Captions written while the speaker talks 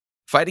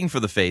Fighting for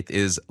the Faith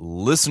is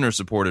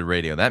listener-supported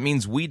radio. That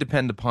means we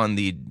depend upon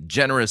the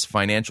generous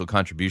financial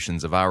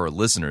contributions of our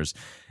listeners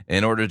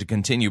in order to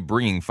continue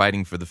bringing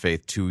Fighting for the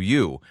Faith to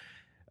you.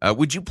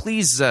 Would you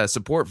please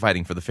support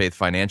Fighting for the Faith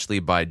financially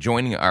by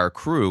joining our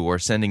crew or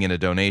sending in a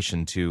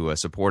donation to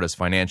support us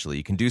financially?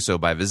 You can do so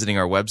by visiting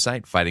our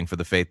website,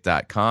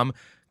 fightingforthefaith.com.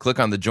 Click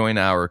on the Join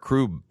Our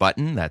Crew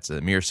button. That's a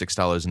mere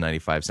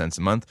 $6.95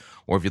 a month.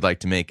 Or if you'd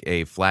like to make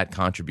a flat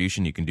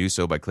contribution, you can do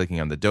so by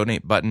clicking on the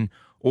Donate button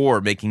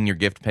or making your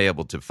gift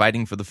payable to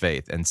Fighting for the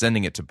Faith and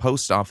sending it to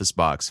Post Office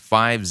Box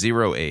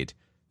 508,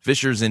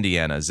 Fishers,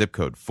 Indiana, zip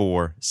code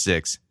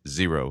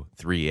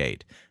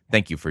 46038.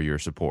 Thank you for your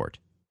support.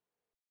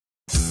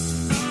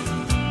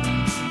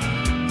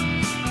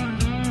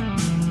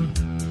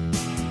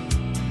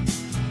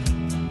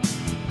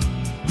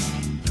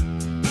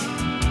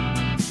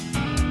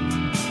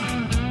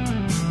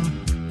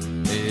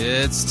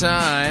 It's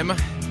time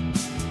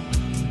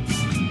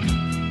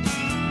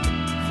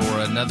for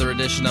another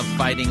edition of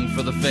Fighting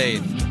for the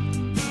Faith.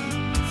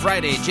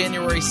 Friday,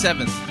 January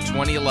 7th,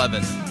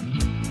 2011.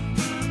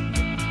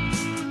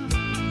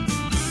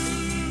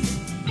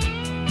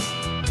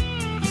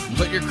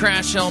 Put your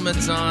crash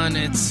helmets on.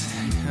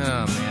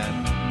 Oh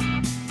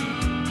man.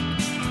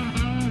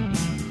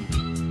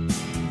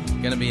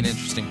 Gonna be an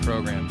interesting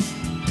program.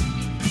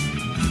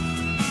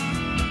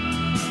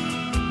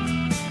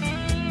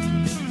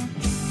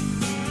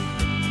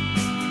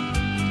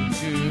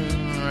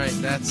 All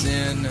right, that's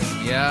in.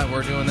 Yeah,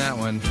 we're doing that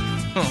one.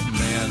 Oh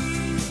man.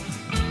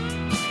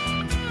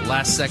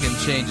 Last second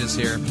changes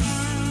here.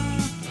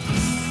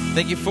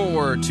 Thank you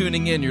for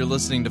tuning in. You're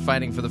listening to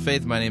Fighting for the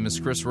Faith. My name is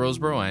Chris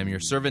Roseborough. I am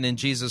your servant in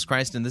Jesus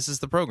Christ, and this is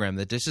the program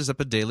that dishes up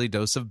a daily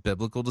dose of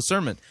biblical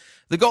discernment,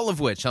 the goal of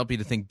which help you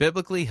to think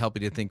biblically,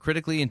 help you to think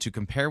critically, and to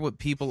compare what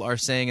people are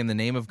saying in the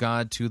name of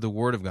God to the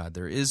Word of God.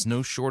 There is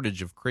no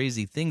shortage of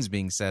crazy things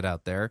being said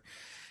out there.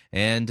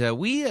 And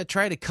we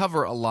try to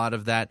cover a lot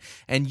of that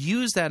and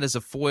use that as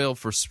a foil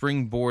for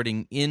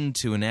springboarding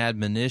into an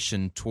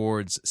admonition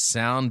towards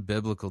sound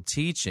biblical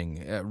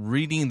teaching,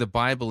 reading the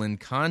Bible in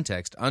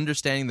context,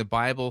 understanding the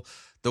Bible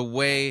the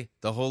way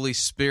the Holy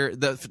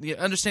Spirit,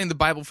 understanding the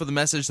Bible for the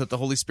message that the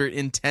Holy Spirit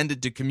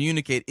intended to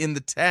communicate in the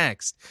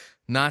text,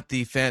 not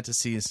the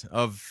fantasies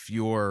of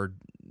your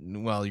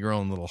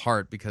own little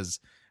heart, because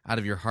out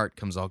of your heart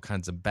comes all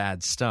kinds of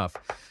bad stuff.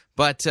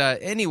 But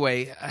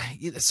anyway,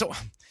 so...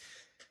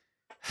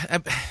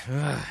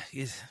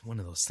 one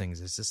of those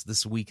things is just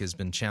this week has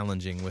been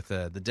challenging with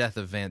the death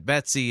of Aunt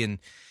Betsy, and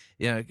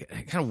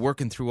kind of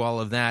working through all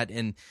of that,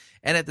 and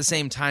at the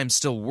same time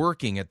still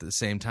working at the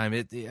same time.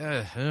 It's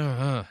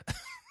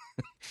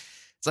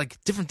like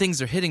different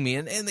things are hitting me,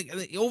 and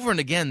over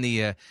and again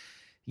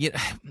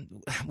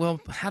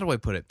how do I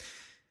put it?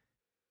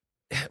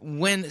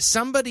 When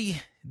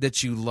somebody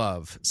that you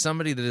love,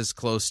 somebody that is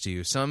close to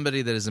you,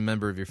 somebody that is a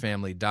member of your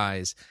family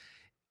dies,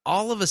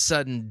 all of a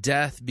sudden,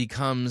 death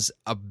becomes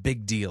a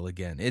big deal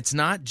again. It's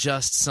not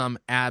just some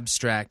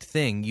abstract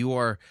thing. You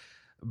are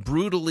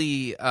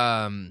brutally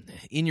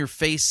in your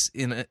face,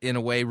 in a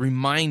way,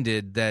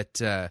 reminded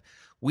that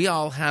we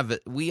all have a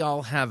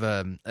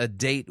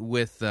date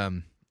with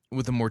a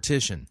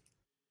mortician.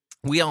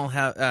 We all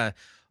have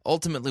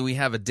ultimately we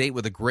have a date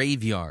with a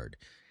graveyard,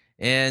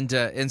 and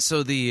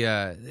so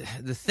the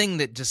thing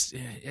that just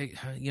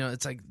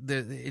it's like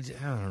I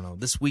don't know.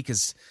 This week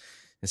is.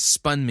 It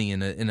spun me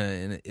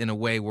in a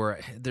way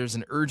where there's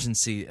an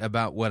urgency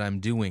about what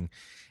I'm doing,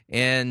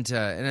 and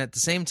at the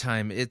same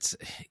time,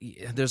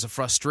 there's a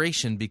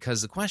frustration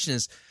because the question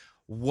is,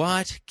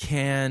 what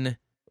can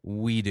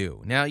we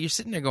do? Now you're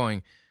sitting there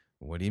going,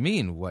 "What do you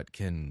mean? What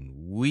can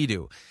we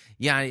do?"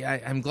 Yeah,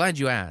 I'm glad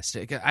you asked.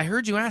 I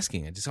heard you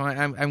asking it, so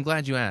I'm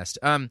glad you asked.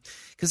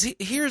 Because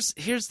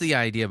here's the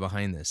idea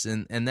behind this,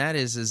 and that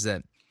is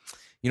that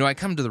I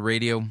come to the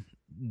radio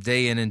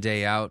day in and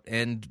day out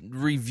and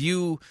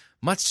review.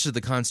 Much to the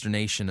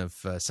consternation of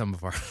some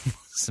of our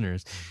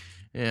listeners.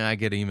 Yeah, I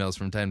get emails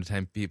from time to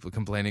time, people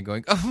complaining,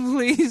 going, "Oh,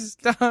 please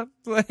stop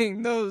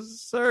playing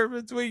those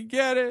sermons. We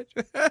get it.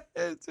 I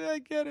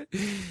get it.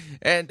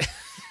 And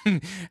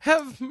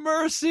have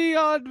mercy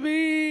on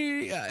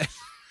me."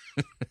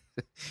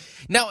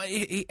 Now,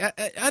 I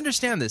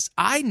understand this.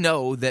 I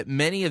know that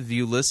many of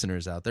you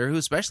listeners out there, who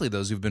especially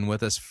those who've been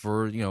with us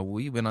for,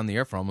 we've been on the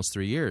air for almost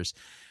 3 years,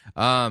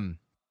 that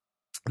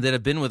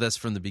have been with us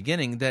from the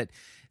beginning, that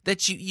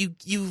you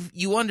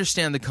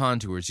understand the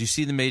contours, you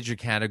see the major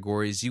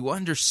categories, you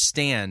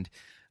understand,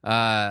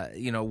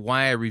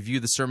 why I review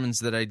the sermons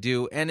that I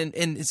do, and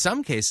in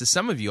some cases,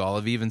 some of you all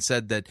have even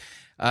said that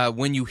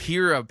when you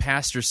hear a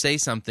pastor say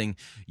something,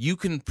 you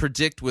can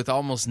predict with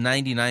almost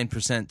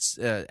 99%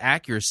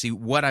 accuracy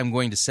what I'm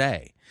going to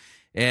say,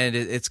 and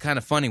it's kind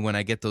of funny when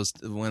I get those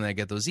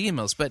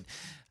emails, but.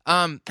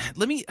 I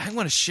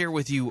want to share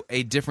with you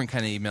a different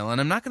kind of email,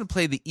 and I'm not going to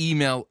play the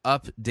email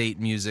update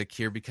music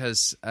here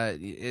because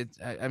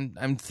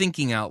I'm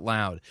thinking out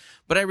loud.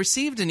 But I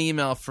received an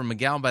email from a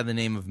gal by the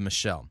name of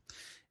Michelle,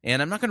 And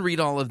I'm not going to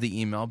read all of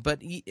the email,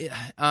 but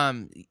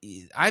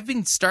I've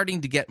been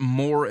starting to get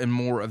more and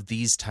more of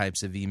these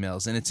types of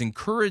emails, and it's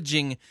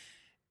encouraging,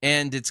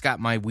 and it's got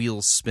my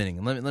wheels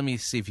spinning. Let me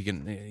see if you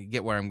can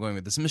get where I'm going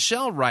with this.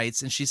 Michelle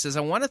writes, and she says,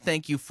 I want to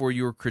thank you for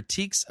your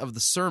critiques of the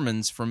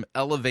sermons from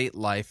Elevate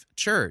Life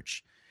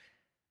Church.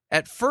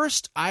 At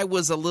first, I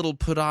was a little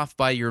put off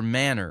by your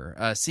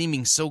manner,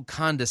 seeming so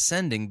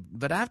condescending,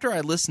 but after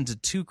I listened to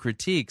 2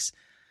 critiques,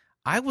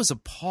 I was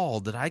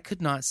appalled that I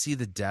could not see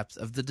the depth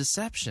of the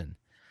deception.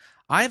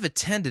 I have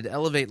attended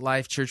Elevate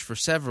Life Church for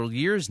several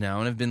years now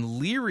and have been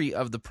leery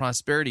of the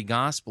prosperity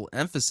gospel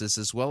emphasis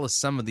as well as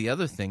some of the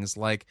other things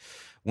like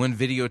when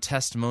video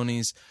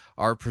testimonies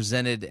are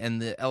presented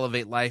and the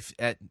Elevate Life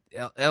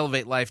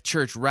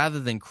Church rather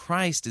than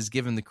Christ is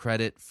given the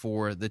credit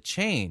for the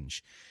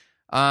change.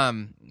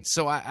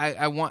 So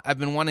I've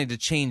been wanting to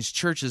change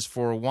churches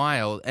for a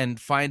while and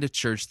find a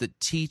church that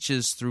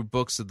teaches through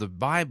books of the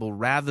Bible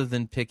rather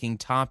than picking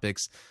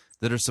topics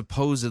that are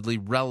supposedly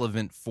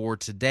relevant for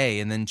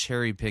today and then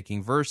cherry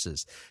picking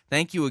verses.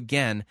 Thank you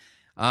again,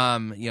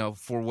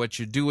 for what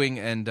you're doing,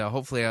 and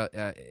hopefully,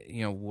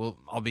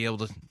 I'll be able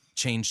to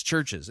change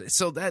churches.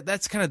 So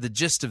that's kind of the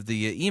gist of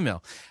the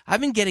email.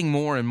 I've been getting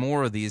more and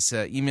more of these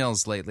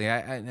emails lately,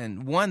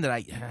 and one that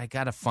I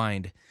gotta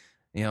find.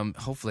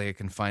 Hopefully I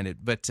can find it.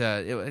 But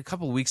a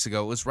couple of weeks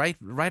ago, it was right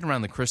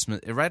around the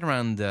Christmas, right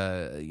around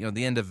the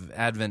end of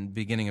Advent,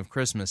 beginning of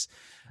Christmas.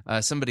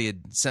 Somebody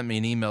had sent me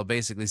an email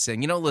basically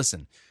saying,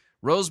 listen,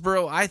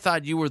 Roseboro, I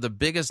thought you were the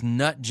biggest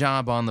nut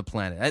job on the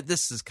planet.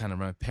 This is kind of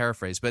my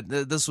paraphrase, but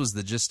this was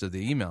the gist of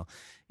the email.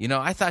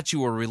 I thought you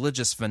were a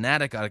religious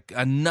fanatic,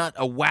 a nut,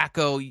 a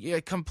wacko,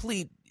 a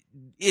complete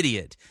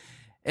idiot.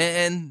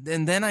 And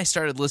then I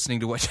started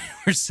listening to what you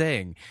were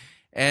saying,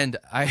 and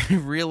I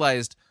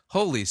realized,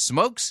 holy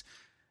smokes,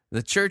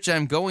 the church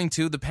I'm going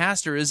to, the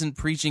pastor isn't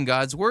preaching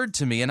God's word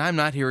to me, and I'm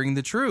not hearing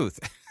the truth.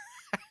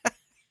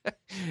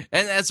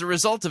 And as a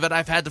result of it,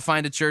 I've had to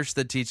find a church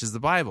that teaches the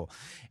Bible.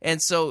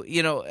 And so,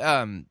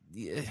 I'm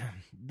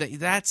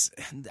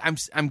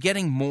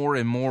getting more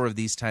and more of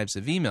these types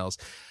of emails.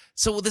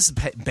 So this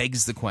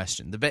begs the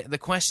question. The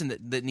question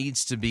that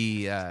needs to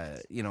be,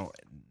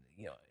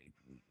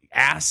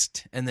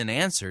 asked and then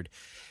answered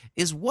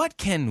is, what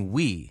can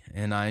we,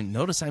 and I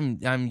notice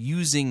I'm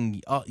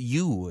using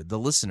you, the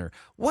listener,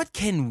 what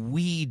can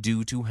we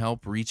do to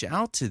help reach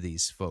out to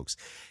these folks?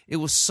 It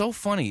was so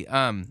funny.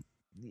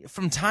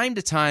 From time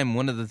to time,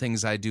 one of the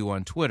things I do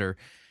on Twitter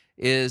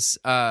is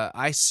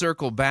I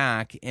circle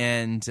back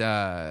and,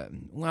 for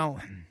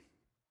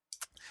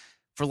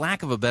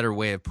lack of a better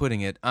way of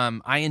putting it,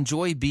 I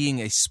enjoy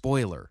being a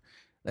spoiler.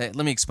 Let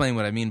me explain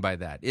what I mean by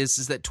that.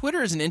 Is that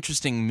Twitter is an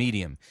interesting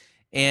medium.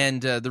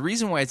 And the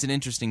reason why it's an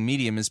interesting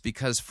medium is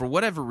because, for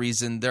whatever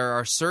reason, there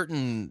are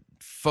certain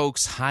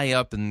folks high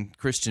up in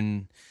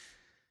Christian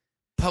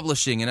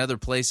publishing and other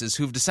places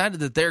who've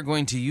decided that they're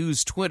going to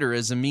use Twitter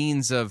as a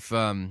means of,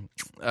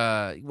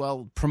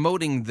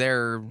 promoting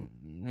their,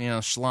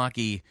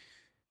 schlocky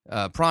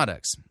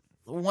products.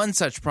 One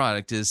such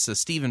product is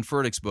Stephen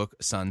Furtick's book,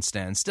 Sun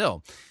Stand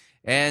Still.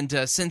 And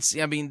since,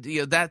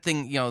 that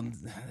thing,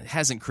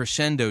 hasn't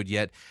crescendoed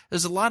yet,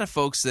 there's a lot of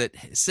folks that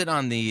sit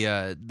on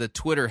the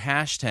Twitter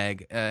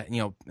hashtag,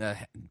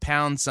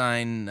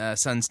 #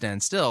 Sun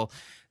Stand Still,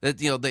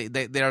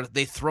 that,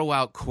 they throw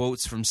out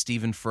quotes from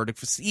Stephen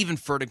Furtick. Even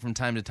Furtick from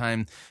time to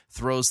time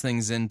throws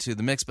things into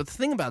the mix. But the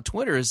thing about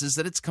Twitter is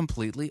that it's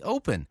completely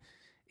open.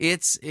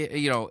 It's,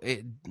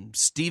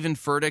 Stephen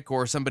Furtick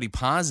or somebody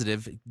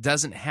positive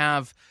doesn't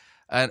have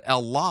a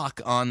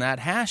lock on that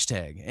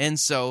hashtag. And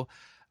so,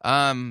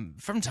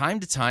 from time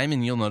to time,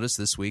 and you'll notice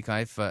this week,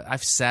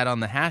 I've sat on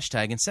the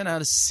hashtag and sent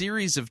out a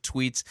series of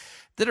tweets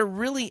that are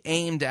really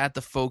aimed at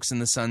the folks in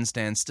the Sun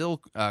Stand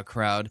Still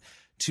crowd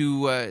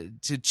to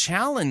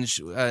challenge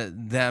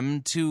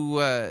them to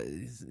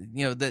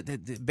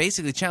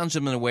basically challenge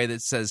them in a way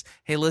that says,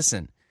 hey,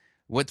 listen,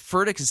 what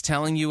Furtick is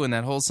telling you in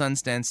that whole Sun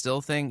Stand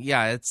Still thing,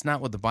 it's not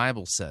what the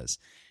Bible says.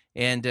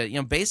 And,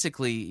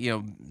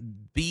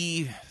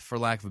 be, for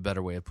lack of a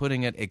better way of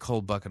putting it, a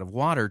cold bucket of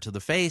water to the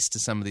face to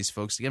some of these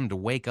folks to get them to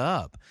wake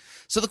up.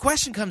 So the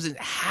question comes in,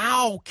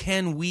 how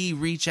can we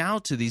reach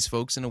out to these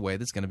folks in a way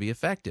that's going to be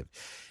effective?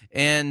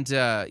 And,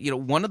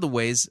 one of the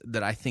ways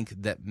that I think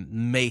that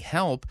may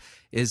help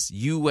is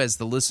you, as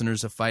the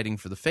listeners of Fighting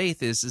for the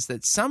Faith, is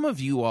that some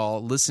of you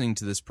all listening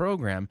to this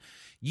program,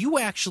 you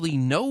actually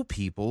know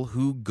people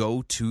who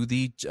go to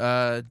the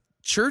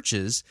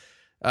churches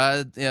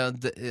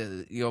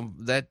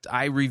that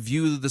I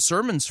review the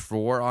sermons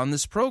for on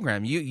this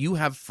program. You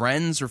have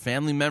friends or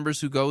family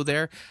members who go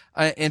there.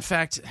 In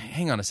fact,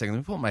 hang on a second. Let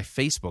me pull up my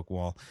Facebook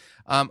wall.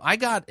 I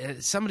got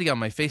somebody on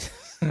my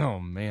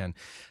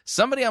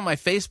somebody on my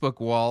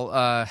Facebook wall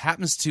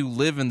happens to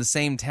live in the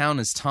same town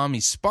as Tommy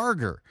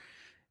Sparger.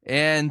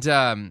 And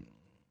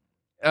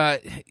by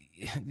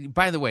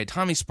the way,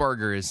 Tommy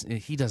Sparger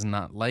he does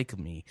not like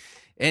me.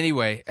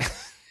 Anyway,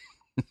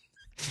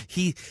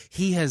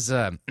 he has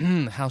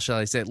how shall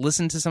I say it,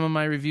 listened to some of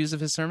my reviews of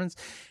his sermons.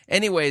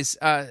 Anyways,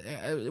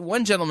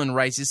 one gentleman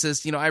writes, he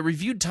says, I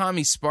reviewed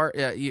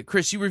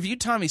Chris, you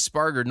reviewed Tommy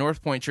Sparger,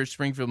 North Point Church,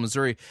 Springfield,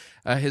 Missouri,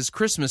 his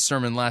Christmas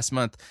sermon last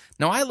month.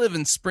 Now, I live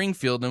in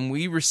Springfield, and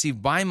we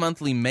receive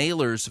bi-monthly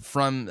mailers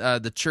from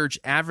the church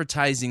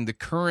advertising the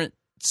current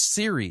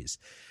series.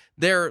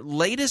 Their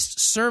latest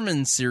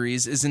sermon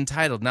series is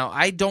entitled, now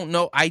I don't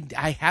know,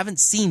 I haven't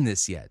seen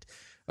this yet,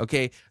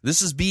 okay?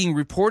 This is being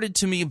reported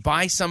to me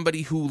by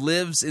somebody who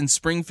lives in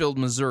Springfield,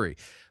 Missouri.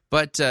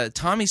 But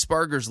Tommy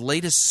Sparger's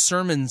latest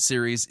sermon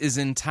series is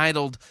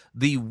entitled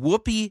The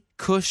Whoopee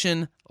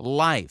Cushion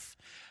Life.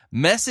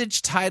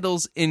 Message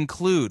titles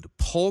include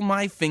Pull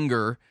My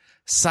Finger,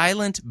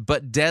 Silent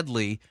But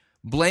Deadly,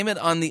 Blame It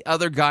on the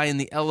Other Guy in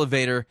the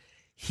Elevator,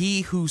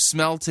 He Who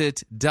Smelt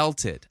It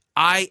Dealt It.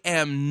 I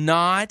am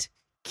not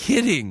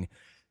kidding.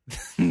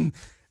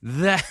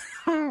 That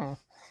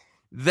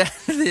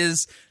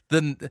is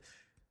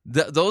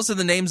those are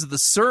the names of the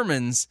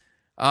sermons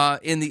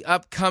in the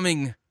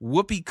upcoming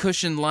Whoopee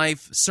Cushion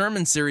Life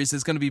sermon series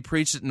that's going to be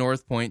preached at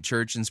North Point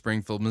Church in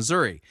Springfield,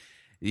 Missouri.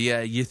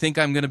 Yeah, you think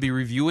I'm going to be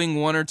reviewing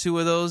one or two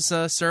of those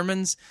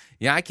sermons?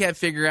 Yeah, I can't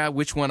figure out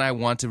which one I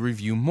want to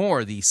review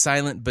more, the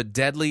Silent But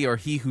Deadly or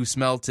He Who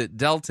Smelt It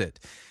Dealt It.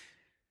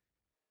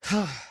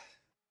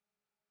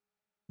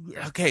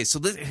 Okay, so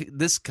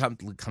this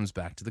comes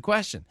back to the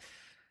question.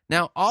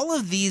 Now, all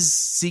of these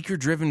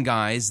seeker-driven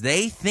guys,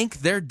 they think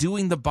they're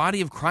doing the body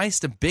of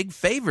Christ a big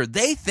favor.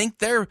 They think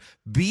they're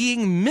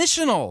being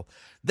missional.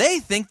 They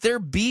think they're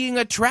being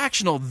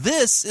attractional.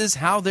 This is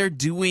how they're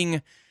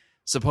doing,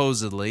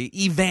 supposedly,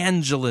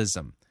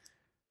 evangelism.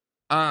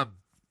 But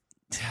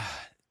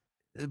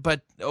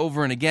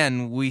over and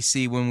again, we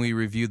see when we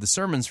review the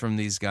sermons from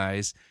these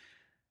guys,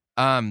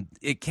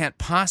 it can't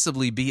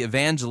possibly be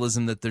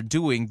evangelism that they're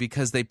doing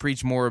because they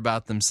preach more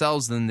about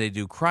themselves than they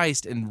do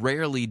Christ, and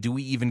rarely do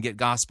we even get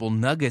gospel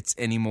nuggets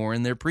anymore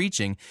in their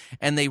preaching,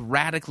 and they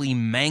radically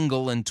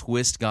mangle and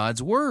twist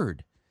God's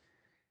word.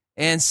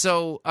 And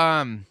so,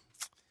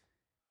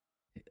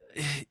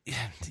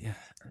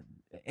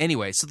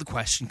 anyway, so the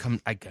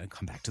question I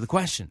come back to the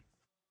question.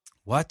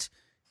 What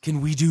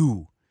can we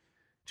do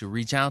to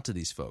reach out to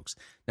these folks?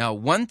 Now,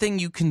 one thing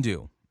you can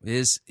do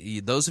is,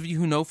 those of you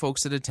who know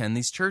folks that attend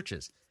these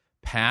churches,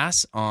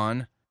 pass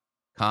on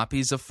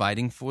copies of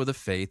Fighting for the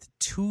Faith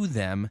to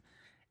them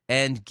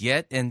and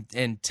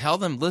and tell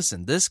them,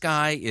 listen, this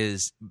guy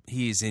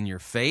he's in your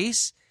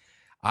face.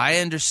 I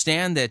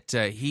understand that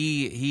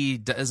he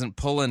doesn't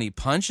pull any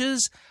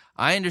punches.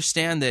 I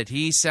understand that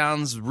he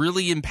sounds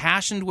really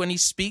impassioned when he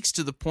speaks,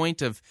 to the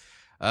point of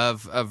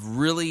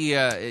really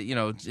that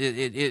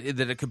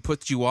it could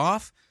put you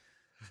off.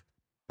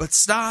 But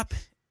stop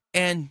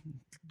and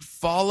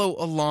follow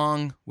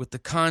along with the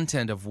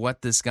content of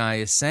what this guy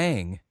is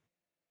saying,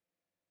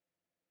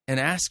 and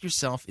ask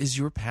yourself, is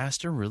your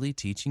pastor really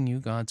teaching you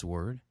God's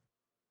word?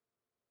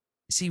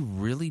 Is he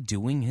really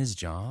doing his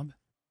job?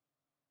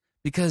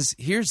 Because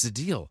here's the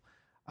deal.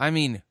 I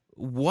mean,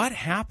 what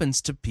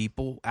happens to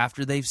people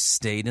after they've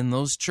stayed in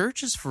those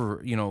churches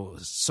for,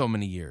 so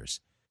many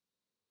years?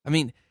 I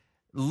mean,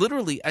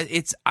 literally,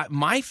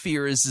 my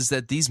fear is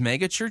that these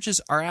mega churches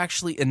are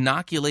actually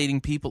inoculating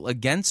people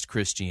against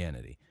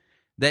Christianity.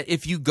 That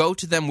if you go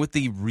to them with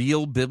the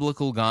real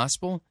biblical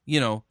gospel,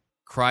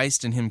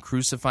 Christ and him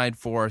crucified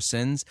for our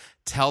sins,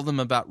 tell them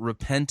about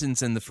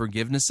repentance and the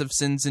forgiveness of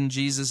sins in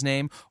Jesus'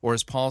 name, or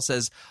as Paul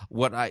says,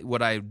 what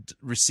I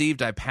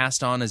received I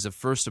passed on as of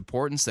first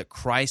importance, that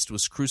Christ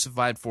was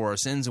crucified for our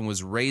sins and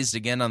was raised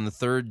again on the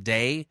third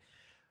day,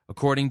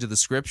 according to the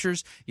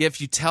scriptures. Yeah,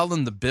 if you tell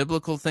them the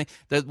biblical thing,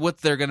 that what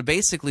they're going to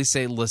basically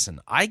say,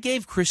 listen, I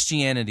gave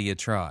Christianity a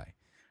try,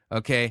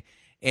 okay?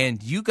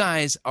 And you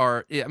guys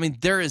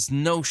there's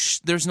no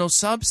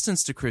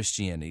substance to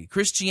Christianity.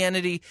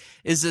 Christianity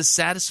is as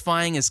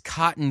satisfying as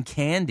cotton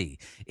candy.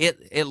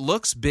 It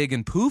looks big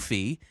and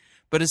poofy,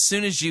 but as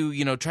soon as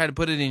you try to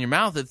put it in your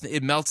mouth,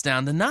 it melts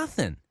down to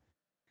nothing.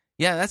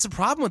 Yeah, that's a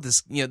problem with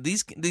this.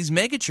 These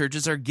mega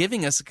churches are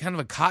giving us kind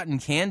of a cotton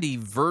candy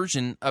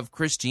version of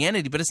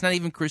Christianity, but it's not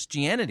even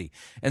Christianity.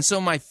 And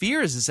so my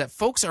fear is that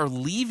folks are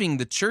leaving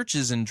the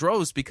churches in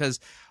droves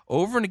because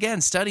over and again,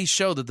 studies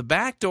show that the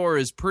back door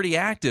is pretty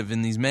active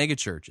in these mega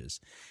churches,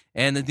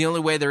 and that the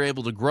only way they're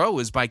able to grow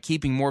is by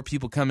keeping more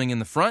people coming in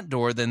the front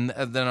door than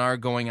are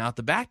going out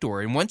the back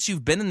door. And once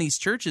you've been in these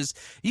churches,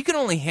 you can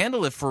only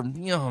handle it for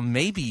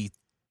maybe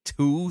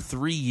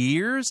 2-3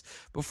 years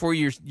before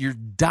you're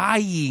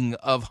dying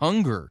of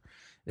hunger.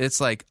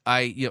 It's like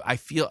I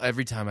feel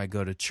every time I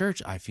go to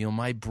church, I feel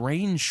my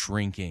brain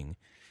shrinking.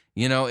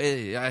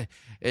 It's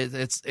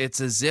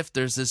as if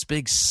there's this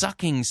big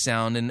sucking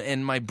sound,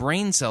 and my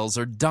brain cells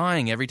are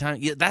dying every time.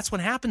 Yeah, that's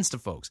what happens to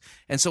folks.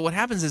 And so what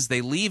happens is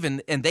they leave,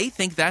 and they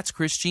think that's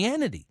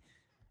Christianity,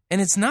 and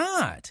it's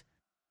not.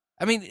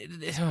 I mean,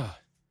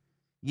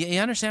 you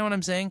understand what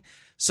I'm saying?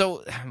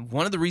 So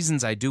one of the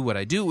reasons I do what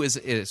I do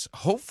is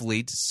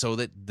hopefully so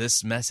that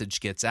this message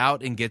gets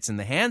out and gets in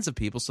the hands of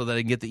people, so that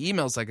I can get the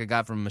emails like I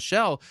got from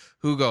Michelle,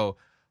 who go,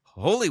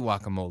 Holy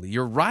guacamole,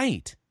 you're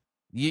right.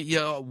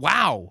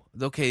 Wow.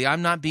 Okay,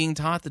 I'm not being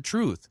taught the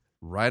truth.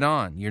 Right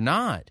on, you're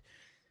not.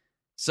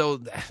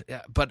 So,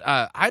 but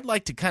I'd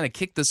like to kind of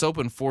kick this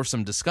open for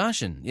some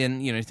discussion.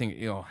 And you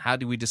think, how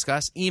do we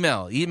discuss?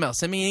 Email.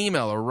 Send me an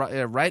email or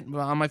write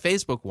on my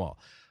Facebook wall.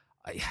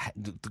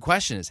 The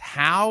question is,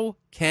 how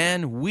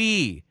can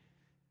we,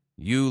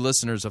 you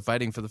listeners of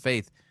Fighting for the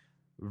Faith,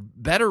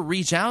 better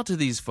reach out to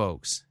these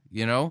folks?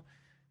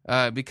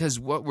 Because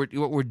what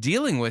we're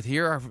dealing with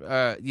here are,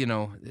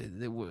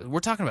 we're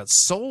talking about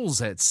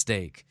souls at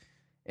stake,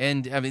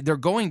 and I mean they're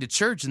going to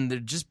church and they're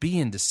just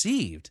being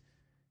deceived.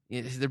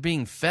 They're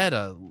being fed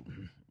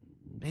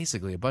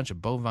basically a bunch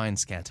of bovine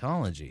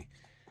scatology.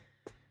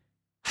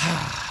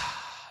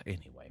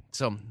 Anyway,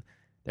 so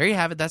there you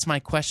have it. That's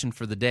my question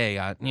for the day.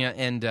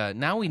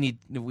 Now we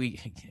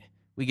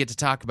get to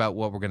talk about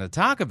what we're going to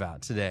talk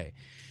about today,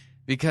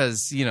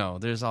 because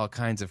there's all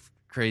kinds of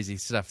crazy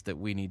stuff that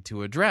we need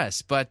to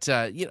address. But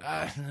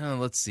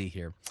let's see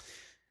here.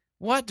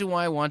 What do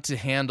I want to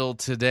handle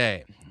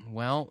today?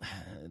 Well,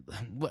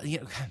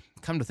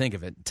 come to think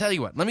of it, tell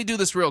you what. Let me do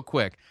this real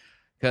quick.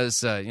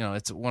 Because,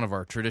 it's one of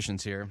our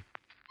traditions here.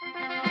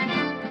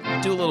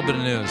 Do a little bit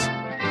of news.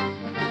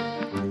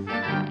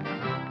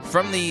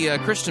 From the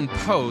Christian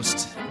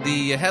Post,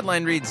 the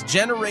headline reads,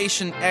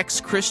 Generation X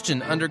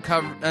Christian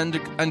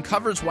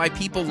uncovers why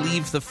people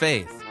leave the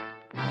faith.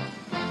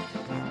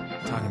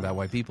 Talking about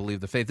why people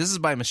leave the faith. This is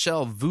by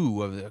Michelle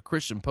Vu, of the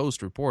Christian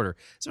Post reporter.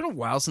 It's been a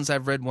while since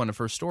I've read one of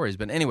her stories,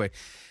 but anyway,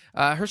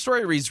 her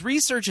story reads,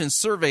 research and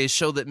surveys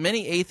show that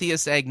many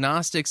atheists,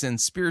 agnostics, and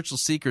spiritual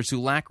seekers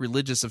who lack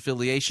religious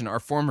affiliation are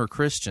former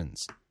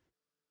Christians.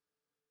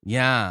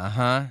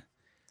 Yeah,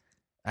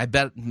 I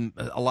bet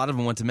a lot of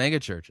them went to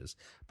megachurches.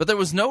 But there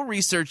was no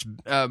research-based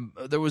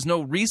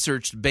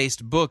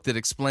book that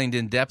explained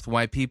in depth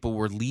why people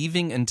were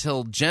leaving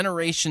until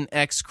Generation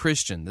X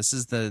Christian. This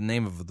is the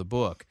name of the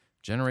book.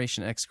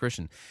 Generation X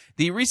Christian.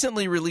 The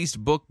recently released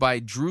book by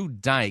Drew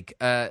Dyke,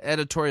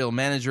 editorial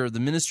manager of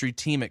the ministry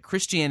team at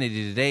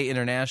Christianity Today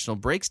International,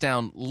 breaks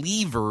down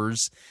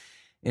leavers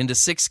into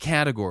 6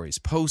 categories: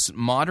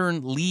 postmodern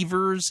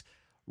leavers,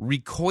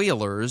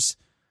 recoilers,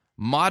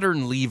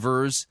 modern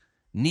leavers,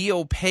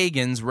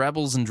 neo-pagans,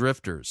 rebels, and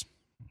drifters.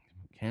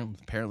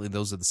 Apparently,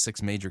 those are the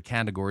 6 major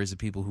categories of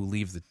people who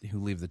leave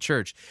the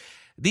church.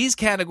 These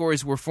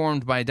categories were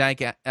formed by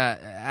Dyke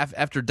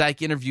after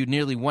Dyke interviewed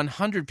nearly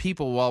 100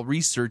 people while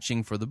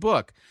researching for the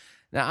book.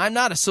 Now, I'm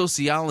not a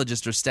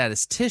sociologist or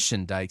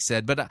statistician, Dyke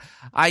said, but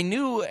I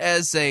knew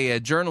as a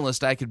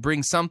journalist I could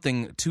bring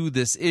something to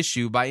this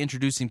issue by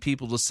introducing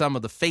people to some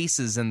of the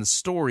faces and the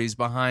stories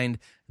behind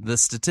the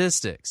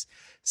statistics,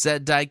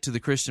 said Dyke to the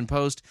Christian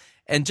Post.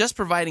 And just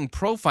providing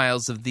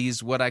profiles of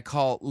these, what I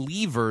call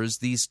leavers,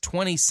 these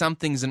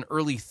 20-somethings and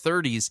early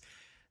 30s,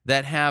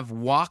 that have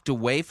walked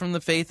away from the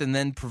faith, and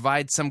then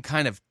provide some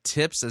kind of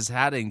tips as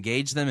how to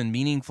engage them in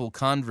meaningful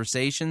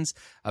conversations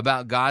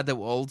about God that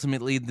will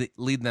ultimately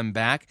lead them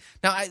back.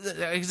 Now,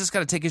 I just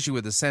got to take issue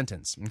with the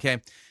sentence, okay?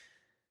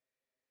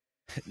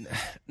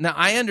 Now,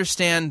 I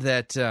understand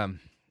that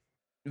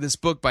this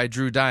book by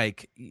Drew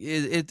Dyke,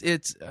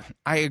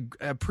 I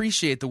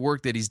appreciate the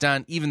work that he's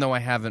done, even though I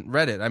haven't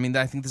read it. I mean,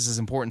 I think this is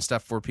important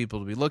stuff for people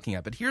to be looking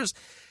at. But here's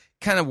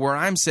kind of where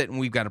I'm sitting.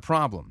 We've got a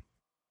problem,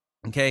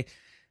 okay?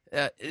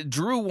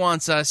 Drew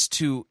wants us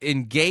to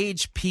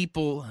engage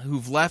people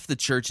who've left the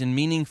church in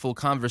meaningful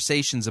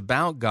conversations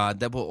about God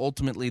that will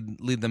ultimately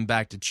lead them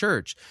back to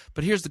church.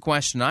 But here's the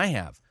question I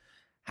have.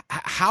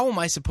 How am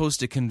I supposed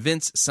to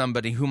convince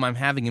somebody whom I'm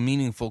having a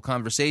meaningful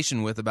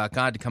conversation with about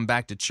God to come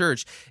back to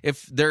church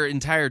if their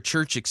entire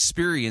church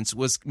experience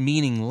was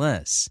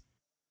meaningless?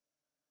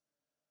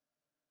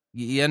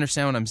 You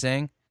understand what I'm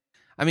saying?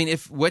 I mean,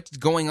 if what's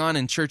going on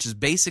in church is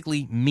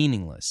basically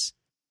meaningless,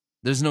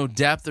 there's no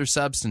depth or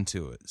substance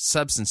to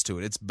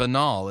it. It's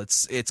banal.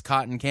 It's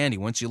cotton candy.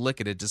 Once you lick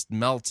it, it just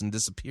melts and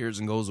disappears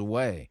and goes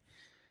away.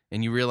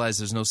 And you realize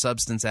there's no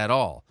substance at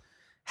all.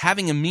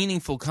 Having a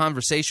meaningful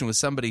conversation with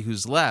somebody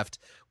who's left,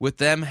 with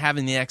them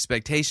having the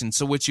expectation.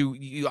 So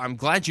I'm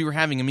glad you were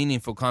having a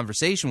meaningful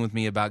conversation with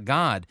me about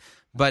God,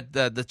 but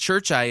the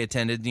church I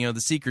attended, the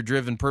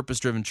seeker-driven,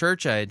 purpose-driven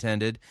church I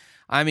attended,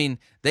 I mean,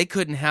 they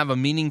couldn't have a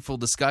meaningful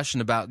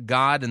discussion about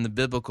God and the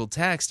biblical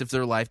text if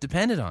their life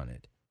depended on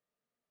it.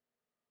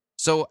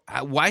 So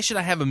why should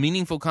I have a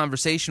meaningful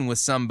conversation with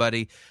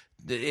somebody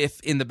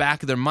if in the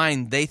back of their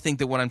mind they think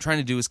that what I'm trying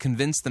to do is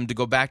convince them to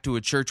go back to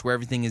a church where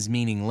everything is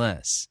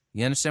meaningless?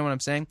 You understand what I'm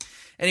saying?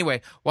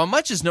 Anyway, while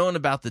much is known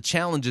about the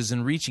challenges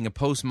in reaching a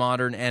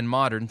postmodern and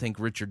modern, think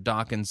Richard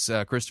Dawkins,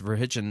 Christopher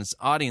Hitchens,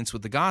 audience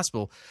with the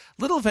gospel,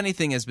 little if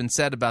anything has been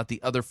said about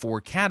the other 4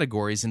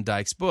 categories in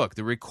Dyke's book.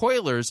 The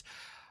recoilers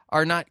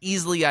are not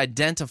easily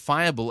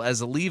identifiable as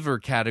a leaver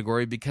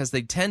category because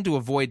they tend to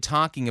avoid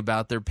talking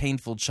about their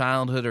painful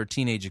childhood or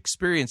teenage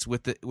experience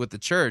with the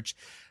church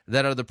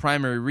that are the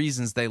primary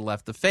reasons they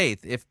left the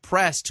faith. If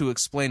pressed to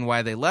explain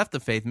why they left the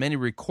faith, many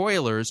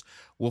recoilers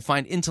will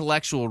find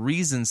intellectual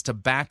reasons to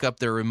back up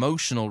their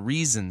emotional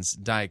reasons,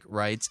 Dyke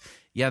writes.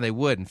 Yeah, they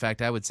would. In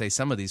fact, I would say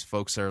some of these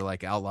folks are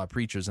like outlaw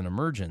preachers in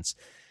emergence.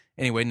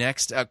 Anyway,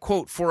 next,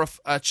 quote, for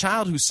a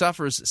child who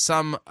suffers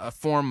some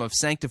form of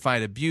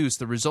sanctified abuse,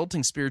 the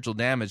resulting spiritual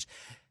damage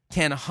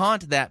can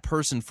haunt that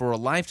person for a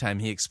lifetime,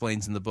 he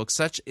explains in the book.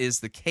 Such is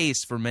the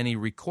case for many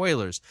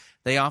recoilers.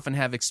 They often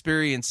have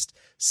experienced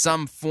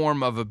some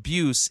form of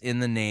abuse in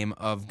the name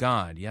of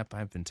God. Yep,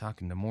 I've been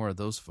talking to more of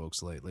those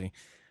folks lately.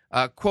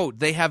 Quote,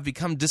 they have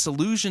become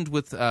disillusioned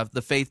with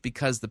the faith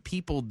because the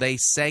people they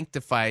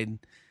sanctified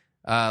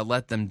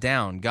let them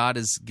down. God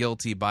is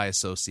guilty by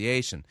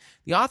association.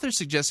 The author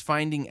suggests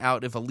finding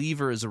out if a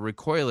leaver is a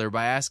recoiler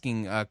by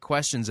asking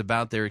questions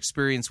about their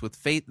experience with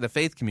the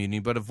faith community,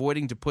 but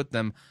avoiding to put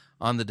them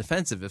on the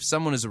defensive. If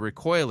someone is a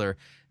recoiler,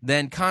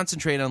 then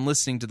concentrate on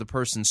listening to the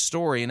person's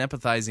story and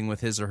empathizing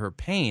with his or her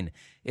pain.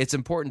 It's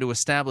important to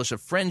establish a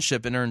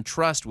friendship and earn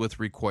trust with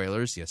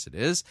recoilers. Yes, it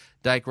is.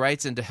 Dyke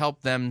writes, and to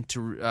help them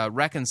to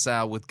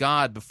reconcile with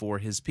God before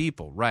his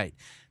people. Right.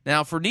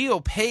 Now, for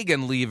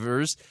neo-pagan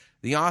leavers,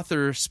 the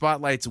author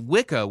spotlights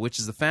Wicca, which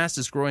is the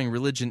fastest-growing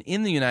religion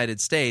in the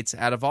United States.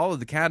 Out of all of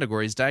the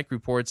categories, Dyke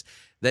reports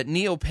that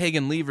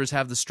neo-pagan leavers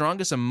have the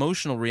strongest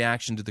emotional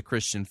reaction to the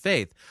Christian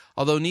faith.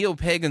 Although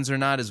neo-pagans are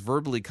not as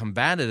verbally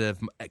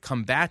combative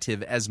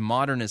as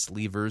modernist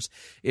leavers,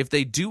 if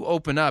they do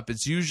open up,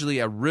 it's usually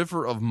a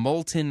river of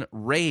molten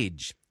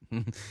rage.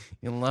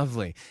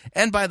 Lovely.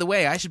 And by the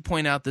way, I should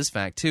point out this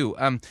fact, too.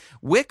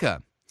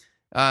 Wicca.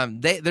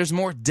 There's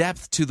more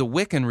depth to the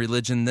Wiccan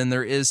religion than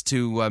there is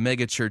to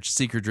megachurch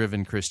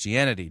seeker-driven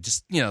Christianity.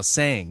 Just,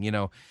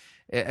 saying,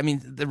 I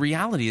mean, the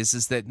reality is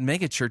that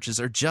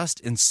megachurches are just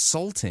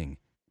insulting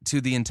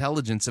to the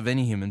intelligence of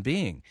any human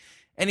being.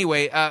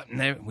 Anyway,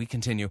 we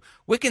continue.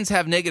 Wiccans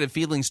have negative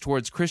feelings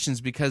towards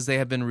Christians because they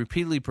have been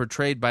repeatedly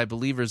portrayed by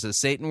believers as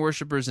Satan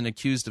worshipers and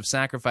accused of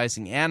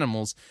sacrificing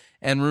animals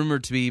and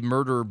rumored to be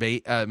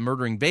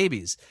murdering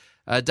babies.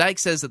 Dyke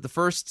says that the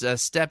first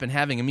step in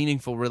having a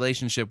meaningful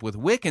relationship with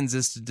Wiccans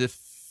is to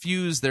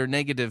diffuse their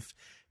negative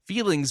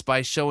feelings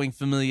by showing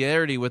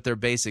familiarity with their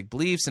basic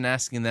beliefs and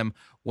asking them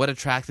what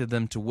attracted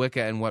them to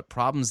Wicca and what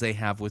problems they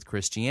have with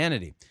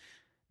Christianity.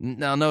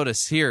 Now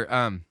notice here,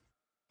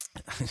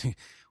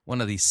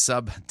 one of the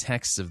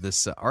subtexts of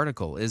this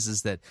article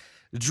is that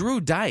Drew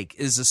Dyke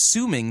is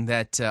assuming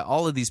that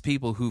all of these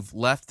people who've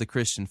left the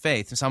Christian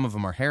faith, some of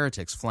them are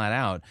heretics flat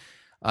out,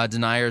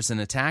 deniers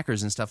and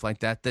attackers and stuff like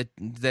that,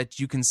 that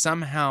you can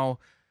somehow,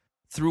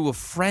 through a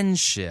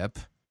friendship,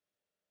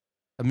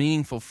 a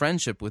meaningful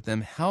friendship with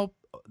them, help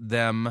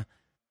them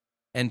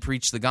and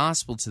preach the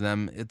gospel to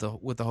them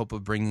with the hope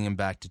of bringing them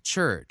back to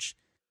church.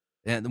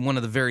 And one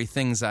of the very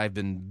things I've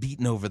been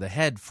beaten over the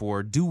head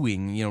for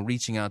doing,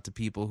 reaching out to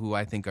people who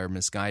I think are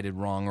misguided,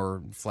 wrong,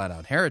 or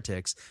flat-out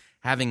heretics,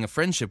 having a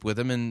friendship with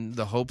them in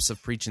the hopes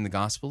of preaching the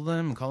gospel to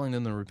them and calling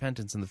them to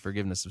repentance and the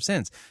forgiveness of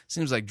sins.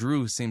 Seems like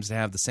Drew seems to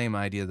have the same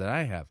idea that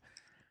I have.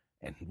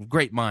 And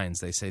great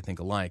minds, they say, think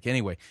alike.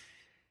 Anyway,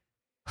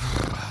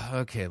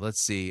 okay,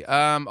 let's see.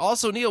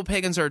 Also,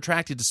 neo-pagans are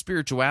attracted to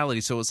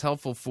spirituality, so it's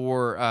helpful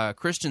for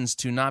Christians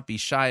to not be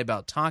shy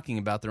about talking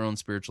about their own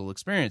spiritual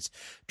experience.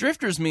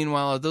 Drifters,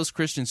 meanwhile, are those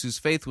Christians whose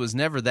faith was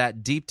never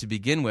that deep to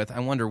begin with. I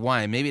wonder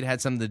why. Maybe it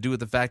had something to do with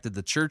the fact that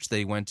the church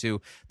they went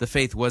to, the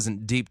faith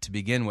wasn't deep to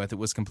begin with. It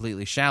was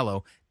completely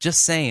shallow.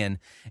 Just saying.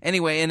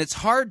 Anyway, and it's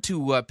hard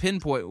to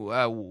pinpoint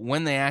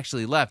when they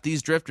actually left.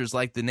 These drifters,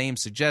 like the name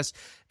suggests,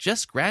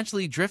 just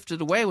gradually drifted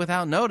away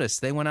without notice.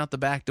 They went out the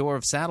back door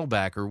of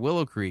Saddleback or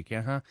Willow Creek.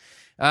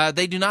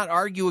 They do not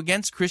argue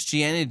against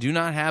Christianity, do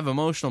not have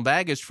emotional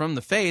baggage from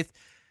the faith.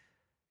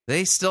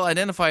 They still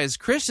identify as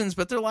Christians,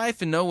 but their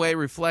life in no way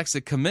reflects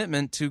a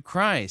commitment to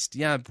Christ.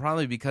 Yeah,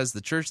 probably because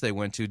the church they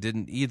went to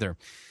didn't either.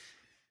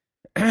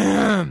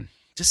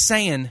 Just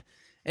saying.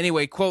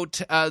 Anyway,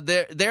 quote,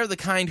 they're the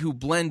kind who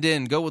blend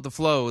in, go with the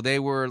flow. They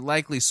were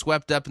likely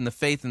swept up in the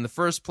faith in the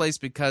first place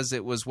because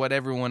it was what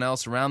everyone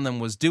else around them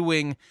was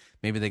doing.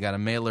 Maybe they got a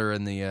mailer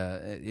in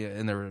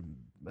their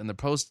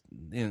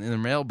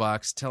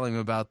mailbox telling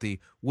them about the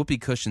Whoopee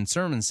Cushion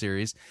sermon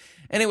series.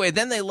 Anyway,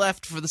 then they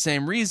left for the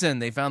same reason.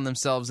 They found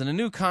themselves in a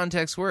new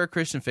context where a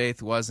Christian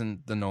faith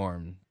wasn't the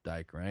norm,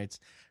 Dyke writes.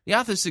 The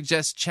author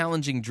suggests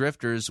challenging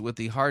drifters with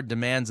the hard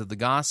demands of the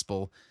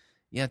gospel.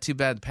 Yeah, too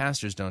bad the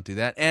pastors don't do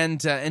that. And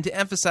to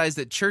emphasize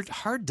that church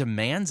hard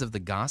demands of the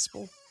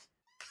gospel.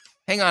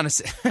 Hang on a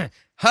second.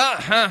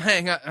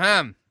 Hang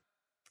on.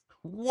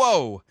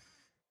 Whoa.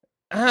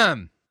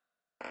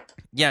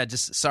 Yeah,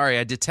 just sorry,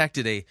 I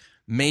detected a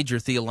major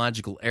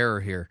theological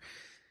error here.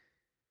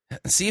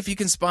 See if you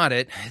can spot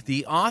it.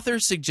 The author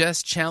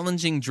suggests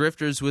challenging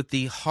drifters with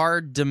the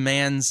hard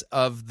demands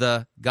of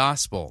the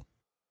gospel.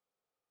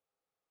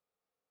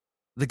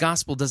 The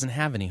gospel doesn't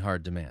have any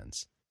hard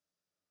demands.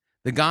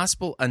 The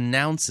gospel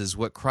announces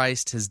what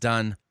Christ has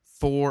done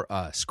for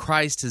us.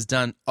 Christ has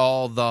done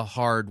all the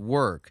hard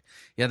work.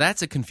 Yeah,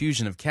 that's a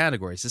confusion of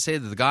categories. To say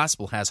that the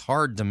gospel has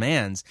hard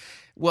demands,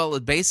 well,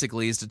 it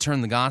basically is to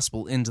turn the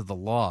gospel into the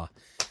law.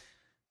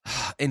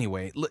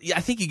 Anyway,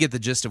 I think you get the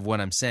gist of what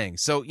I'm saying.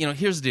 So,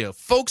 here's the deal.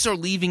 Folks are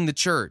leaving the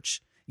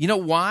church. You know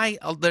why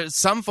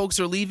some folks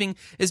are leaving?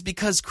 Is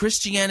because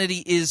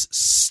Christianity is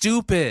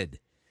stupid.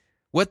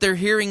 What they're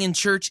hearing in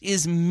church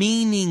is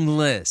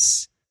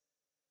meaningless.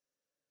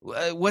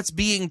 What's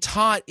being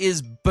taught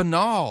is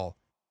banal.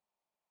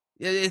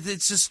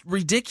 It's just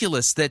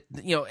ridiculous that,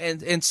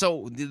 and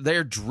so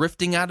they're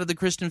drifting out of the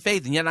Christian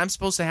faith, and yet I'm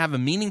supposed to have a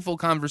meaningful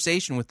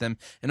conversation with them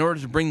in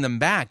order to bring them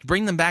back.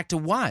 Bring them back to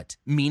what?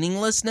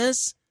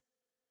 Meaninglessness?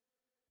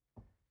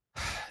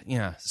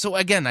 Yeah. So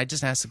again, I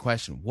just asked the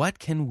question, what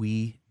can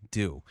we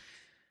do?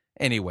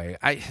 Anyway,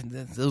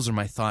 those are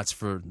my thoughts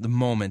for the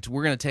moment.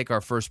 We're going to take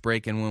our first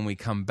break, and when we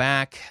come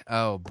back,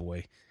 oh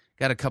boy,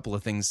 got a couple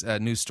of things,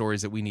 news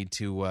stories that we need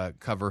to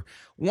cover.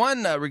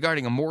 One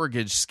regarding a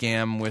mortgage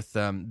scam with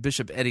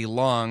Bishop Eddie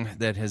Long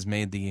that has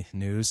made the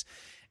news.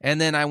 And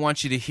then I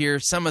want you to hear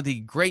some of the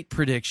great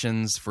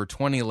predictions for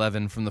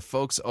 2011 from the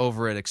folks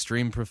over at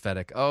Extreme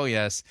Prophetic. Oh,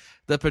 yes,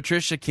 the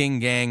Patricia King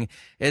gang.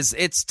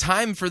 It's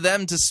time for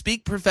them to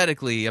speak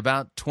prophetically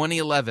about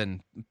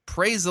 2011.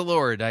 Praise the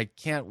Lord. I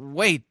can't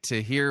wait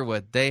to hear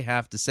what they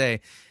have to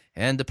say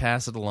and to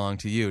pass it along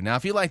to you. Now,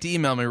 if you'd like to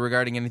email me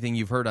regarding anything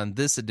you've heard on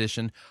this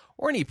edition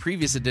or any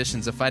previous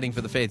editions of Fighting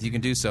for the Faith, you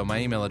can do so. My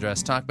email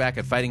address,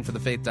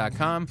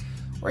 talkback@fightingforthefaith.com.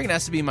 Or you can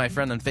ask to be my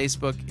friend on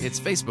Facebook. It's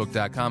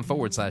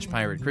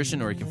facebook.com/Pirate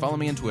Christian, or you can follow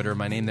me on Twitter.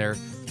 My name there,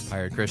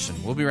 Pirate Christian.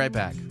 We'll be right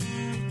back.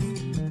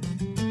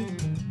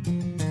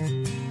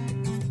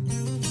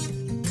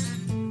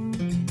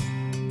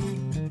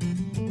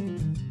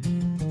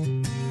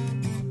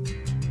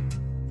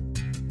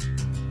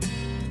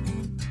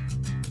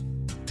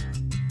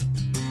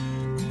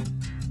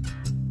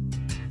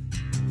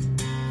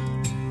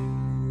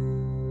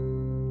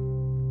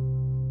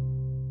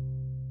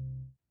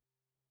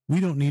 We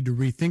don't need to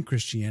rethink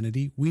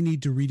Christianity. We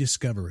need to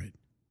rediscover it.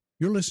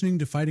 You're listening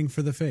to Fighting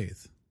for the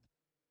Faith.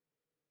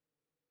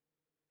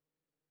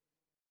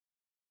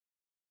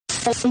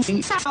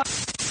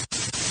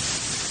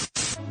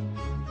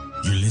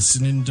 You're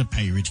listening to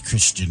Pirate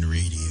Christian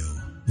Radio.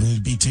 We'll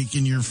be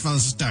taking your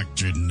false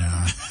doctrine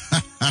now.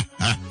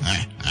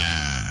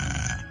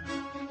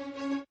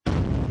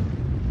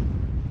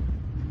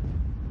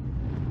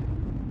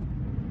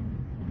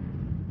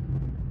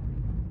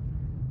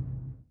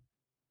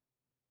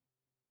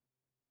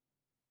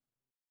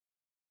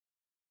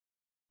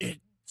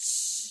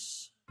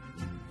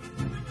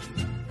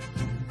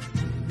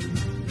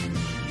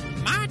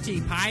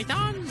 Monty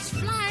Python's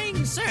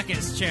Flying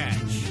Circus Church.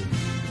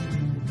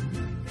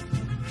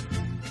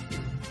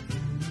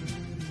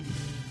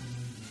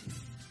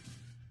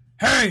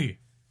 Hey,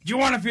 do you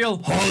want to feel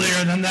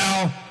holier than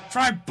thou?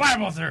 Try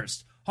Bible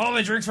Thirst.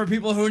 Holy drinks for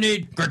people who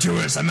need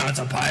gratuitous amounts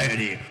of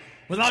piety.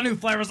 With all new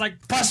flavors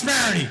like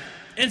prosperity,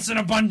 instant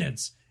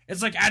abundance.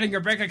 It's like adding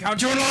your bank account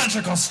to an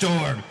electrical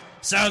storm.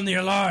 Sound the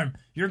alarm.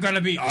 You're gonna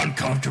be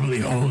uncomfortably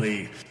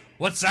holy.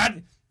 What's that?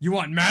 You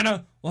want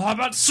manna? Well, how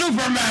about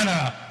super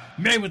manna?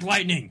 Made with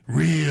lightning.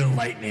 Real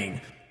lightning.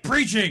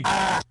 Preaching.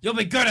 You'll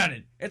be good at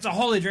it. It's a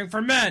holy drink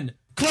for men.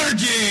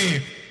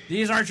 Clergy.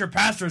 These aren't your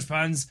pastor's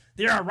puns.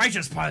 They are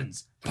righteous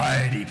puns.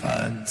 Piety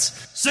puns.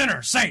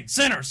 Sinner, saint.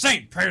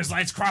 Prayers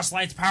lights, cross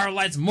lights, power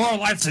lights, more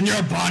lights than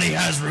your body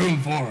has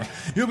room for.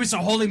 You'll be so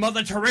holy,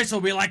 Mother Teresa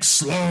will be like,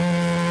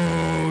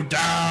 slow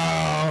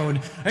down.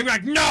 And you'll be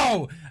like,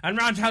 no! And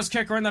roundhouse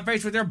kick her in the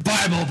face with your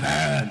Bible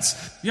pants.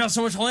 You have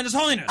so much holiness.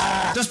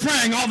 Just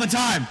praying all the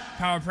time.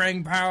 Power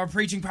praying, power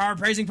preaching, power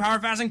praising, power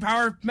fasting,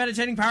 power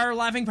meditating, power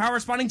laughing, power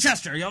responding,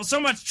 Chester. You have so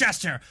much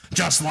Chester.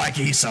 Just like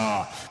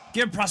Esau.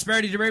 Give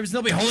prosperity to babies,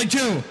 they'll be holy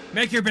too.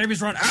 Make your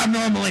babies run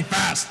abnormally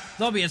fast.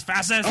 They'll be as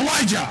fast as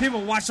Elijah.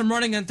 People watch them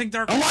running and think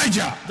they're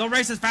Elijah. They'll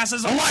race as fast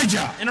as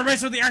Elijah. In a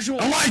race with the actual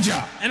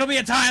Elijah. And it'll be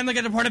a time they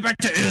get deported back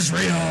to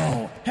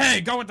Israel.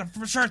 Hey, go with the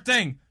sure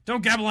thing.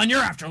 Don't gabble on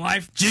your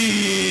afterlife.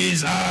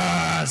 Jesus.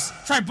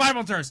 Try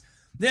Bible Thirst.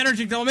 The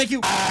energy that will make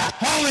you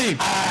holy.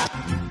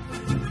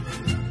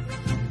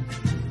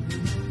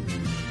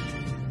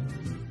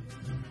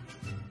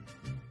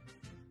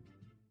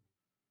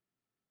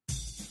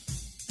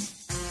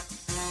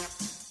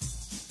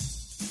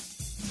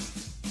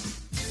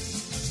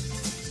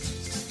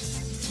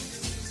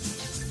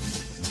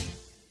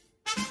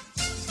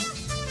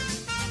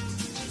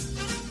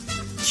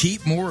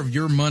 Keep more of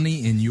your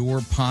money in your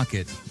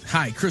pocket.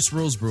 Hi, Chris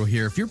Roseborough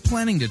here. If you're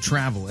planning to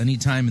travel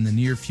anytime in the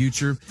near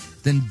future,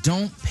 then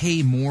don't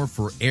pay more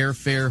for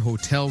airfare,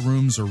 hotel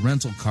rooms, or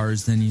rental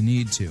cars than you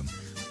need to.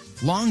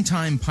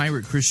 Longtime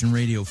Pirate Christian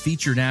Radio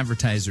featured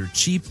advertiser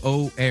Cheap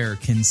O Air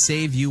can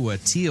save you a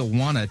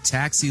Tijuana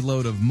taxi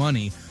load of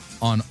money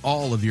on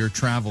all of your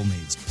travel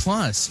needs.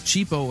 Plus,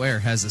 Cheapo Air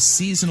has a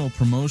seasonal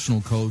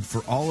promotional code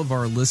for all of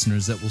our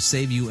listeners that will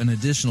save you an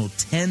additional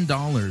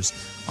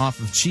 $10 off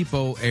of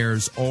Cheapo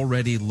Air's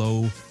already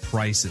low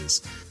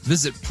prices.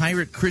 Visit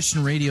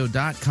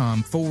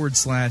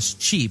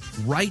piratechristianradio.com/cheap.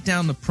 Write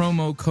down the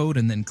promo code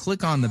and then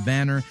click on the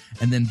banner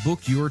and then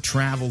book your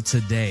travel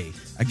today.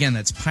 Again,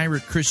 that's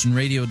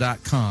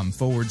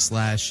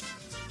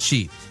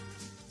piratechristianradio.com/cheap.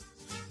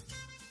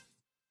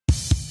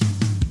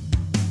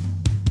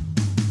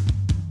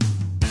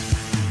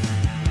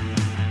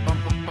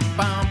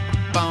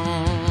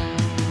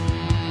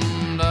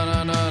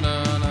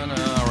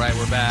 All right,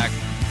 we're back.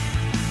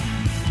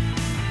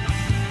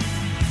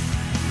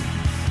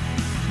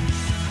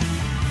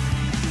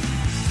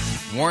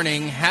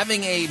 Warning,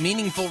 having a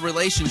meaningful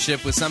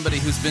relationship with somebody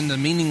who's been to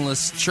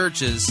meaningless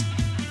churches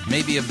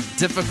may be a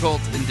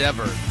difficult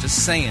endeavor.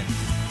 Just saying.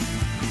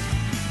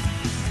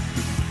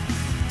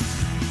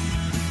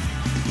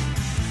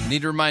 I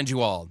need to remind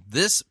you all,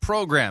 this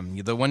program,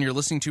 the one you're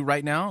listening to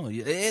right now,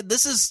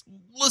 this is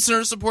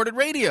listener-supported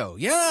radio.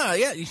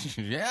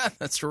 Yeah,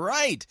 that's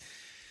right.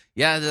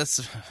 Yeah,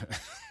 that's...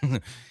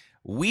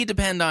 We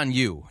depend on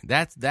you.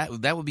 That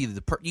would be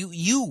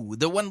you,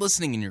 the one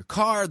listening in your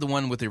car, the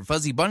one with your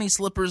fuzzy bunny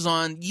slippers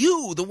on.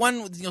 You, the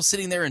one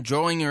sitting there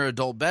enjoying your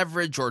adult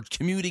beverage or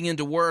commuting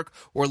into work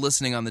or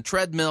listening on the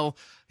treadmill.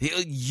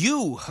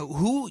 You.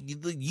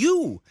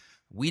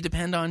 We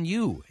depend on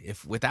you.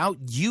 If without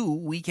you,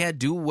 we can't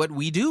do what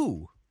we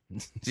do.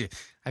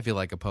 I feel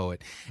like a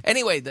poet.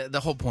 Anyway, the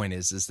whole point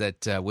is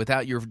that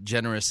without your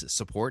generous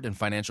support and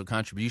financial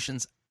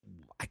contributions,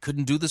 I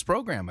couldn't do this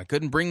program. I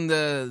couldn't bring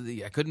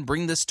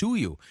this to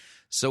you.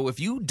 So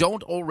if you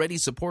don't already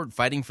support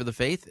Fighting for the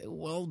Faith,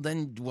 well,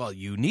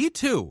 you need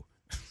to.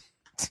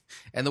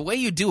 And the way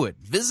you do it,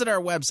 visit our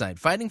website,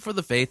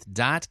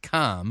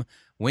 fightingforthefaith.com.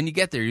 When you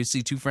get there, you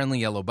see two friendly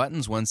yellow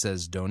buttons. One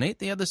says donate,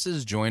 the other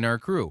says join our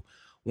crew.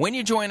 When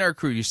you join our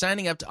crew, you're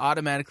signing up to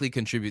automatically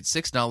contribute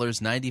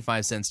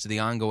 $6.95 to the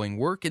ongoing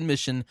work and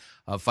mission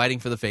of Fighting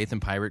for the Faith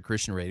and Pirate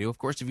Christian Radio. Of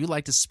course, if you'd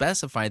like to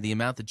specify the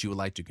amount that you would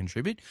like to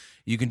contribute,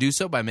 you can do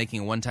so by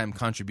making a one-time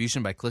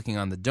contribution by clicking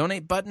on the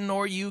donate button,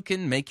 or you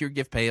can make your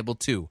gift payable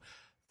to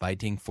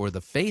Fighting for the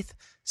Faith.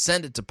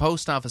 Send it to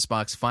Post Office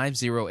Box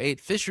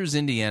 508, Fishers,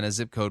 Indiana,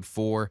 zip code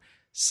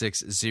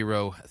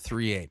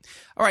 46038.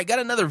 All right, got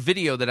another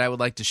video that I would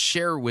like to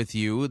share with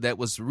you that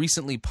was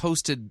recently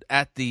posted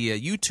at the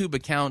YouTube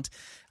account,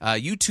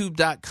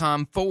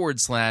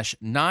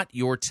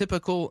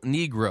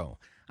 youtube.com/NotYourTypicalNegro.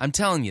 I'm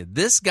telling you,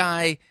 this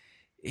guy,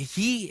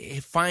 he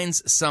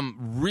finds some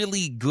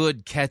really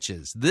good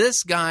catches.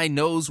 This guy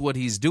knows what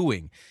he's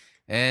doing.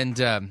 And,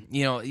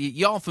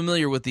 y'all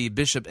familiar with the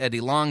Bishop Eddie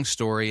Long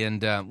story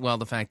and,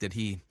 the fact that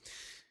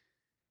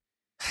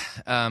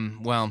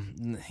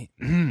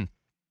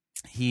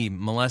he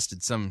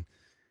molested some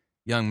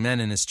young men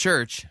in his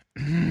church.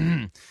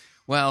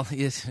 Well,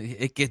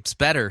 it gets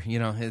better.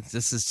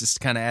 This is just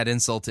kind of add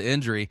insult to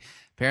injury.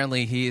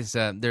 Apparently,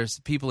 there's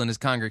people in his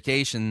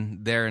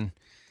congregation there in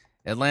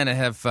Atlanta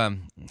have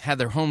had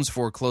their homes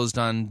foreclosed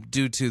on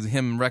due to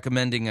him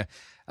recommending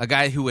a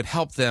guy who would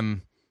help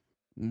them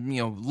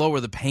lower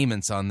the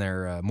payments on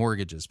their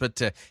mortgages.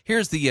 But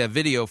here's the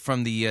video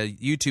from the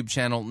YouTube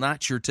channel,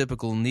 Not Your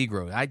Typical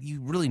Negro.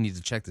 You really need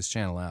to check this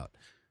channel out.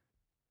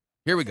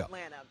 Here we go.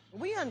 Atlanta.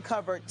 We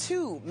uncovered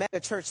two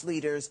megachurch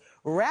leaders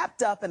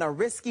wrapped up in a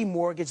risky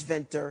mortgage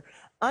venture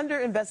under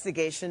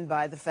investigation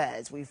by the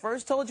feds. We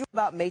first told you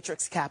about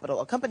Matrix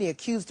Capital, a company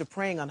accused of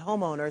preying on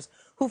homeowners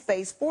who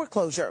face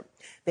foreclosure.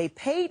 They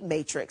paid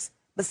Matrix,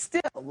 but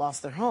still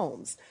lost their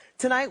homes.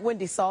 Tonight,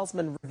 Wendy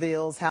Salzman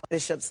reveals how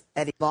Bishops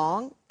Eddie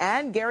Long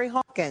and Gary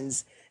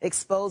Hawkins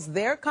exposed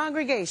their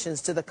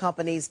congregations to the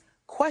company's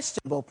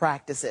questionable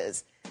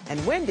practices.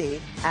 And Wendy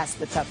asked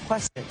the tough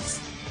questions.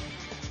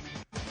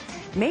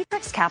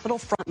 Matrix Capital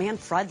frontman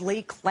Fred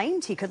Lee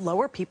claimed he could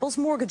lower people's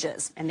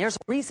mortgages, and there's a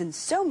reason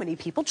so many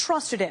people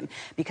trusted him,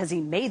 because he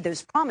made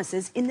those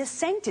promises in the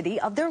sanctity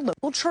of their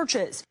local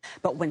churches.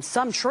 But when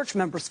some church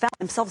members found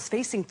themselves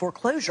facing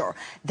foreclosure,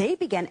 they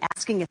began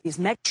asking if these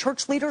mega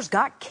church leaders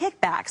got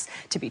kickbacks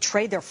to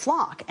betray their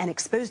flock and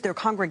expose their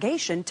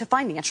congregation to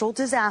financial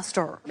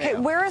disaster. Hey,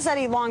 where is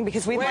Eddie Long?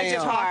 Because we'd like to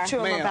talk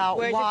to him about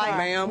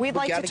why. We'd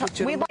like to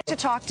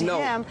talk to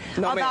him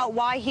about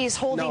why he's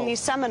holding these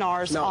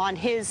seminars on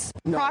his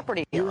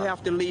property. You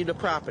have to leave the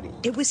property.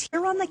 It was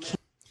here on the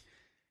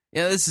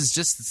Yeah, this is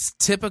just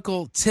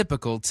typical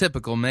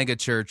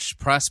megachurch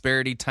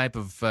prosperity type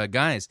of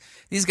guys.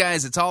 These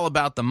guys, it's all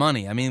about the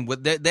money. I mean,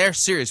 they're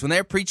serious. When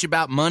they preach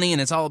about money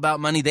and it's all about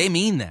money, they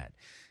mean that.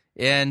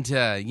 And,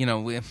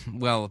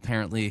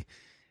 apparently,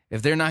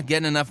 if they're not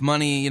getting enough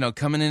money,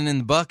 coming in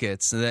the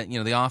buckets, that,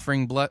 the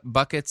offering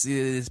buckets,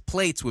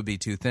 plates would be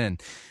too thin.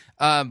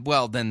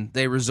 Then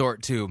they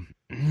resort to,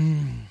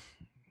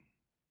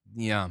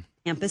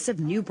 campus of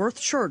New Birth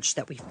Church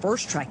that we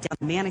first tracked down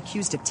the man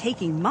accused of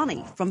taking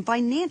money from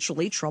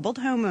financially troubled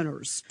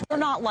homeowners. You're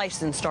not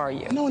licensed, are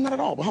you? No, not at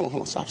all. But hold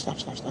on. Stop.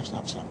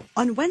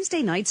 On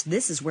Wednesday nights,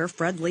 this is where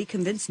Fred Lee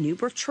convinced New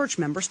Birth Church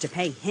members to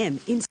pay him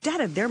instead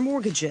of their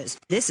mortgages.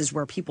 This is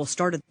where people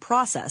started the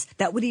process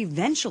that would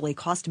eventually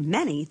cost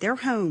many their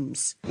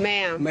homes.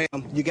 Ma'am,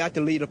 you got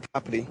to leave the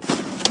property.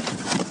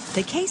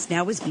 The case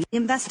now is being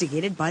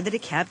investigated by the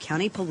DeKalb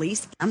County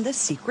Police and the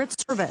Secret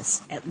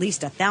Service. At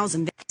least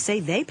 1,000 victims say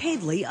they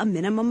paid Lee a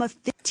minimum of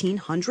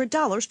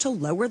 $1,500 to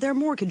lower their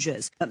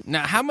mortgages.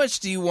 Now, how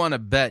much do you want to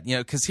bet? You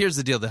know, because here's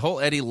the deal: the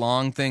whole Eddie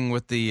Long thing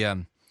with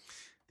the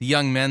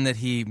young men that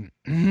he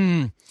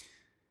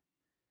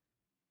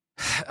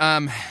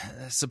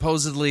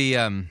supposedly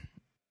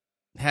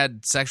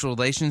had sexual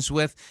relations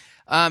with.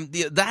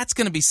 That's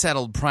going to be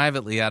settled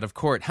privately out of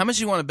court. How much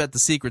do you want to bet the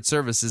Secret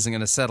Service isn't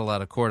going to settle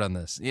out of court on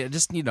this? Yeah,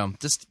 just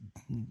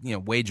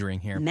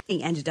wagering here.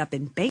 Many ended up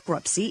in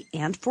bankruptcy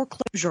and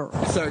foreclosure.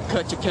 Sir,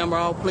 cut your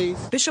camera off, please.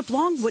 Bishop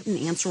Long wouldn't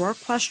answer our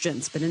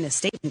questions, but in a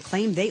statement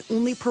claimed they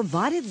only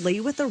provided Lee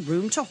with a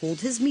room to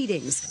hold his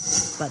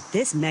meetings. But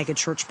this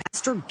megachurch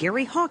pastor,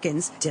 Gary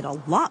Hawkins, did a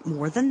lot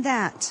more than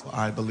that.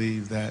 I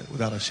believe that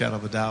without a shadow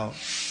of a doubt,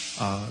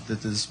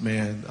 that this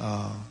man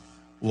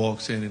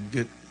walks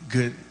in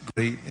great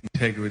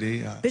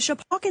integrity.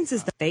 Bishop Hawkins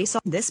is the face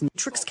on this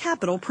Matrix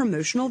Capital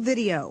promotional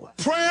video.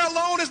 Prayer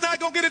alone is not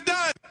going to get it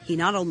done. He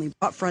not only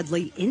brought Fred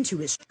Lee into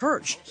his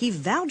church, he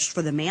vouched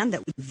for the man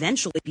that would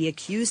eventually be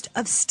accused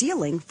of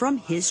stealing from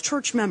his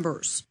church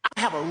members.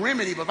 I have a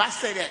remedy, but if I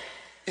say that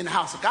in the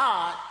house of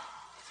God...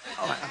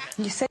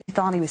 You said you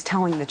thought he was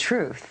telling the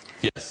truth.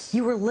 Yes.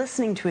 You were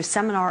listening to a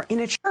seminar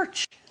in a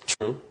church.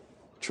 True.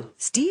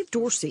 Steve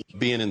Dorsey.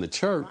 Being in the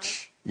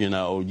church,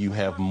 you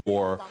have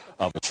more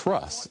of a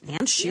trust.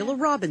 And Sheila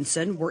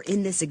Robinson were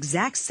in this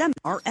exact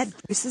seminar at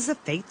Voices of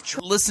Faith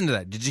Church. Listen to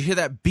that. Did you hear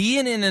that?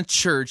 Being in a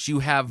church, you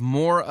have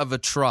more of a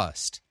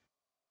trust.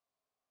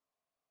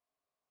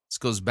 This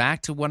goes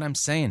back to what I'm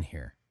saying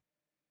here.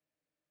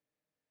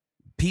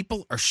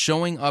 People are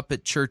showing up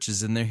at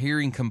churches and they're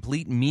hearing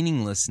complete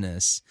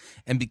meaninglessness,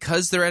 and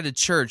because they're at a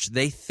church,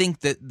 they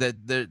think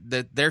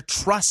that they're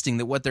trusting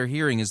that what they're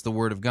hearing is the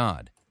Word of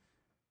God.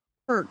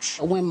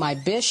 When my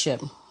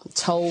bishop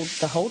told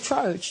the whole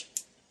church,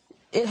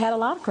 it had a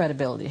lot of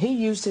credibility. He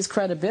used his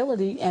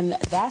credibility, and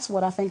that's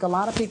what I think a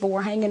lot of people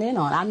were hanging in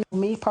on. I know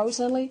me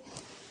personally,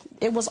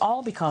 it was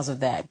all because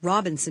of that.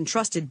 Robinson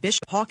trusted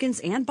Bishop Hawkins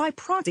and, by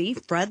proxy,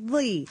 Fred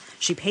Lee.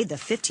 She paid the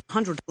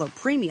 $1,500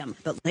 premium,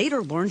 but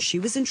later learned she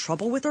was in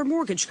trouble with her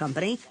mortgage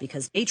company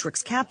because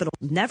Matrix Capital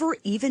never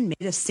even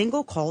made a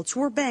single call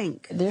to her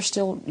bank. They're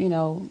still,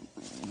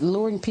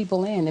 luring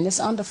people in, and it's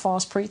under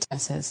false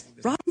pretenses.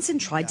 Robinson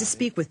tried to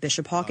speak with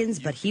Bishop Hawkins,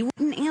 but he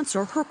wouldn't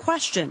answer her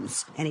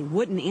questions, and he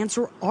wouldn't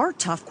answer our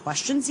tough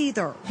questions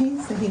either. He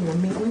said he will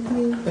meet with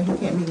you, but he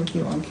can't meet with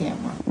you on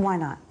camera. Why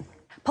not?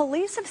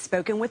 Police have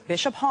spoken with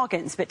Bishop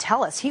Hawkins, but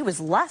tell us he was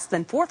less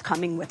than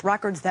forthcoming with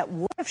records that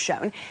would have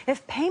shown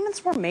if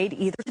payments were made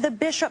either to the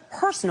bishop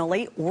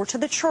personally or to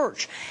the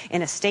church.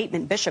 In a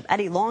statement, Bishop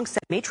Eddie Long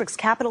said Matrix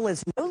Capital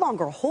is no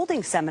longer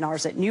holding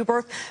seminars at New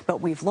Birth,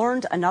 but we've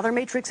learned another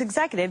Matrix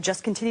executive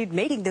just continued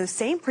making those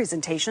same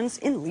presentations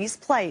in Lee's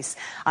place.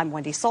 I'm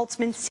Wendy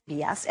Saltzman,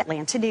 CBS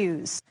Atlanta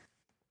News.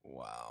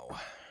 Wow.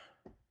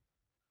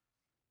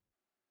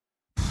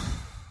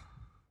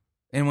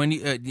 And when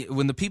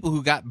the people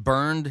who got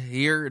burned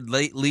here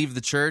leave the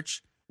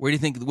church, what do you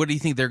think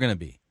they're going to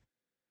be?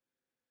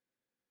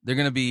 They're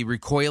going to be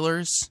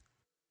recoilers,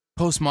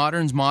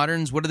 postmoderns,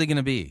 moderns. What are they going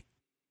to be?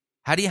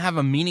 How do you have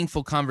a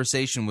meaningful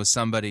conversation with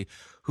somebody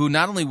who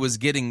not only was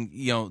getting,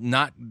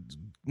 not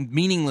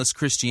meaningless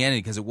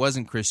Christianity because it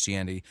wasn't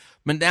Christianity,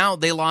 but now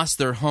they lost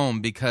their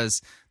home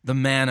because the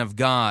man of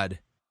God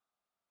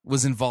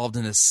was involved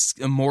in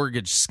a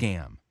mortgage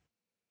scam?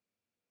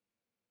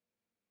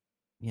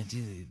 Yeah,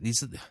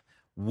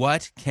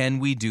 what can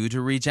we do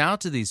to reach out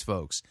to these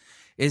folks?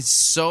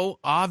 It's so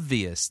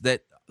obvious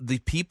that the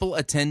people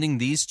attending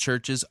these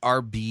churches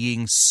are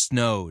being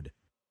snowed.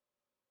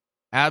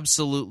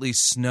 Absolutely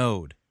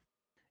snowed.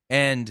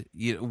 And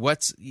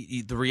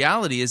the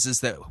reality is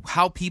that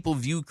how people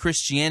view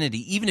Christianity,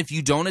 even if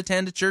you don't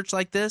attend a church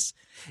like this,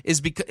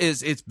 is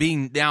it's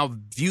being now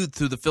viewed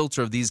through the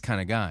filter of these kind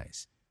of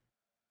guys.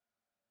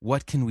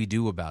 What can we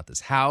do about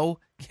this? How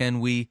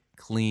can we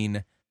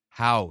clean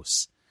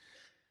house?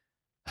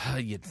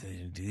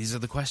 These are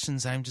the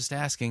questions I'm just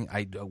asking.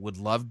 I would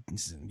love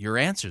your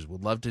answers.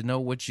 Would love to know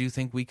what you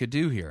think we could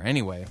do here.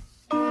 Anyway.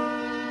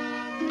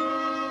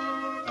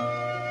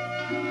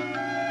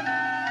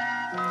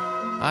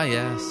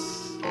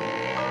 Yes.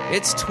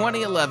 It's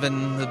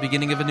 2011, the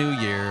beginning of a new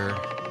year.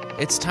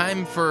 It's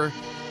time for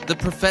the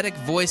prophetic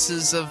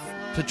voices of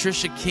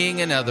Patricia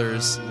King and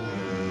others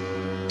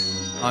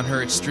on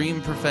her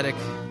Extreme Prophetic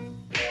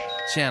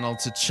channel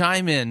to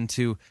chime in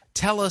to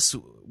tell us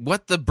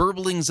what the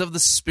burblings of the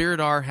Spirit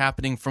are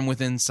happening from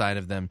within inside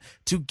of them,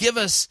 to give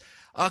us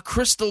a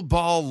crystal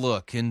ball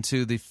look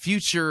into the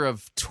future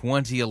of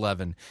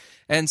 2011.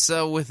 And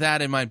so with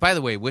that in mind, by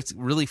the way, what's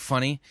really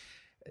funny,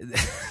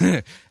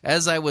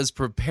 as I was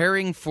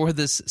preparing for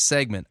this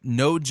segment,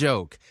 no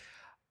joke,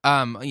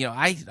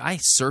 I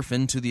surf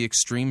into the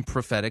Extreme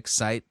Prophetic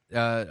site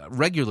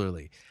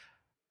regularly.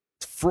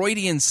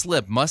 Freudian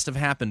slip must have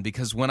happened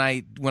because when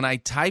I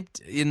typed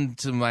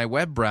into my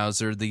web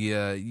browser the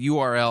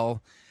URL,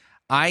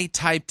 I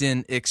typed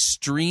in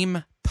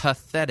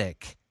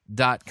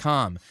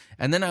extremepathetic.com,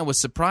 and then I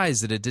was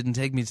surprised that it didn't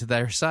take me to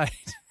their site.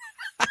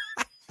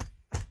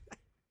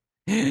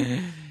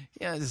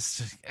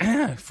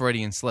 Yeah,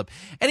 Freudian slip.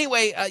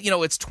 Anyway,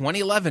 it's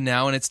 2011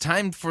 now, and it's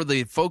time for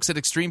the folks at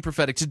Extreme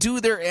Prophetic to do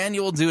their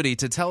annual duty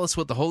to tell us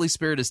what the Holy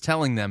Spirit is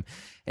telling them.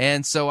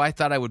 And so I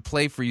thought I would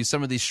play for you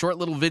some of these short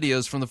little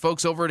videos from the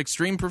folks over at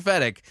Extreme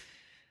Prophetic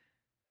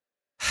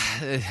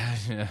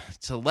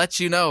to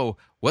let you know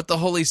what the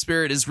Holy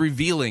Spirit is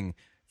revealing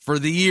for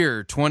the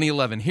year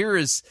 2011. Here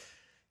is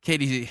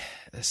Katie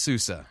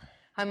Souza.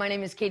 Hi, my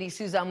name is Katie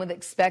Souza. I'm with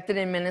Expected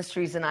in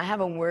Ministries, and I have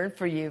a word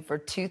for you for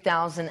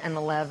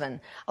 2011.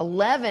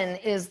 11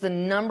 is the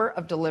number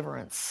of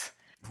deliverance.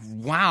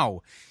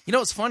 Wow.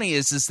 What's funny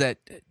is that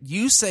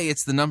you say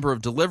it's the number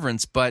of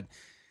deliverance, but,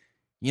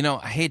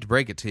 I hate to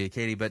break it to you,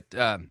 Katie, but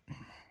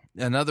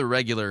another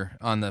regular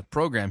on the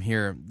program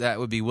here, that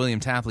would be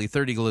William Tapley,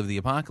 30 Eagle of the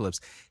Apocalypse.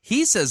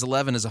 He says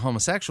 11 is a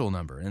homosexual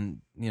number,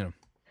 and,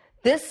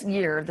 This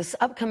year, this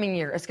upcoming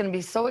year, it's going to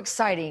be so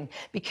exciting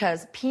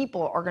because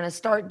people are going to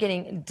start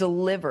getting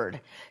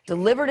delivered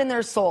in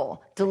their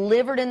soul,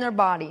 delivered in their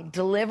body,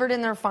 delivered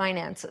in their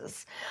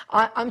finances.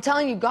 I'm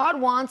telling you,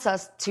 God wants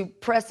us to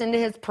press into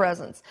his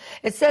presence.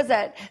 It says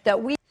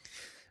that we...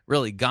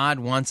 Really, God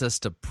wants us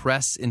to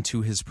press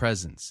into his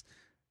presence.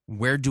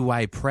 Where do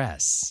I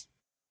press?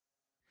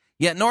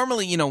 Yeah,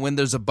 normally, when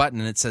there's a button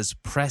and it says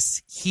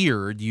press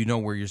here, you know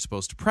where you're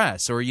supposed to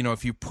press. Or,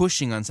 if you're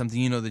pushing on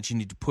something, you know that you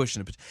need to push.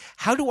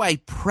 How do I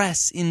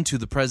press into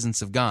the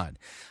presence of God?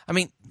 I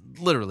mean,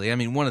 literally,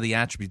 one of the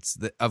attributes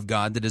of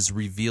God that is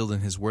revealed in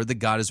his word, that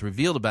God has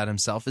revealed about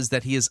himself, is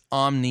that he is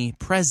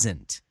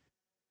omnipresent.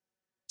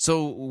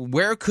 So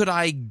where could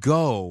I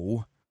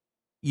go,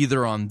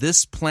 either on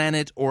this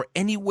planet or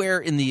anywhere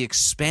in the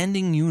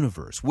expanding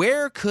universe?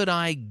 Where could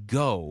I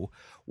go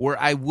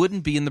where I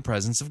wouldn't be in the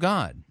presence of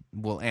God?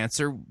 Well,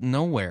 answer,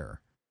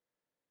 nowhere.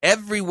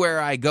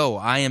 Everywhere I go,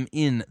 I am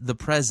in the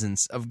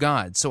presence of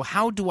God. So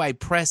how do I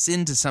press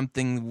into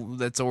something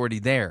that's already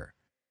there?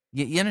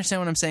 You understand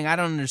what I'm saying? I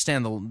don't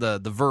understand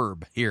the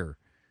verb here.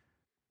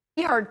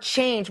 We are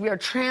changed. We are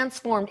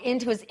transformed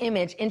into his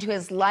image, into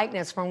his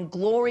likeness, from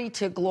glory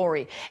to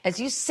glory. As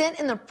you sit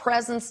in the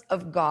presence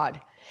of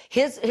God,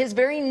 his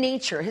very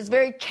nature, his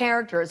very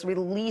character is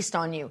released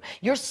on you.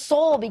 Your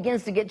soul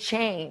begins to get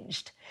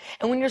changed.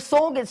 And when your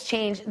soul gets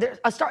changed,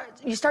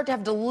 you start to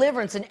have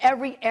deliverance in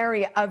every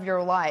area of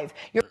your life.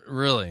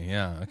 Really?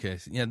 Yeah. Okay.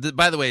 Yeah.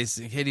 By the way,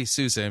 Katie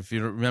Souza, if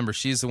you remember,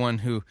 she's the one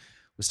who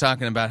was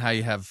talking about how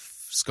you have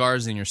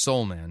scars in your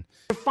soul, man.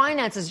 Your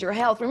finances, your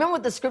health. Remember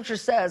what the scripture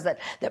says,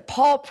 that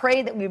Paul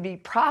prayed that we would be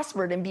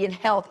prospered and be in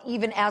health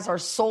even as our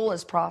soul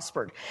is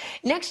prospered.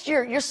 Next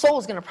year, your soul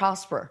is going to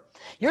prosper.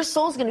 Your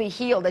soul's going to be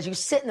healed as you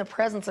sit in the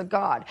presence of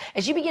God.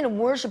 As you begin to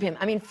worship him,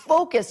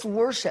 focus,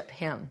 worship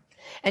him.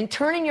 And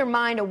turning your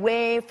mind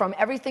away from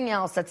everything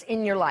else that's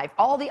in your life.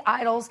 All the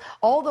idols,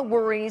 all the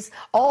worries,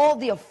 all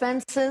the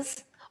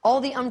offenses, all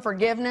the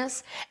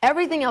unforgiveness,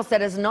 everything else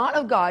that is not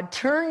of God,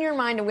 turn your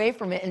mind away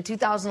from it in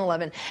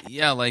 2011.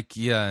 Yeah, like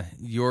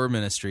your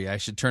ministry. I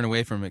should turn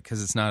away from it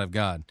because it's not of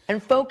God.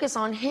 And focus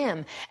on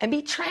him and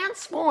be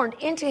transformed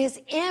into his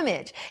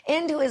image,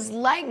 into his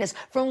likeness,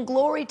 from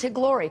glory to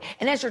glory.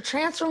 And as your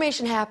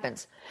transformation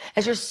happens,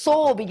 as your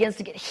soul begins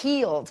to get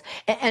healed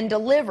and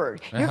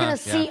delivered, you're going to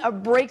see a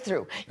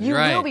breakthrough. You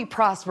will be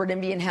prospered and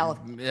be in health.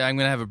 I'm going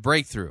to have a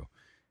breakthrough.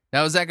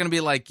 Now, is that going to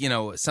be like,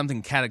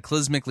 something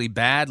cataclysmically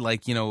bad,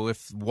 like,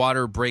 if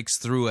water breaks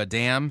through a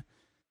dam?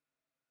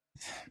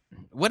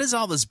 What is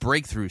all this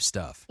breakthrough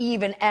stuff?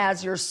 Even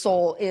as your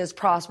soul is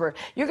prospered,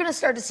 you're going to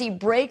start to see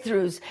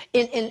breakthroughs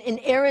in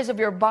areas of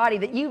your body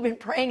that you've been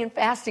praying and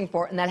fasting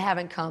for and that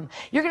haven't come.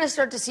 You're going to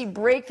start to see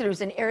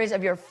breakthroughs in areas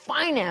of your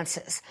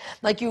finances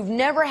like you've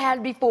never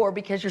had before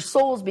because your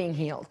soul's being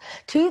healed.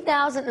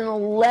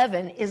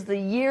 2011 is the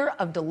year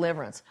of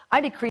deliverance.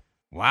 I decree.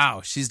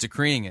 Wow, she's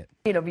decreeing it.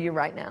 Over you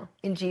right now,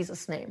 in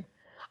Jesus' name.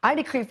 I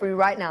decree for you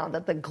right now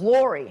that the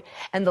glory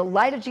and the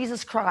light of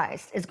Jesus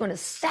Christ is going to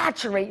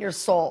saturate your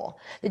soul,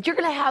 that you're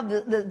going to have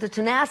the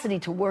tenacity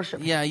to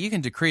worship. Yeah, you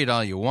can decree it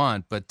all you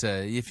want, but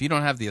if you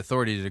don't have the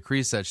authority to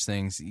decree such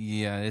things,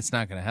 it's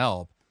not going to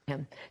help.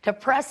 Him, to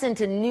press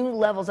into new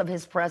levels of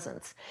his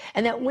presence.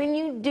 And that when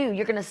you do,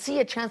 you're going to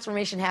see a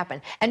transformation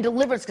happen and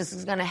deliverance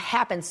is going to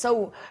happen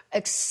so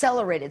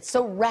accelerated,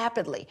 so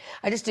rapidly.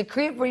 I just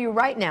decree it for you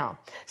right now.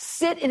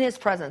 Sit in his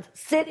presence,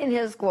 sit in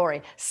his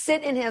glory,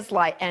 sit in his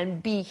light,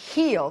 and be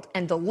healed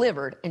and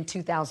delivered in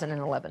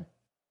 2011.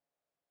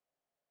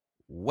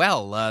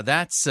 Well,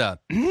 that's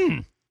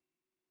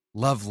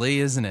lovely,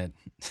 isn't it?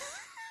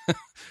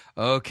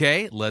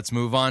 Okay, let's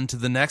move on to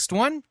the next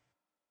one.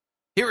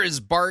 Here is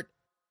Bart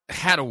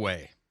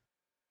Hadaway.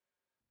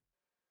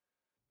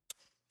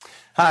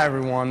 Hi,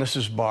 everyone. This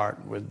is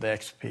Bart with the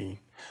XP. I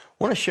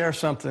want to share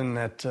something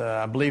that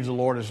I believe the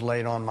Lord has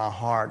laid on my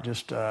heart.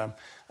 Just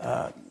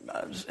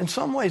in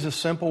some ways a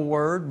simple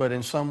word, but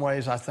in some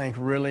ways I think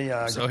really...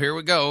 So here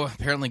we go.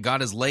 Apparently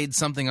God has laid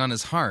something on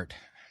his heart.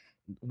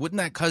 Wouldn't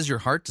that cause your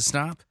heart to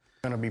stop?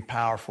 Going to be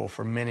powerful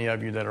for many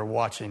of you that are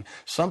watching.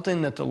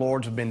 Something that the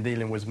Lord's been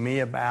dealing with me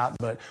about,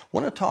 but I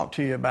want to talk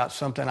to you about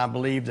something I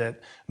believe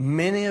that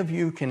many of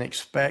you can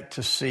expect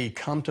to see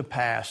come to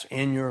pass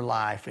in your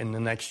life in the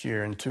next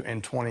year, in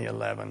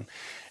 2011.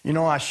 You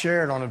know, I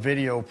shared on a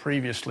video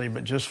previously,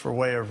 but just for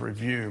way of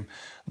review,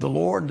 the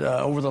Lord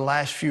over the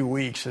last few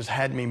weeks has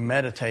had me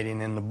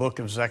meditating in the book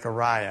of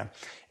Zechariah.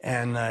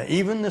 And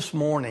even this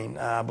morning,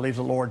 I believe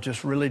the Lord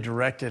just really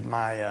directed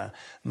my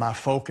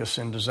focus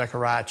into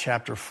Zechariah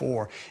chapter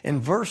 4. In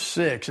verse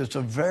 6, it's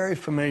a very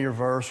familiar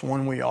verse,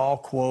 one we all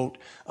quote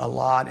a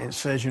lot. It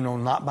says, you know,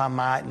 not by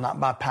might, not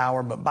by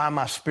power, but by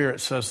my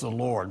Spirit, says the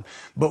Lord.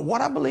 But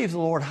what I believe the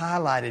Lord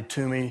highlighted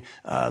to me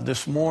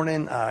this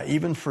morning,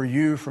 even for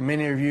you, for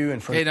many of you,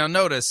 and for... Okay, now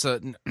notice,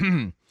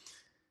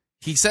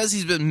 he says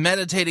he's been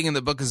meditating in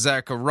the book of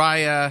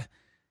Zechariah.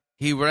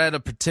 He read a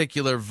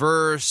particular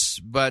verse,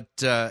 but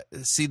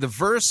see, the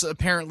verse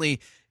apparently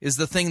is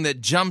the thing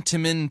that jumped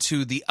him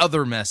into the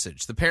other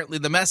message. Apparently,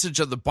 the message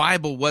of the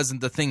Bible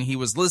wasn't the thing he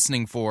was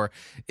listening for.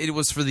 It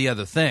was for the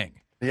other thing.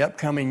 The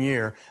upcoming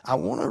year, I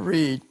want to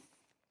read,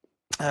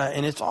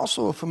 and it's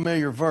also a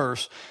familiar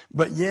verse,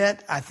 but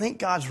yet I think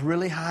God's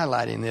really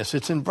highlighting this.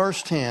 It's in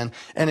verse 10,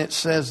 and it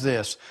says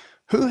this: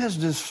 who has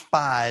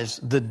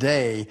despised the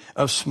day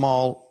of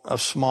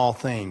small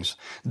things?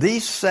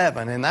 These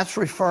seven, and that's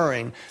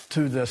referring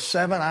to the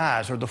 7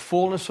 eyes or the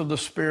fullness of the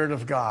Spirit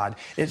of God.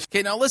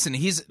 Okay, now listen,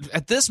 he's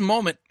at this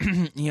moment,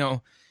 you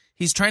know,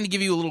 he's trying to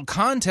give you a little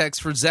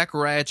context for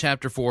Zechariah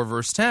chapter 4,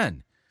 verse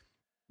 10.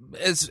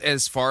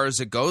 As far as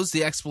it goes,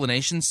 the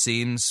explanation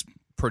seems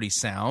pretty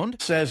sound.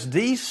 It says,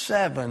 these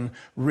 7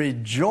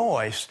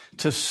 rejoice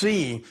to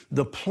see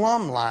the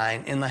plumb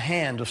line in the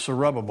hand of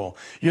Zerubbabel.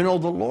 You know,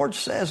 the Lord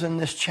says in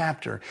this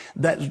chapter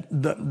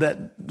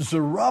that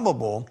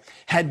Zerubbabel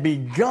had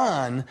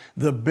begun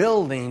the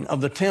building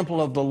of the temple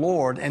of the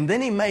Lord, and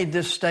then he made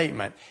this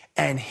statement,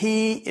 and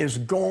he is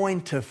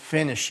going to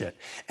finish it.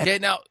 Okay,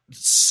 now,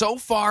 so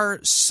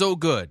far, so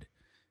good.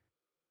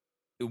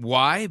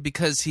 Why?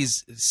 Because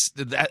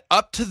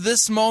up to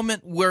this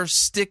moment, we're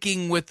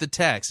sticking with the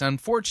text.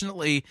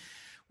 Unfortunately,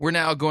 we're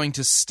now going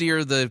to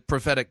steer the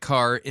prophetic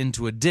car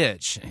into a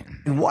ditch.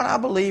 And what I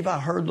believe I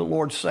heard the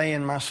Lord say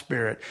in my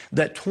spirit,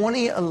 that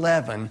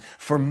 2011,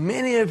 for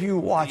many of you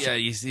watching... Yeah,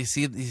 you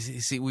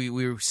see,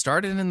 we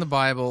started in the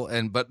Bible,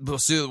 but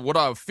see, what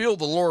I feel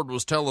the Lord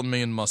was telling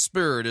me in my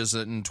spirit is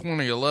that in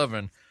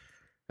 2011,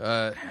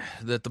 that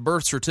the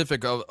birth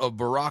certificate of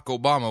Barack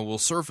Obama will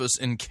surface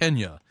in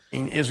Kenya.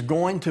 Is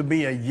going to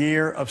be a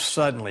year of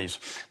suddenlies.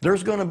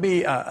 There's going to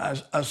be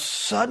a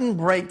sudden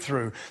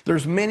breakthrough.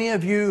 There's many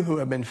of you who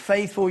have been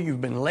faithful, you've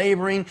been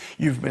laboring,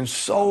 you've been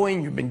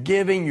sowing, you've been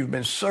giving, you've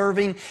been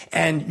serving,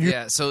 and you...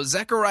 Yeah, so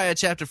Zechariah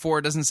chapter 4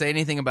 doesn't say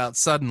anything about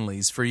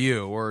suddenlies for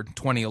you or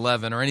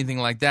 2011 or anything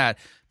like that.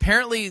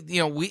 Apparently,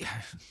 you know,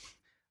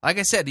 like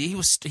I said,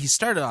 he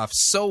started off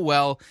so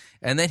well,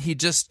 and then he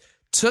just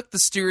took the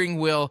steering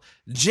wheel,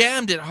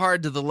 jammed it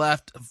hard to the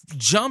left,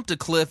 jumped a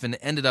cliff, and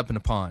ended up in a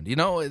pond. You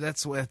know,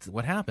 that's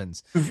what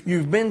happens.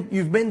 You've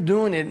been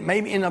doing it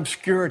maybe in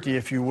obscurity,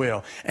 if you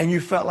will, and you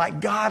felt like,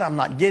 God, I'm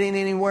not getting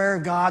anywhere.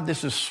 God,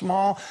 this is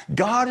small.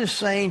 God is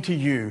saying to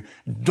you,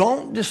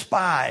 don't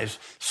despise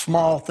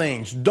small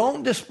things.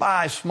 Don't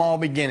despise small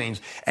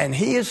beginnings. And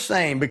he is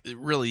saying...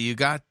 Really, you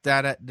got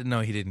that?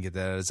 No, he didn't get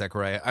that out of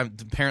Zechariah.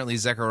 Apparently,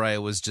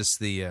 Zechariah was just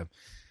the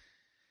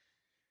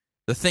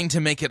thing to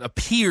make it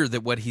appear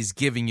that what he's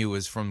giving you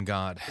is from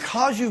God.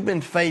 Because you've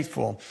been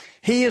faithful,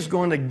 he is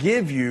going to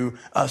give you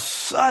a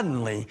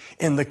suddenly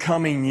in the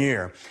coming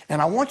year.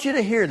 And I want you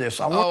to hear this.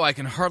 I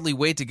can hardly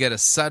wait to get a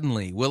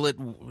suddenly. Will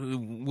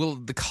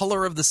the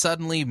color of the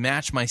suddenly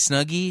match my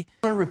Snuggie?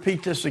 I'm going to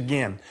repeat this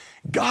again.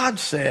 God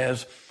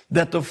says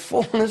that the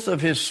fullness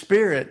of his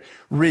Spirit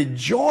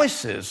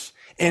rejoices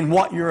in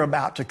what you're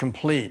about to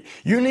complete.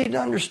 You need to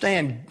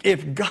understand,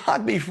 if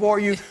God be for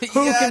you,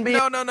 who can be...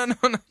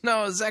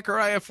 No.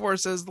 Zechariah 4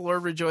 says the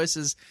Lord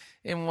rejoices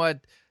in what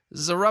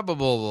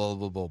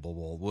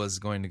Zerubbabel was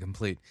going to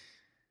complete.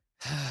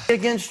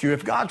 Against you.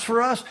 If God's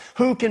for us,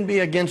 who can be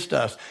against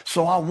us?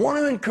 So I want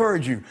to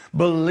encourage you,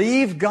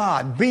 believe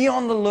God, be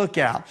on the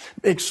lookout,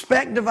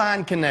 expect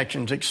divine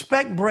connections,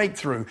 expect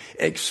breakthrough,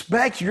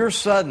 expect your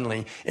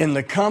suddenly in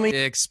the coming...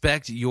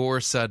 Expect your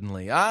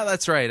suddenly.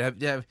 That's right.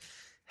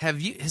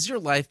 Has your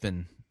life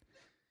been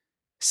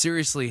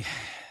seriously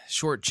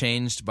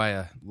shortchanged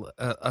by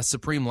a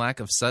supreme lack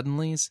of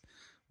suddenlies?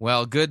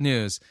 Well, good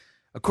news.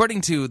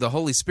 According to the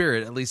Holy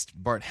Spirit, at least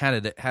Bart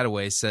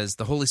Hadaway says,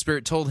 the Holy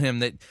Spirit told him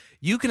that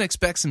you can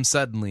expect some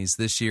suddenlies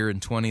this year in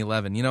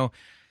 2011. You know,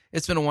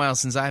 it's been a while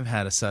since I've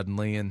had a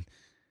suddenly, and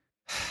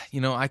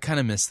I kind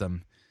of miss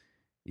them.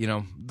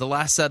 The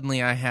last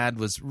Suddenly I had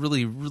was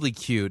really, really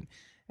cute,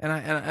 and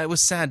I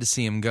was sad to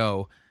see him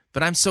go,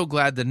 but I'm so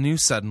glad the new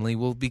Suddenly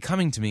will be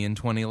coming to me in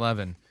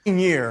 2011.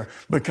 Year,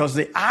 because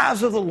the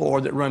eyes of the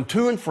Lord that run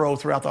to and fro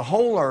throughout the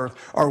whole earth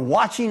are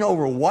watching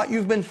over what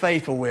you've been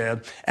faithful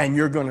with, and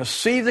you're going to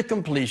see the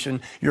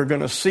completion, you're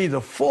going to see the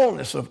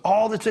fullness of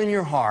all that's in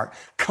your heart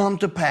come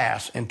to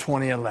pass in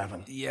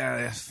 2011.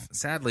 Yeah,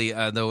 sadly,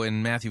 though,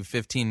 in Matthew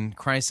 15,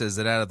 Christ says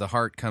that out of the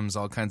heart comes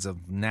all kinds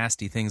of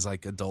nasty things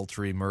like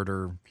adultery,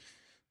 murder,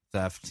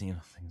 theft,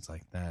 things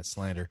like that,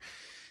 slander.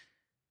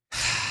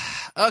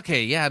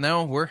 Okay, yeah,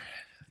 no, we're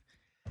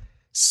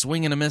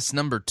swing and a miss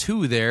number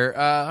 2 there.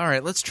 All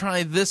right, let's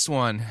try this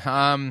one.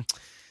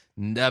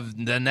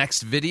 The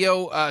next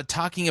video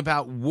talking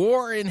about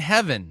war in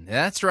heaven.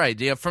 That's right.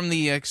 Yeah, from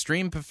the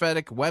Extreme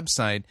Prophetic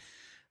website.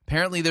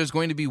 Apparently there's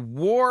going to be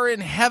war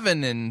in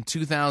heaven in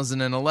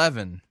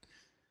 2011.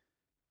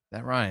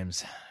 That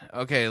rhymes.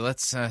 Okay,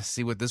 let's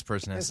see what this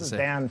person has to say. This is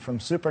Dan from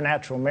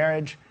Supernatural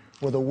Marriage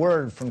with a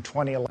word from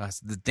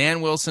 2011.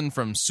 Dan Wilson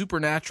from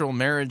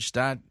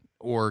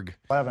supernaturalmarriage.org.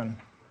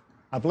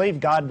 I believe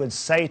God would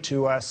say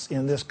to us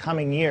in this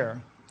coming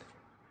year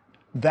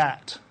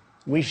that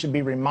we should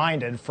be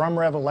reminded from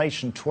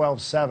Revelation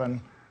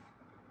 12:7,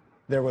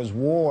 there was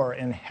war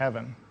in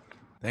heaven.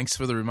 Thanks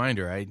for the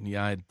reminder.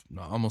 I'd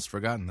almost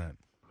forgotten that.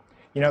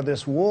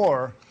 This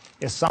war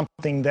is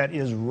something that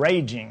is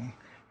raging,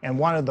 and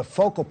one of the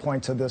focal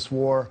points of this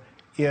war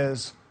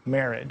is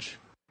marriage.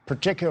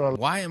 Particularly,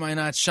 why am I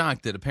not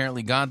shocked that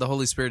apparently God the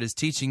Holy Spirit is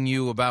teaching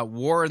you about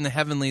war in the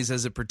heavenlies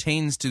as it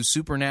pertains to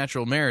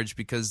supernatural marriage,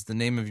 because the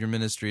name of your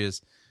ministry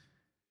is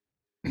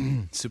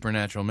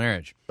Supernatural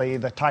Marriage.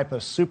 The type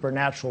of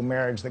supernatural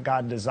marriage that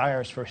God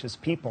desires for his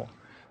people.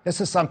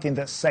 This is something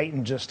that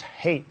Satan just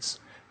hates,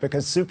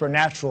 because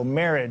supernatural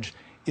marriage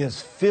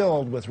is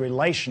filled with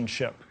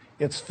relationship.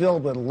 It's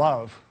filled with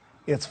love.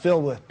 It's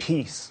filled with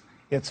peace.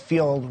 It's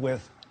filled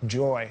with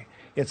joy.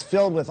 It's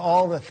filled with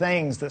all the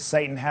things that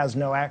Satan has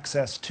no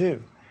access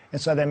to.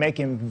 And so they make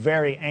him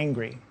very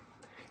angry.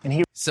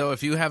 So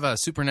if you have a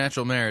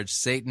supernatural marriage,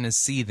 Satan is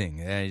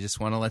seething. I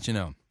just want to let you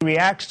know. He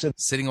reacts to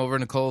sitting over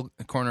in a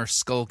corner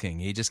skulking.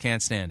 He just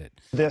can't stand it.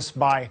 This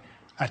by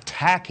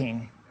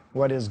attacking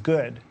what is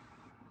good,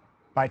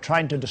 by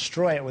trying to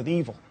destroy it with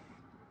evil.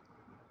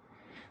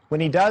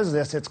 When he does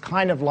this, it's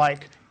kind of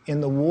like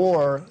in the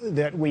war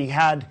that we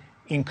had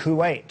in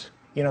Kuwait.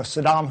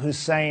 Saddam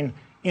Hussein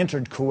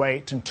entered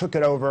Kuwait and took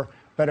it over,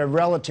 but a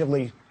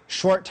relatively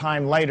short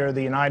time later,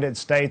 the United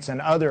States and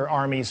other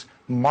armies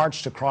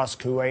marched across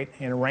Kuwait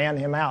and ran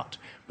him out.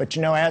 But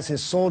as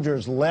his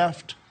soldiers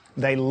left,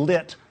 they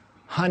lit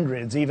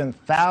hundreds, even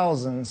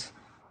thousands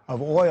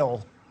of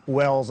oil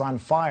wells on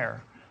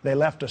fire. They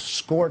left a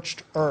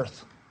scorched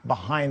earth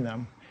behind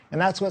them.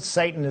 And that's what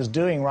Satan is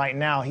doing right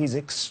now. He's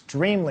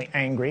extremely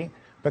angry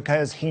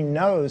because he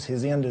knows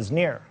his end is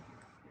near.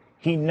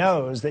 He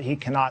knows that he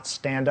cannot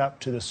stand up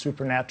to the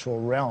supernatural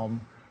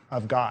realm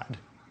of God.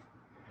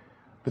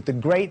 But the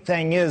great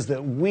thing is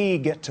that we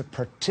get to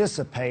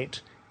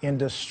participate in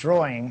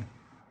destroying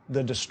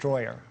the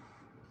destroyer.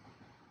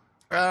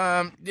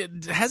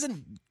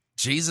 Hasn't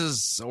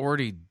Jesus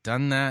already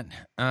done that?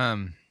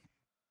 Kind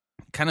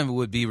of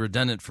would be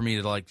redundant for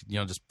me to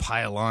just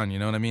pile on, you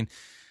know what I mean?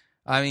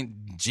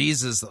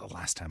 Jesus, the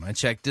last time I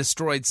checked,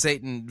 destroyed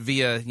Satan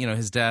via,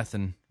 his death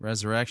and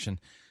resurrection.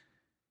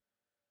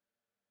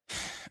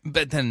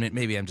 But then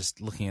maybe I'm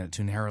just looking at it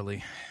too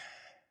narrowly.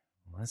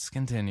 Let's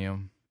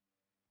continue.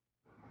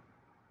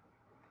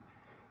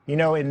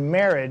 In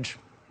marriage,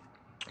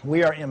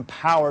 we are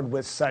empowered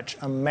with such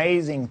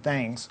amazing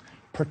things,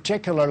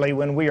 particularly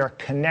when we are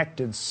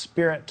connected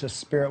spirit to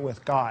spirit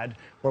with God,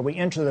 where we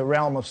enter the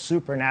realm of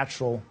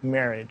supernatural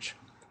marriage.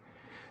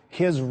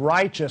 His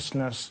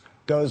righteousness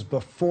goes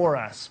before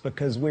us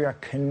because we are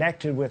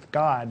connected with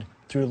God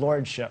through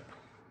lordship.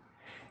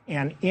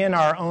 And in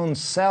our own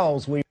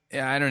selves,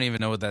 I don't even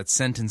know what that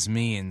sentence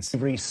means.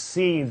 We've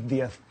received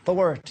the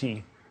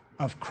authority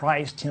of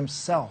Christ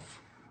himself.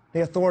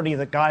 The authority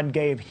that God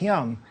gave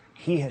him,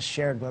 he has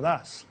shared with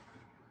us.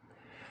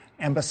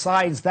 And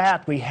besides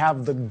that, we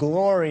have the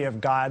glory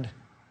of God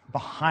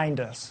behind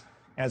us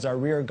as our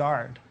rear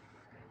guard.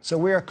 So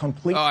we are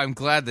complete. Oh, I'm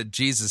glad that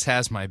Jesus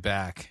has my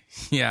back.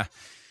 Yeah.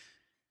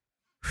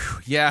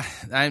 Yeah,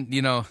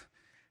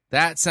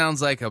 that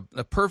sounds like a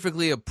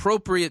perfectly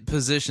appropriate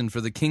position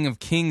for the King of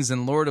Kings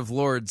and Lord of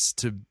Lords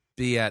to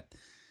be at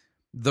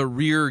the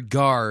rear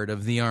guard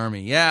of the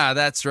army. Yeah,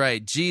 that's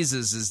right.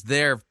 Jesus is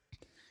there.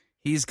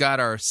 He's got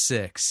our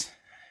six.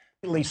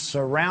 Completely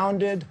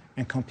surrounded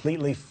and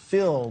completely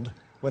filled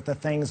with the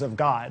things of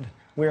God.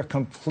 We are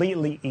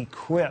completely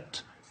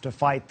equipped to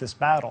fight this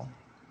battle.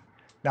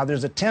 Now,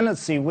 there's a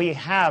tendency we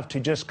have to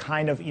just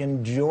kind of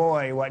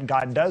enjoy what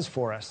God does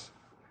for us.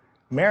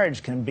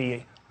 Marriage can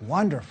be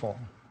wonderful.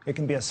 It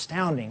can be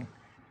astounding.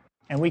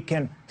 And we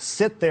can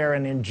sit there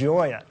and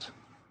enjoy it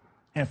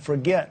and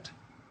forget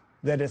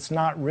that it's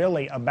not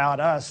really about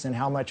us and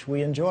how much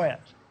we enjoy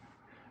it.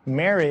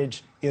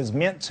 Marriage is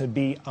meant to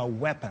be a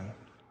weapon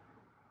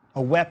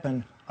a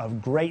weapon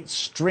of great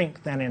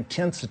strength and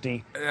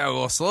intensity.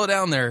 Well, slow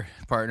down there,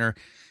 partner.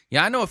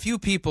 Yeah, I know a few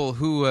people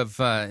who have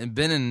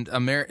been in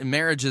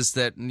marriages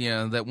that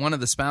that one of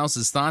the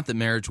spouses thought that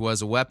marriage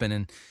was a weapon,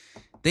 and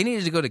they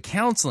needed to go to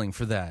counseling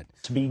for that.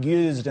 To be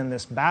used in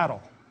this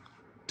battle,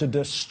 to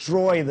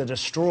destroy the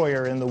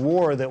destroyer in the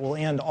war that will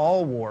end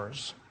all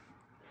wars.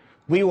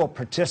 We will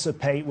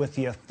participate with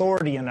the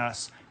authority in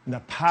us and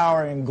the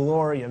power and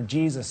glory of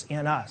Jesus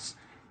in us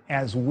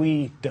as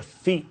we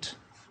defeat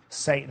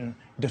Satan,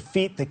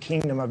 defeat the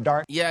kingdom of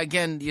darkness. Yeah,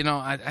 again,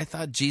 I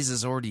thought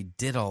Jesus already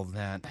did all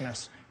that.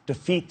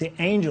 Defeat the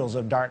angels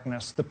of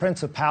darkness, the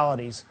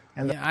principalities,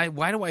 and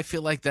why do I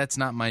feel like that's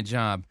not my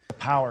job? The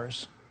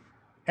powers.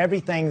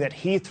 Everything that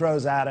he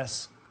throws at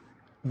us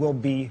will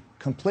be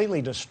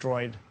completely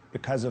destroyed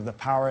because of the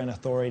power and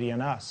authority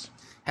in us.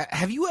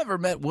 Have you ever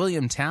met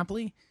William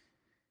Tapley?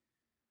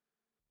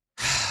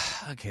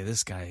 Okay,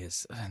 this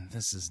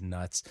is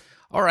nuts.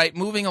 All right,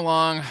 moving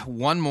along.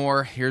 One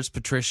more. Here's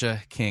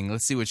Patricia King.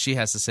 Let's see what she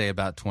has to say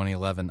about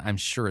 2011. I'm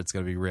sure it's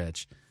going to be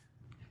rich.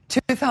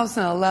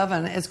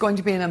 2011 is going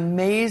to be an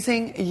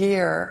amazing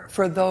year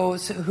for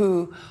those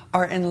who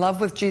are in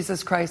love with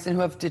Jesus Christ and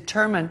who have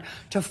determined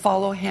to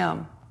follow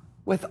him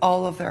with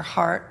all of their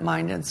heart,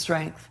 mind, and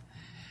strength.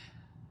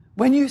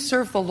 When you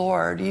serve the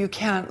Lord, you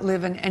can't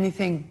live in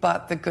anything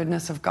but the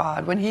goodness of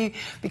God. When he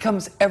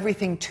becomes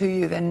everything to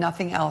you, then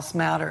nothing else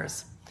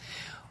matters.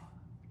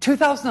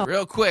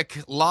 Real quick,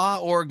 law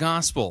or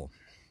gospel?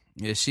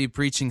 Is she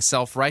preaching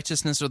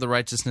self-righteousness or the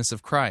righteousness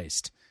of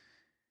Christ?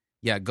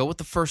 Yeah, go with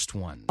the first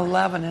one.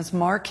 11 is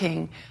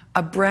marking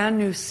a brand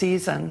new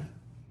season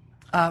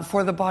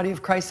for the body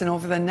of Christ, and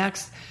over the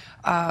next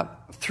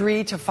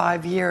 3 to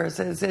 5 years,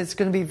 it's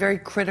going to be very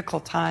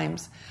critical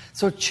times.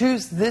 So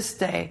choose this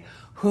day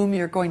whom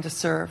you're going to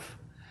serve.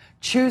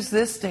 Choose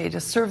this day to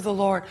serve the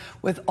Lord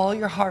with all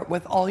your heart,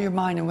 with all your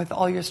mind, and with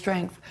all your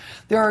strength.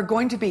 There are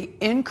going to be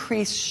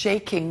increased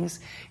shakings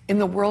in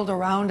the world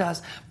around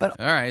us. But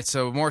all right,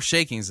 so more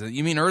shakings.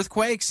 You mean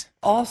earthquakes?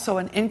 Also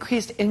an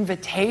increased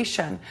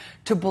invitation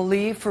to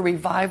believe for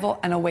revival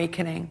and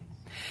awakening.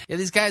 Yeah,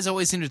 these guys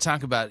always seem to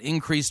talk about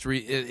increased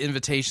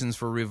invitations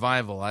for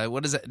revival.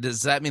 What is that?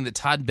 Does that mean that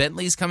Todd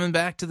Bentley's coming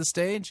back to the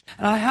stage?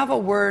 And I have a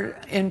word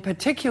in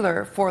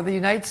particular for the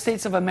United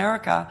States of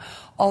America,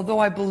 although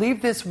I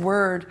believe this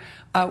word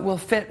will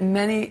fit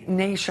many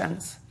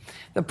nations.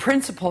 The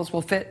principles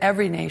will fit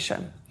every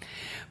nation.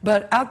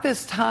 But at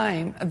this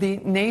time, the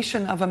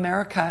nation of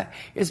America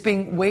is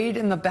being weighed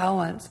in the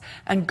balance,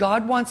 and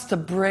God wants to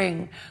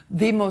bring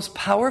the most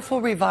powerful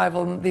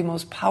revival, the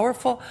most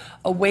powerful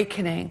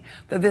awakening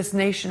that this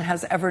nation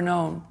has ever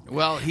known.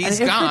 Well, he's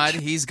God.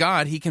 He's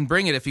God. He can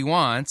bring it if he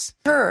wants.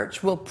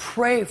 Church will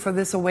pray for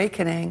this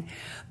awakening,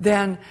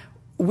 then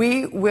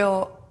we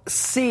will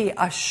see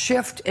a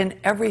shift in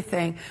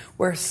everything,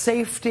 where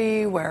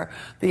safety, where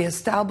the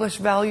established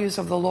values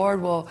of the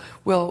Lord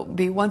will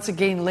be once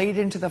again laid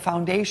into the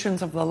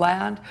foundations of the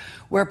land,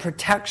 where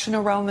protection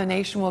around the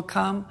nation will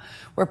come,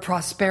 where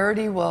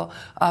prosperity will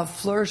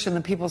flourish in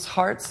the people's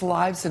hearts,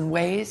 lives, and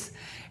ways.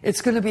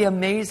 It's going to be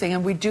amazing,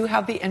 and we do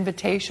have the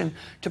invitation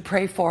to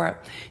pray for it.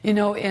 You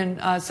know, in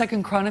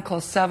 2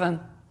 Chronicles 7,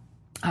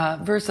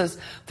 verses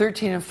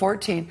 13 and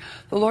 14,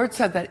 the Lord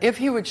said that if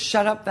he would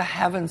shut up the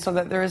heavens so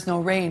that there is no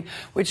rain,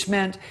 which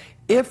meant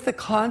if the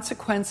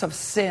consequence of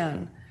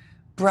sin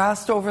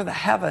brassed over the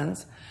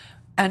heavens,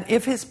 and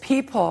if his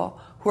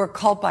people who are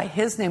called by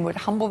his name would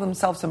humble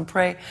themselves and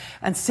pray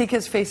and seek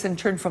his face and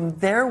turn from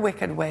their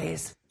wicked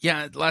ways.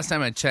 Yeah, last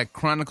time I checked,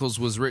 Chronicles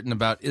was written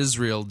about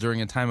Israel during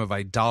a time of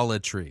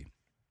idolatry.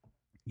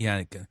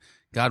 Yeah,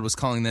 God was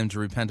calling them to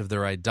repent of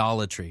their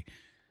idolatry.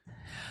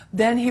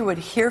 Then he would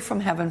hear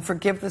from heaven,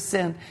 forgive the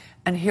sin,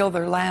 and heal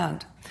their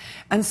land.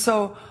 And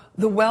so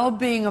the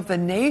well-being of the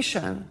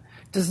nation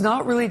does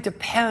not really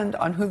depend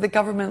on who the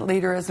government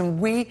leader is. And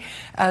we,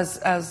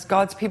 as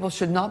God's people,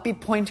 should not be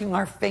pointing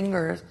our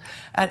fingers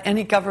at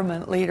any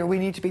government leader. We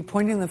need to be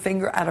pointing the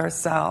finger at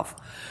ourselves.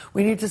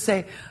 We need to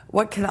say,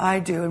 what can I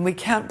do? And we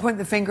can't point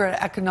the finger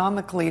at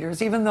economic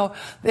leaders, even though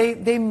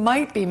they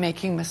might be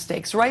making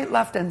mistakes, right,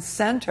 left, and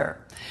center.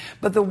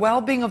 But the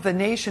well-being of the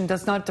nation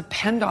does not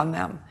depend on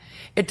them.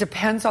 It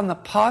depends on the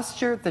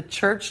posture the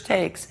church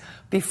takes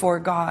before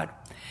God.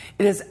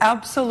 It is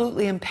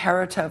absolutely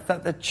imperative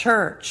that the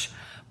church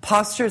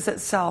postures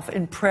itself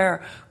in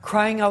prayer,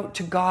 crying out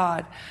to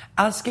God,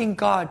 asking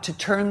God to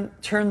turn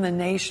the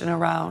nation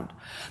around.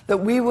 That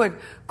we would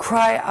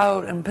cry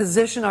out and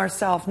position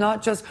ourselves,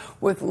 not just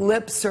with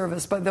lip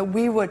service, but that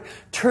we would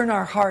turn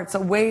our hearts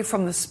away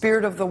from the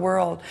spirit of the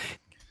world.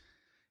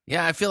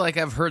 Yeah, I feel like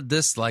I've heard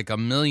this like a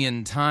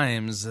million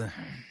times.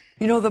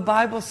 You know, the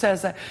Bible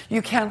says that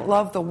you can't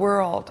love the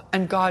world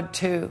and God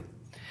too.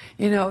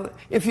 You know,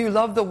 if you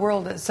love the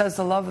world, it says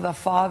the love of the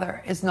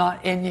Father is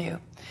not in you.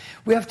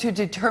 We have to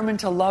determine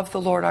to love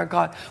the Lord our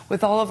God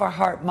with all of our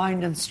heart,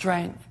 mind, and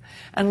strength,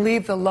 and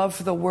leave the love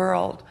for the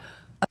world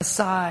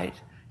aside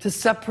to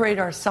separate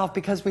ourselves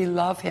because we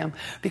love him,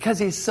 because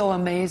he's so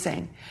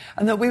amazing,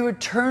 and that we would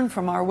turn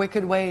from our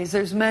wicked ways.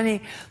 There's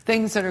many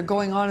things that are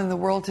going on in the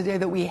world today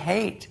that we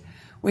hate.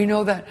 We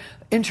know that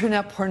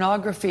internet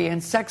pornography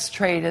and sex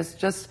trade is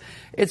just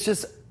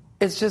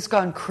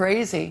gone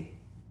crazy.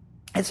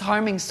 It's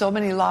harming so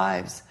many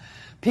lives.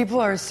 People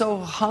are so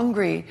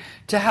hungry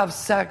to have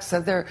sex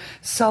that they're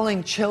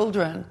selling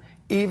children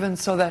even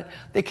so that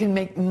they can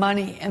make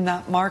money in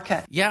that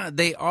market. Yeah,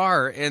 they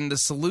are. And the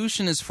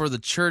solution is for the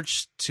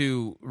church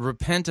to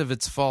repent of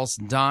its false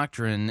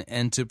doctrine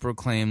and to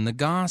proclaim the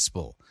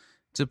gospel,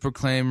 to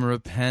proclaim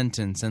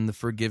repentance and the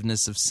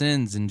forgiveness of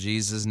sins in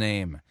Jesus'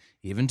 name,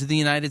 even to the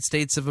United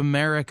States of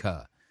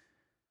America.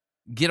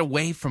 Get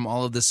away from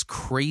all of this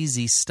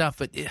crazy stuff.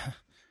 But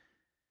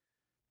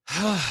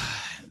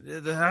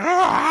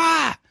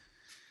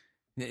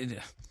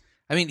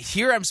I mean,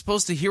 here I'm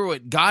supposed to hear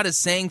what God is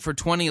saying for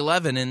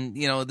 2011, and,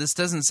 this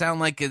doesn't sound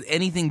like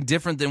anything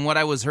different than what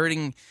I was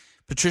hearing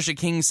Patricia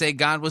King say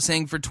God was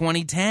saying for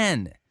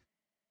 2010.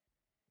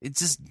 It's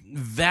just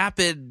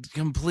vapid,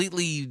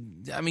 completely,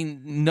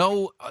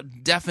 no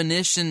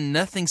definition,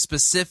 nothing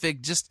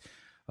specific, just,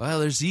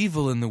 well, there's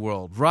evil in the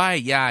world.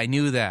 Right, yeah, I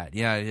knew that.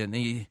 Yeah,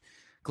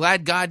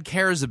 glad God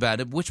cares about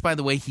it, which, by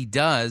the way, he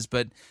does,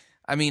 but,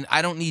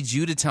 I don't need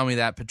you to tell me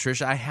that,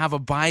 Patricia. I have a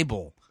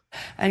Bible.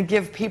 And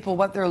give people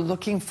what they're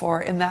looking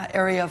for in that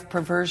area of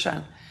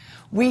perversion.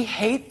 We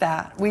hate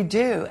that. We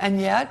do. And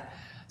yet,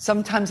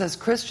 sometimes as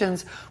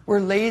Christians,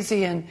 we're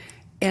lazy in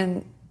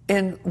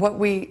what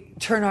we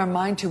turn our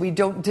mind to. We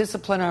don't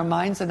discipline our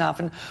minds enough,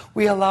 and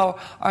we allow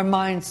our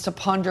minds to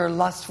ponder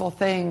lustful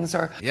things.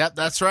 Yep,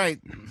 that's right.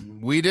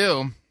 We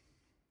do.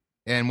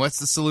 And what's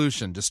the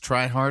solution? Just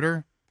try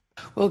harder?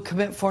 We'll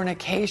commit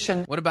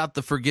fornication. What about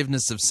the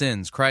forgiveness of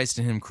sins? Christ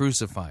and him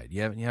crucified.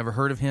 You ever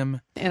heard of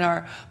him? In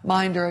our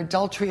mind, or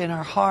adultery in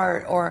our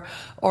heart,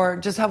 or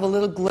just have a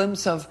little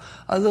glimpse of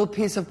a little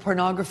piece of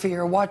pornography,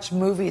 or watch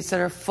movies that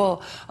are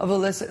full of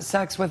illicit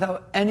sex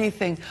without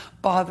anything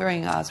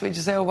bothering us. We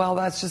just say, oh, well,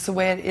 that's just the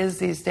way it is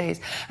these days.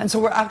 And so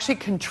we're actually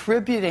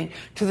contributing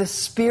to the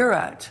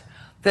spirit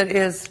that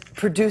is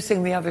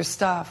producing the other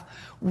stuff.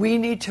 We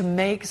need to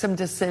make some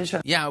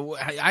decisions. Yeah,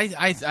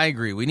 I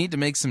agree. We need to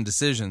make some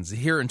decisions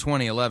here in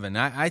 2011.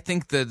 I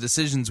think the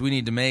decisions we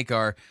need to make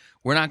are,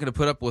 we're not going to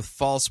put up with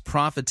false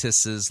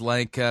prophetesses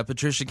like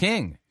Patricia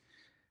King,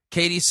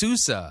 Katie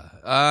Sousa.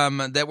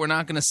 That we're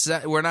not going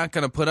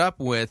to put up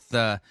with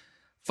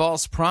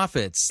false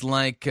prophets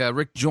like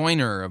Rick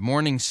Joyner of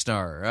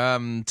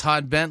Morningstar,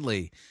 Todd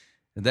Bentley.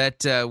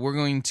 That we're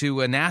going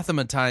to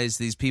anathematize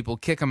these people,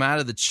 kick them out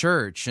of the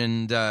church,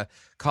 and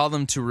call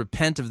them to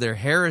repent of their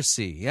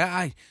heresy.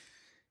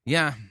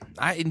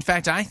 In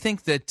fact, I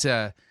think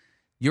that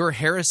your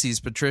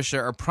heresies, Patricia,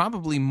 are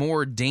probably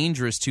more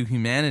dangerous to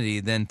humanity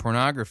than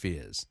pornography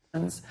is.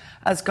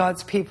 As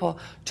God's people,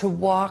 to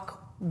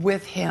walk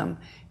with him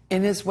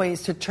in his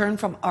ways, to turn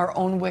from our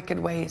own wicked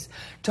ways,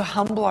 to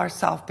humble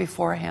ourselves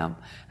before him,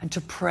 and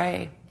to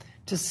pray,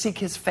 to seek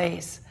his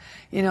face.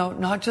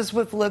 Not just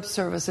with lip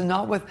service and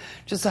not with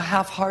just a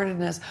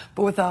half-heartedness,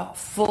 but with a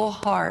full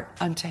heart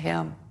unto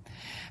him.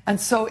 And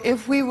so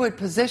if we would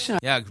position...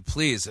 Yeah,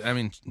 please.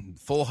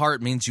 Full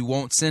heart means you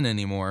won't sin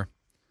anymore.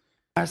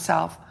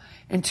 ...ourselves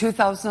in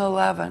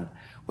 2011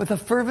 with a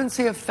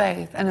fervency of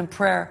faith and in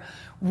prayer,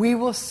 we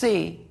will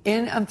see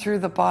in and through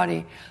the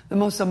body the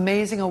most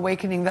amazing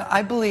awakening that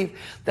I believe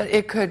that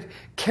it could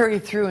carry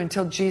through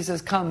until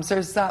Jesus comes.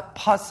 There's that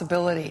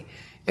possibility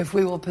if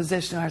we will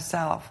position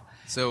ourselves.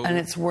 So and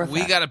it's worth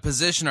we got to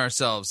position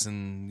ourselves,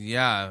 and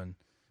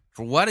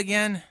for what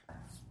again?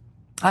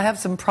 I have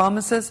some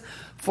promises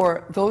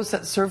for those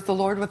that serve the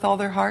Lord with all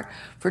their heart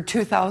for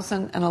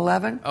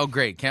 2011. Oh,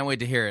 great. Can't wait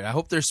to hear it. I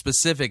hope they're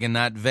specific and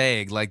not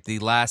vague like the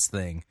last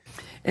thing.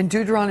 In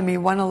Deuteronomy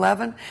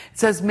 1:11, it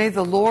says, "May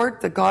the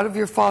Lord, the God of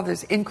your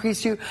fathers,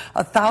 increase you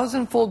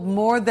 1,000-fold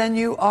more than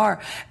you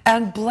are,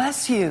 and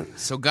bless you."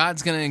 So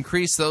God's going to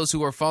increase those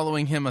who are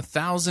following him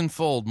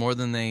 1,000-fold more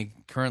than they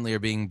currently are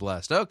being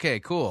blessed. Okay,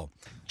 cool.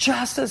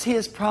 Just as he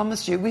has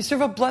promised you. We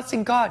serve a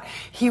blessing God.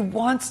 He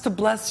wants to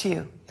bless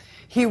you.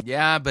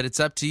 Yeah, but it's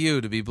up to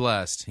you to be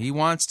blessed. He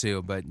wants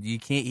to, but he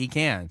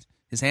can't.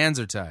 His hands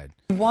are tied.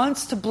 He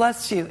wants to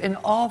bless you in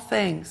all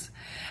things.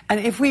 And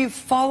if we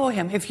follow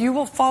him, if you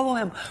will follow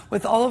him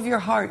with all of your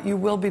heart, you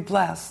will be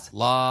blessed.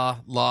 Law,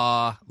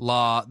 law,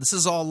 law. This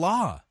is all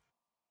law.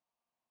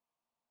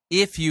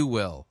 If you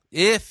will.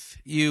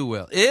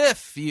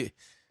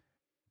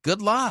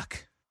 Good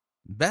luck.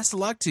 Best of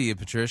luck to you,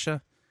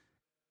 Patricia.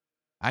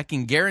 I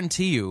can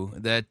guarantee you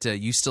that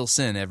you still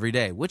sin every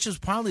day, which is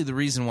probably the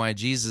reason why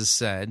Jesus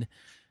said,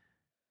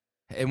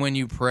 and when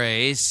you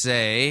pray,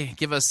 say,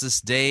 "Give us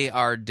this day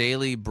our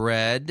daily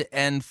bread,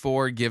 and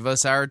forgive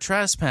us our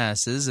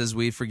trespasses as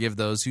we forgive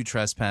those who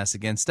trespass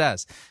against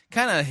us."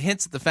 Kind of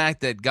hints at the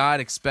fact that God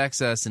expects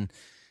us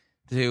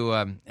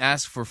to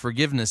ask for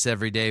forgiveness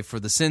every day for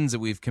the sins that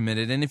we've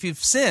committed. And if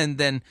you've sinned,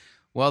 then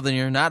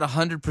you're not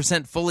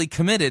 100% fully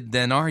committed,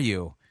 then are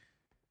you?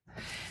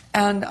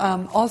 And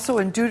also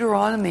in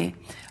Deuteronomy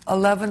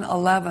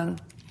 11:11,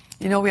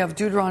 You know, we have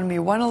Deuteronomy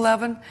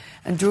 1:11,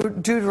 and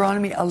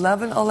Deuteronomy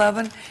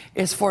 11:11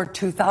 is for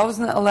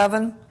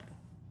 2011.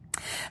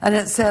 And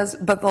it says,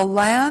 but the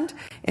land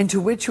into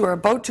which you are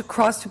about to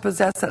cross to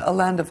possess it, a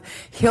land of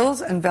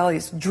hills and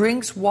valleys,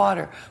 drinks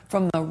water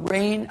from the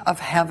rain of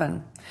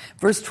heaven.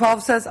 Verse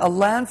 12 says, a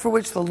land for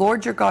which the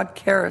Lord your God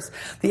cares.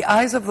 The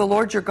eyes of the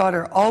Lord your God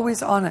are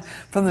always on it.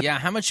 Yeah,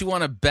 how much you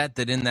want to bet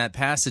that in that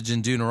passage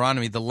in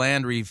Deuteronomy, the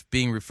land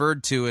being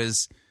referred to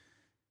is,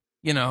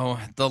 you know,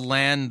 the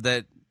land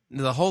that,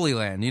 the Holy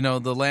Land, you know,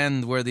 the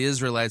land where the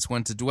Israelites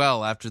went to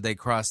dwell after they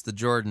crossed the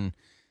Jordan.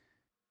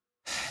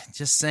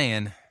 Just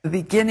saying. The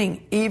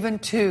beginning even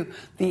to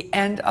the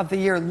end of the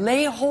year.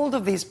 Lay hold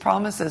of these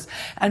promises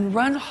and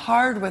run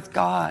hard with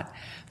God.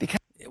 Because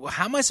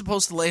how am I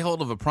supposed to lay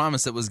hold of a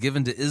promise that was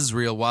given to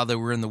Israel while they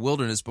were in the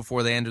wilderness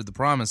before they entered the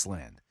promised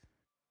land?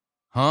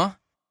 Huh?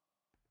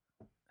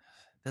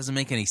 Doesn't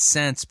make any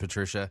sense,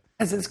 Patricia.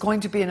 Because it's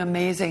going to be an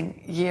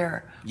amazing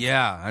year.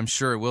 Yeah, I'm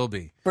sure it will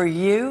be. For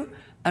you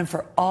and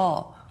for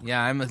all.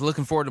 Yeah, I'm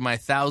looking forward to my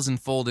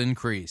 1,000-fold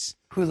increase.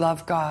 Who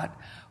love God.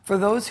 For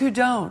those who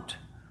don't,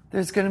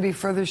 there's going to be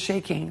further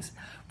shakings.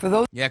 For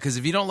those, yeah, because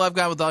if you don't love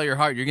God with all your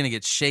heart, you're going to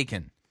get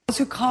shaken. Those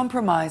who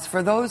compromise,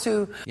 for those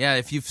who, yeah,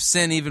 if you've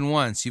sinned even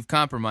once, you've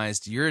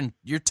compromised, you're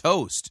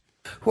toast.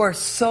 Who are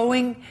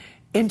sowing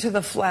into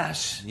the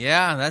flesh.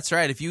 Yeah, that's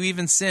right. If you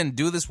even sin,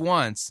 do this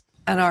once.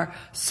 And are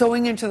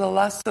sowing into the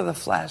lust of the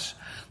flesh.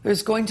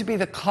 There's going to be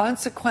the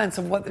consequence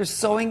of what they're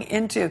sowing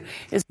into.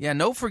 Yeah,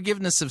 no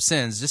forgiveness of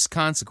sins, just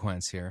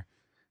consequence here.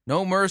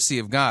 No mercy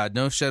of God,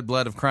 no shed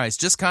blood of Christ,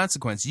 just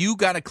consequence. You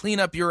got to clean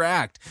up your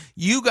act.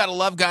 You got to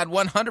love God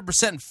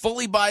 100% and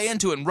fully buy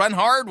into it and run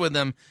hard with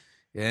Him.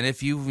 And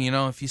if you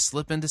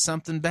slip into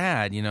something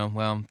bad,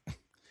 well,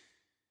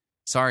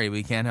 sorry,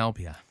 we can't help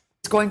you.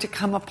 It's going to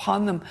come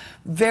upon them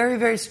very,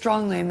 very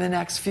strongly in the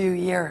next few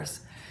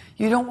years.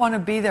 You don't want to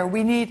be there.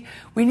 We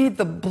need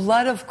the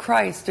blood of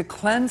Christ to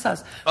cleanse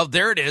us. Oh,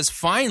 there it is.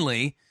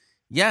 Finally.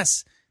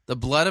 Yes, the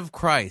blood of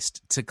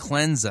Christ to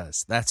cleanse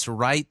us. That's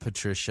right,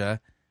 Patricia.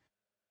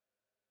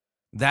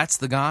 That's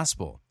the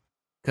gospel.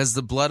 Because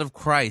the blood of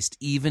Christ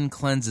even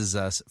cleanses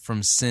us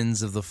from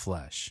sins of the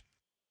flesh.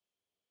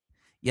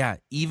 Yeah,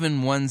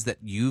 even ones that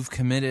you've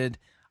committed,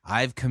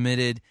 I've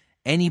committed,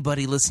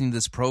 anybody listening to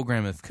this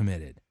program have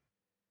committed.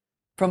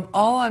 From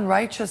all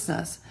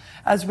unrighteousness,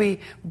 as we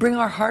bring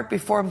our heart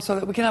before Him so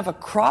that we can have a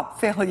crop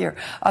failure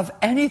of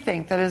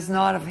anything that is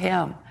not of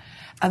Him.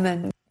 And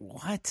then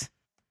what?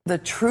 The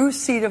true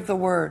seed of the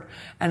Word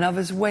and of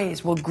His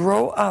ways will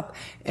grow up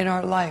in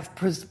our life,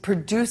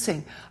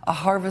 producing a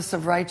harvest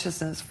of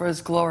righteousness for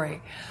His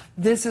glory.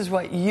 This is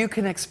what you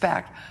can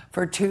expect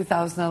for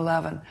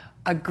 2011,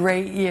 a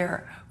great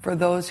year for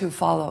those who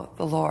follow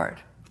the Lord.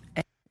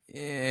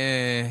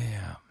 Yeah,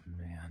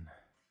 man.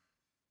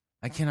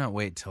 I cannot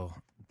wait till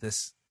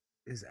this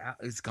is out.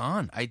 It's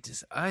gone. I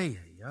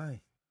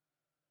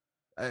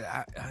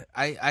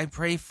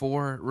pray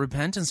for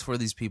repentance for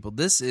these people.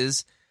 This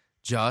is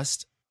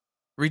just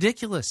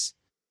ridiculous.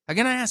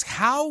 Again, I ask,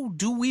 how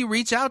do we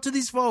reach out to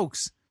these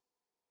folks?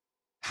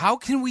 How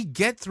can we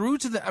get through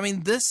to them? I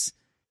mean, this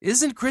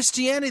isn't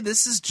Christianity.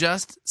 This is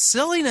just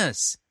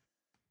silliness.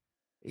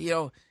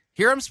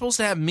 Here I'm supposed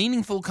to have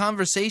meaningful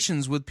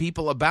conversations with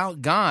people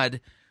about God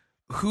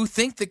who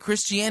think that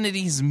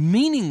Christianity is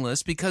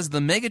meaningless because of the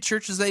mega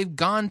churches they've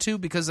gone to,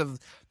 because of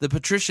the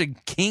Patricia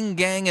King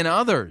gang and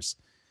others.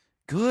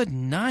 Good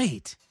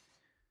night.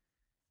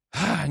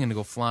 I'm going to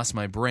go floss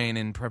my brain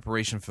in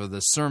preparation for the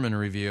sermon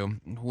review,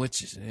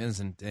 which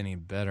isn't any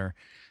better.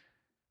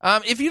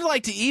 If you'd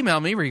like to email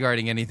me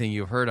regarding anything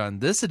you've heard on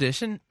this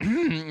edition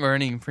or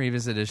any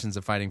previous editions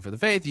of Fighting for the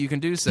Faith, you can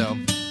do so.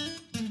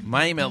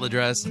 My email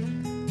address,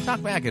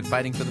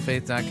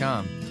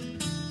 talkback@fightingforthefaith.com.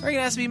 Or you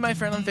can ask me my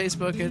friend on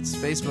Facebook. It's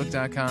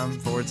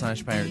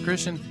facebook.com/Pirate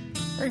Christian. Or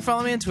you can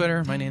follow me on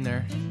Twitter. My name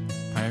there,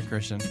 Pirate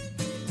Christian.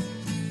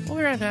 We'll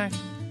be right back.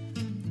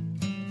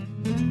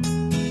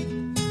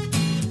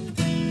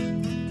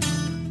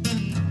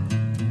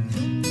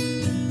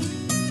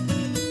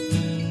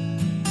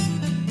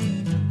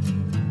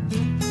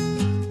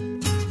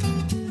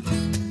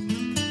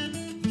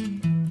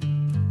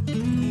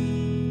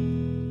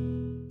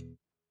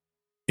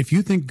 If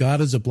you think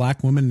God is a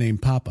black woman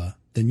named Papa,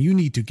 then you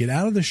need to get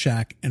out of the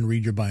shack and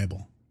read your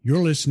Bible. You're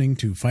listening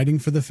to Fighting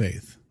for the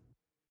Faith.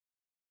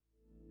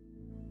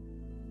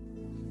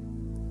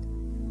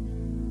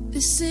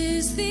 This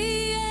is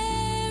the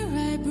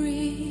air I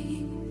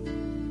breathe.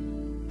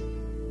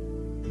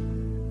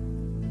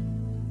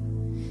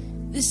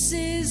 This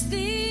is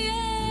the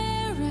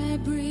air I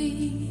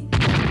breathe.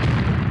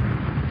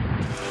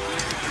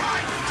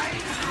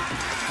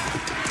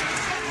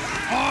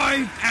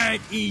 I've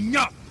had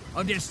enough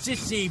of this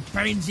sissy,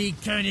 pansy,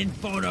 cannon,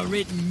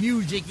 photo-written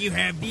music you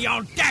have the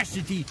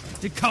audacity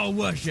to call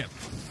worship.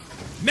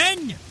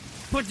 Men,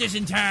 put this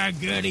entire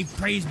girly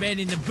praise band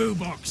in the boo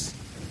box.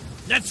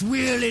 Let's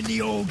wheel in the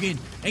organ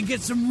and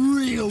get some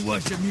real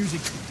worship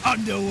music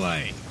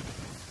underway.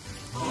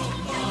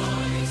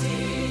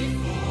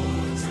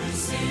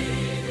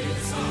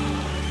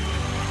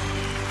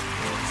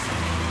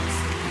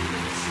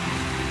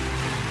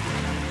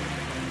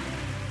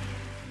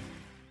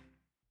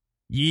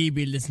 Ye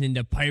be listening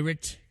to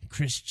Pirate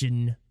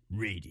Christian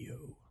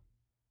Radio.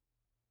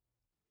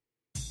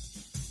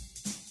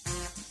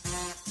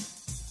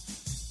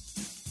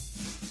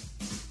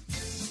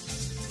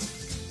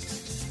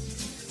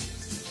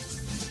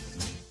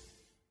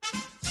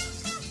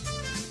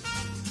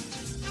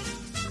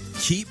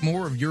 Keep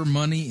more of your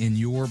money in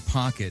your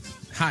pocket.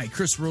 Hi,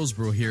 Chris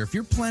Roseborough here. If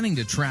you're planning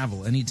to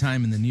travel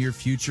anytime in the near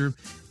future,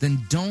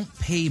 then don't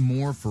pay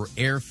more for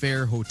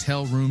airfare,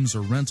 hotel rooms,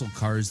 or rental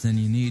cars than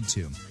you need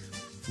to.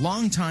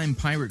 Longtime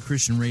Pirate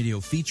Christian Radio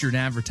featured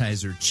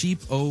advertiser Cheap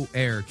O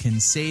Air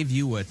can save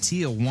you a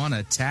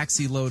Tijuana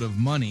taxi load of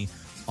money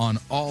on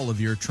all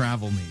of your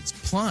travel needs.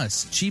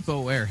 Plus, Cheap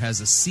O Air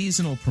has a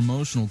seasonal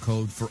promotional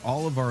code for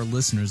all of our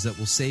listeners that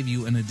will save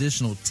you an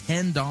additional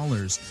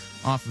 $10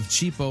 off of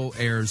Cheap O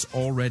Air's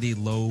already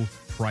low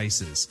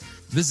prices.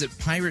 Visit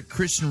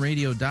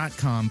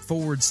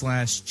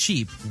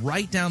piratechristianradio.com/cheap.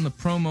 Write down the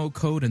promo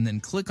code and then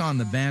click on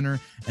the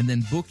banner and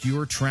then book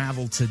your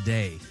travel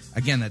today.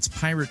 Again, that's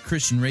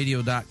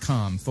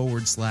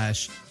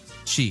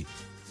piratechristianradio.com/cheap.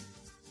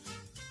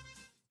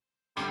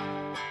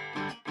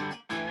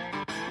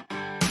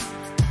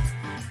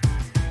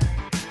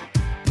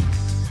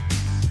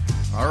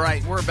 All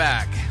right, we're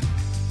back.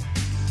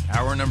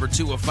 Hour number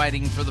 2 of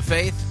Fighting for the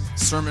Faith.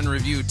 Sermon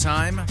review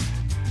time.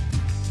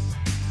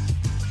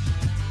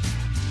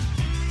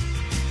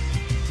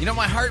 You know,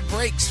 my heart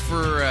breaks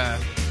for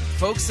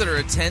folks that are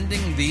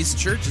attending these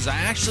churches. I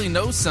actually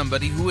know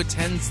somebody who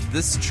attends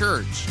this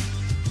church.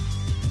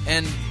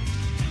 And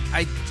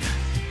I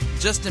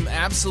just am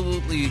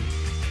absolutely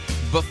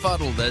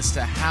befuddled as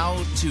to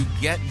how to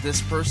get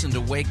this person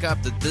to wake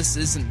up that this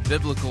isn't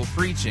biblical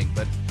preaching.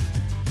 But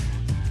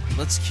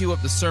let's cue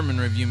up the sermon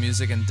review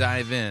music and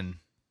dive in.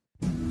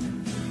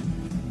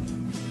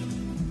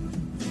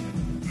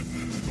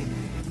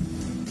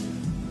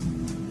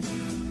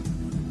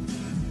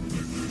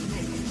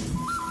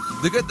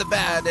 The good, the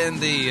bad, and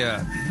the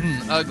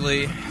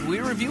ugly. We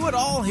review it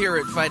all here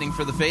at Fighting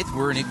for the Faith.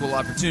 We're an equal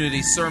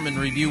opportunity sermon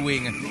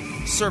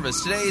reviewing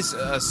service. Today's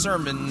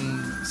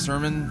sermon,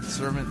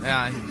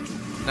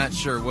 not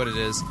sure what it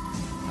is.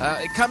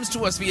 It comes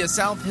to us via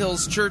South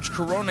Hills Church,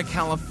 Corona,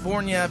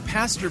 California.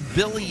 Pastor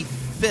Billy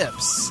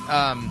Phipps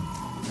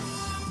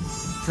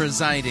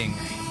presiding.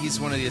 He's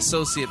one of the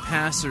associate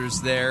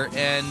pastors there.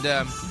 And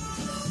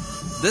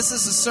this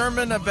is a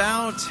sermon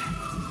about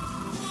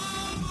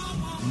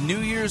New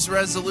Year's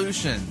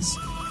resolutions.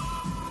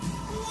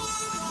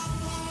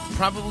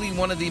 Probably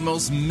one of the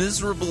most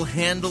miserable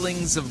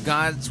handlings of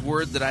God's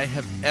Word that I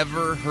have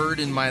ever heard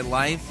in my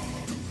life.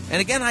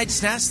 And again, I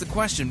just ask the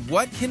question,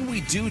 what can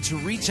we do to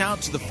reach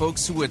out to the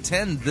folks who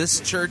attend this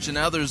church and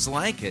others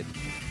like it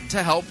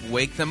to help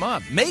wake them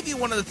up? Maybe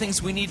one of the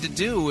things we need to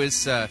do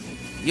is,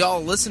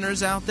 y'all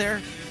listeners out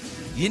there,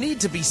 you need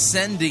to be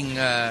sending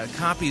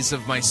copies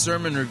of my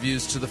sermon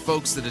reviews to the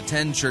folks that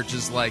attend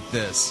churches like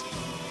this.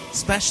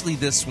 Especially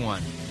this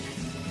one,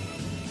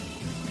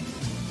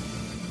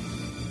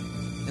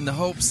 in the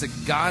hopes that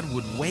God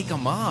would wake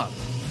them up.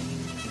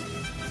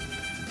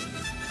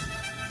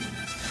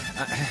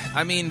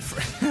 I mean,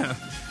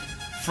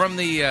 from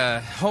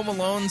the Home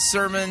Alone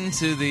sermon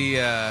to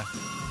the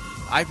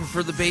I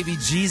Prefer the Baby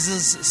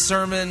Jesus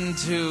sermon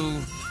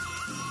to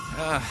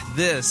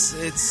this,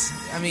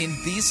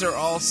 these are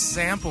all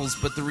samples,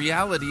 but the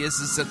reality is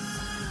that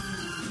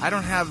I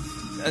don't have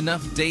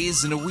enough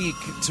days in a week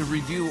to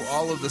review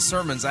all of the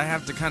sermons. I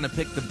have to kind of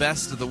pick the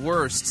best of the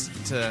worst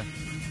to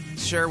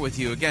share with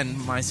you. Again,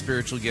 my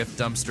spiritual gift,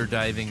 dumpster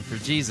diving for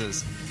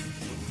Jesus.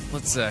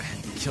 Let's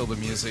kill the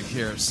music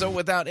here. So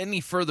without any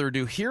further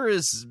ado, here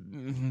is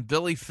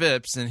Billy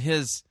Phipps and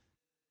his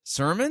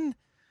sermon.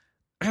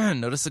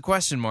 Notice the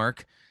question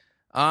mark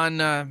on,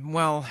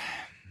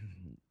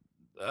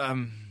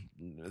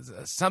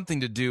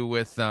 something to do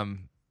with New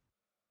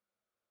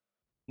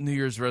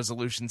Year's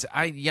resolutions.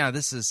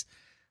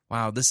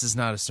 This is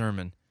not a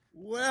sermon.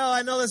 Well,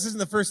 I know this isn't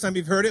the first time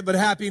you've heard it, but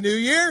Happy New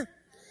Year.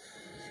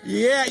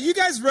 Yeah, you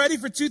guys ready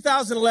for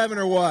 2011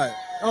 or what?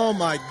 Oh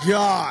my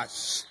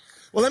gosh.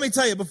 Well, let me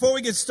tell you, before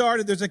we get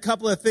started, there's a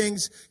couple of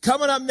things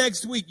coming up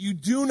next week. You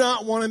do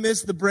not want to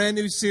miss the brand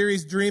new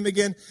series, Dream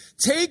Again.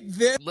 Take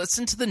this.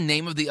 Listen to the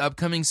name of the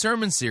upcoming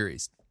sermon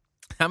series.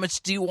 How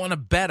much do you want to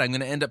bet I'm going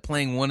to end up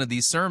playing one of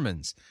these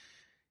sermons?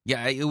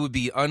 Yeah, it would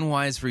be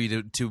unwise for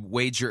you to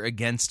wager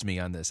against me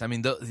on this. I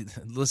mean,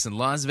 listen,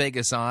 Las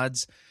Vegas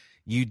odds,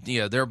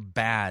 they're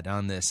bad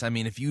on this. I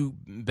mean, if you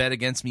bet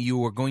against me,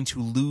 you are going to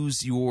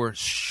lose your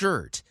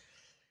shirt.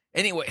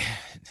 Anyway,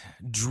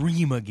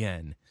 Dream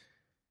Again.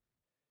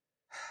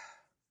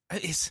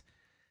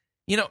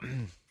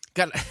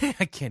 God,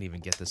 I can't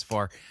even get this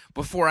far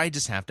before I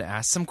just have to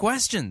ask some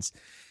questions.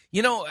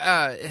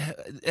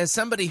 As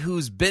somebody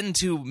who's been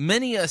to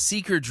many a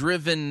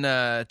seeker-driven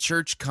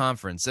church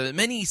conference,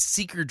 many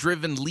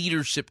seeker-driven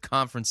leadership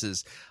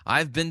conferences,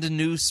 I've been to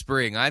New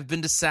Spring, I've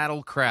been to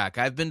Saddle Crack,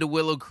 I've been to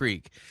Willow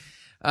Creek.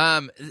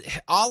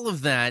 All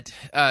of that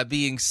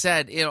being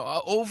said,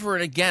 over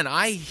and again,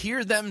 I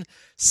hear them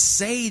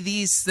say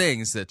these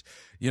things that,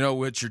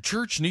 what your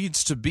church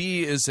needs to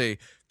be is a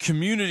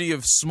community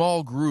of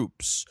small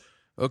groups.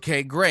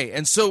 Okay, great.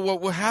 And so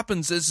what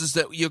happens is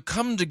that you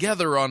come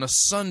together on a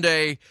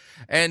Sunday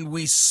and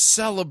we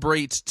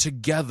celebrate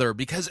together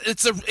because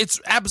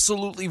it's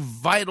absolutely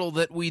vital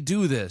that we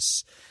do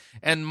this.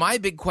 And my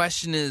big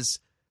question is,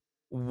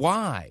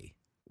 why?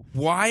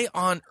 Why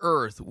on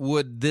earth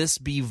would this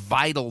be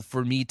vital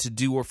for me to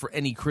do or for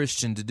any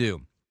Christian to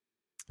do?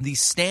 The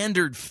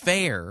standard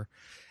fare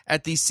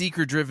at these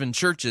seeker-driven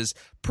churches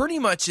pretty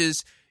much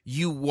is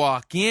you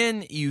walk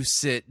in, you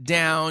sit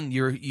down,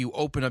 you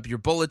open up your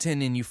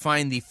bulletin, and you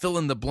find the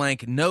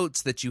fill-in-the-blank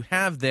notes that you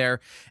have there,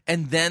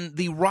 and then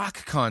the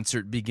rock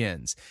concert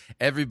begins.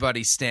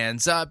 Everybody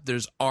stands up,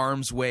 there's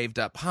arms waved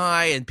up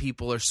high, and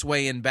people are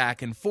swaying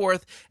back and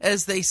forth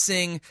as they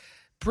sing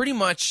pretty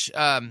much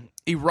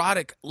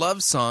erotic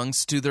love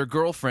songs to their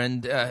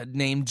girlfriend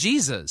named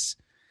Jesus.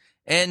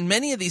 And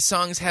many of these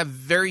songs have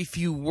very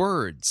few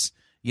words.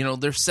 They're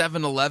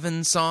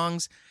 7-Eleven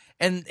songs.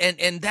 And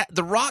that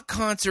the rock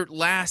concert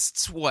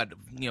lasts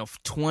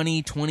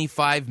 20,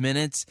 25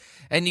 minutes,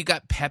 and you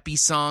got peppy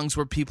songs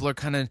where people are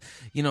kind of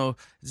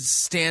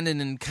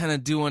standing and kind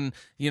of doing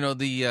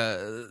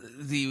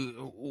the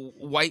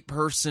white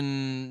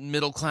person,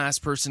 middle class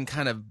person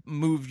kind of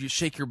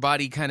shake your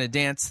body kind of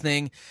dance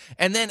thing,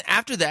 and then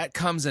after that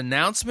comes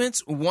announcements.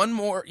 One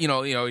more,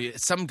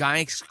 some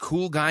guy,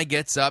 cool guy,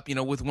 gets up,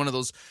 with one of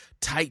those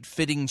tight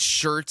fitting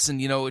shirts, and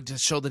to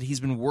show that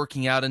he's been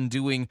working out and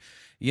doing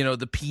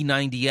the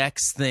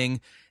P90X thing,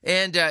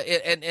 and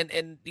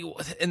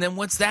then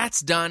once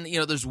that's done,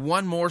 there's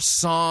one more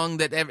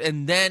song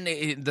and then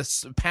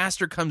the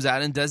pastor comes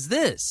out and does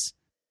this.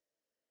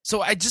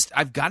 So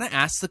I've got to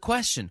ask the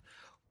question: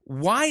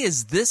 why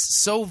is this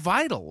so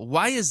vital?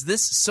 Why is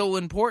this so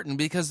important?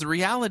 Because the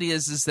reality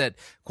is that,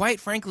 quite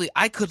frankly,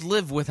 I could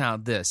live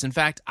without this. In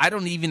fact, I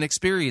don't even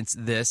experience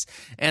this,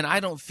 and I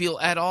don't feel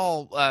at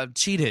all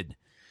cheated.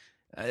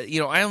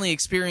 I only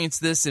experience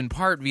this in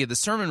part via the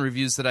sermon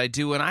reviews that I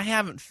do, and I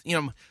haven't,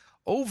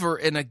 over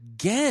and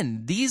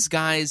again, these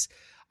guys,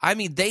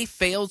 they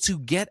fail to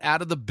get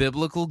out of the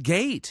biblical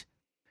gate.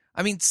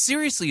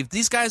 Seriously, if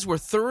these guys were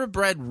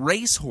thoroughbred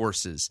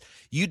racehorses,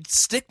 you'd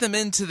stick them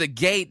into the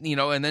gate,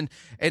 and then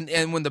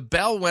and when the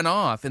bell went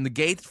off and the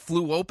gate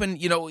flew open,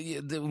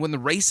 when the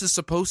race is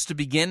supposed to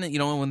begin,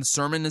 when the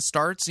sermon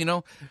starts, you'd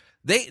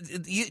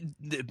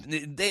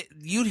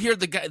hear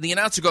the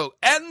announcer go,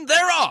 "And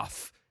they're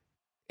off."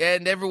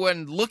 And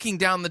everyone looking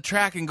down the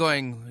track and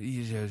going,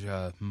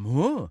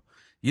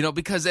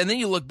 because, and then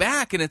you look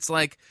back and it's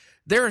like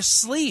they're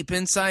asleep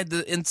inside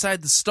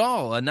the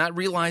stall and not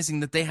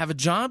realizing that they have a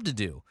job to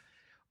do.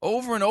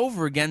 Over and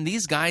over again,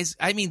 these guys,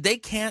 they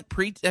can't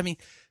preach.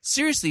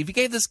 Seriously, if you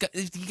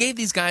gave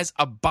these guys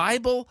a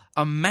Bible,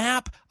 a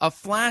map, a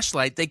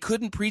flashlight, they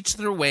couldn't preach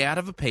their way out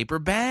of a paper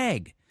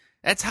bag.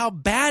 That's how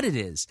bad it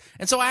is.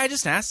 And so I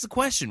just asked the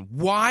question: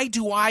 why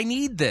do I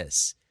need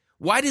this?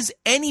 Why does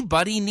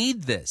anybody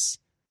need this?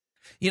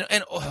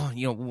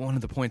 One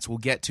of the points we'll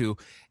get to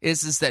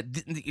is that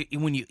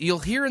when you'll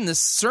hear in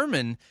this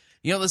sermon,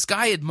 this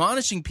guy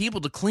admonishing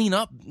people to clean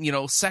up,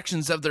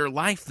 sections of their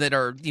life that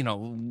are,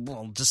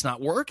 just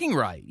not working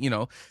right.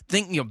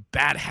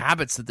 Bad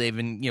habits that they've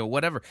been,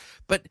 whatever.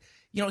 But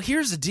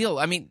here's the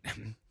deal.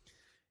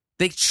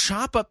 They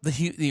chop up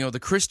the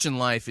Christian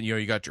life, and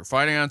you got your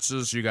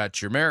finances, you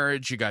got your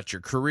marriage, you got your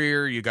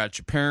career, you got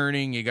your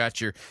parenting, you got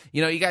your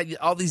you got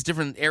all these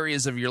different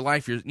areas of your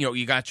life.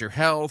 You got your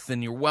health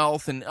and your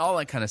wealth and all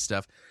that kind of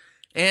stuff.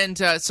 And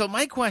so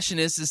my question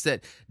is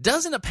that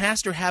doesn't a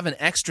pastor have an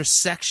extra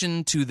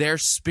section to their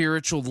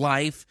spiritual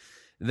life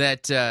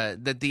that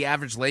the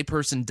average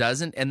layperson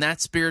doesn't? And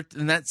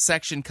that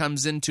section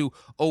comes into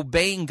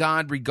obeying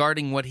God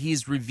regarding what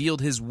He's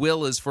revealed His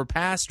will is for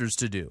pastors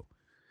to do.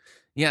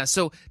 Yeah,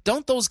 so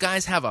don't those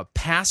guys have a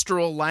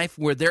pastoral life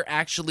where they're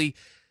actually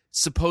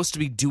supposed to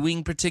be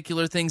doing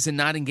particular things and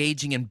not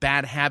engaging in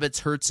bad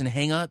habits, hurts, and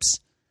hang-ups?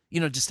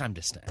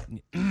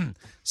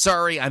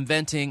 Sorry, I'm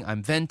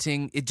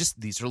venting.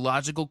 These are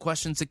logical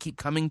questions that keep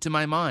coming to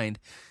my mind,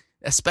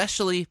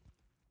 especially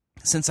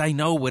since I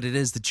know what it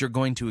is that you're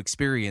going to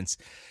experience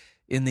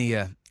in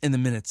the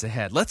minutes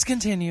ahead. Let's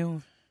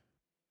continue.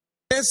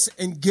 Yes,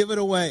 and give it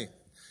away.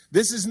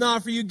 This is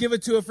not for you. Give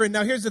it to a friend.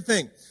 Now, here's the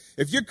thing.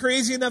 If you're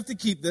crazy enough to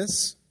keep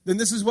this, then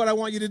this is what I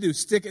want you to do.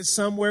 Stick it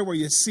somewhere where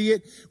you see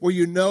it, where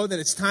you know that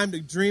it's time to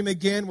dream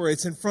again, where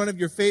it's in front of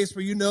your face,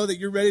 where you know that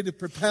you're ready to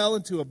propel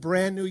into a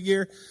brand new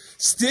year.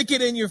 Stick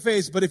it in your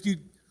face, but if you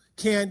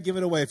can, give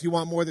it away. If you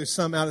want more, there's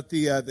some out at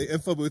the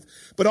info booth.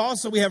 But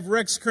also, we have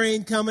Rex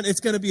Crane coming.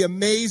 It's going to be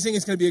amazing.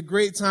 It's going to be a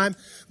great time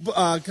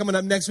coming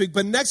up next week.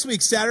 But next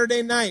week,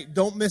 Saturday night,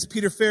 don't miss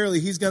Peter Farrelly.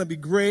 He's going to be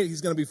great.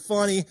 He's going to be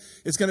funny.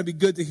 It's going to be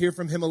good to hear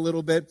from him a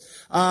little bit.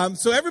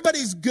 So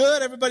everybody's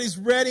good. Everybody's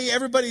ready.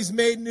 Everybody's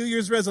made New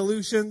Year's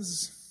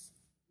resolutions.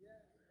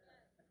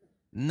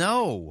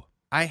 No,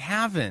 I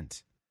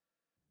haven't.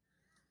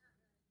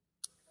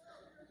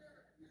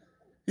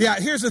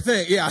 Yeah, here's the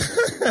thing. Yeah.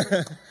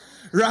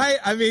 Right?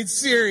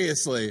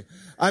 Seriously.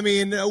 I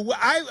mean,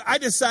 I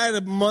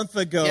decided a month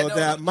ago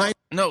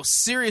No,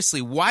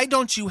 seriously, why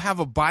don't you have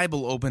a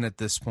Bible open at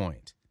this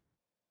point,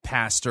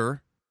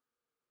 Pastor?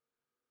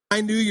 My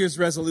New Year's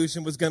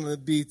resolution was going to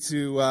be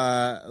to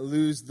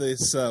lose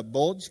this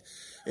bulge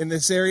in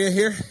this area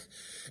here.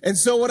 And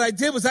so what I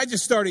did was I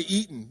just started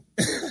eating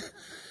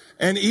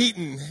and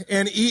eating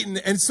and eating.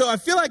 And so I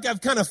feel like I've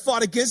kind of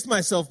fought against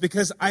myself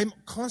because I'm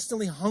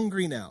constantly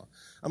hungry now.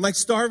 I'm like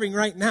starving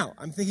right now.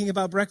 I'm thinking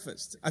about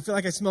breakfast. I feel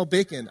like I smell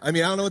bacon. I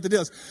mean, I don't know what the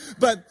deal is.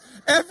 But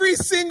every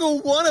single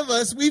one of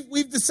us,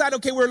 we've decided,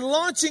 okay, we're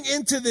launching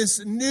into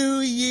this new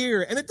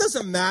year. And it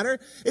doesn't matter.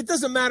 It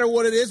doesn't matter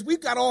what it is.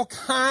 We've got all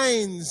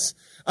kinds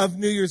of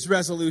New Year's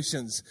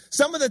resolutions.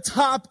 Some of the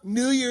top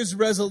New Year's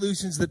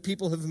resolutions that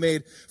people have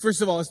made,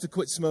 first of all, is to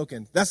quit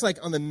smoking. That's like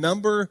on the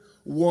number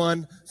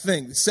one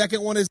thing. The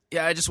second one is...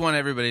 Yeah, I just want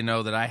everybody to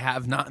know that I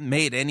have not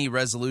made any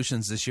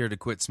resolutions this year to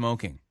quit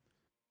smoking.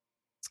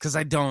 It's because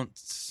I don't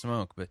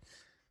smoke, but...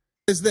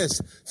 Is this,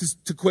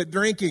 to quit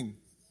drinking.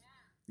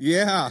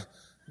 Yeah,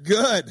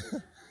 good.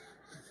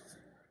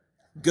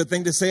 Good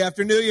thing to say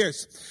after New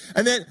Year's.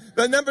 And then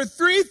the number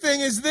 3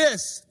 thing is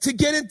this, to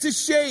get into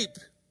shape.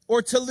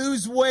 Or to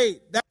lose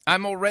weight.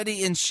 I'm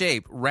already in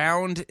shape.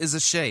 Round is a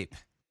shape.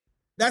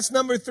 That's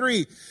number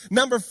 3.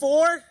 Number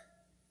 4,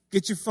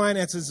 get your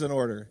finances in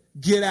order.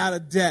 Get out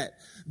of debt.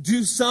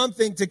 Do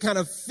something to kind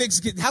of fix...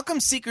 How come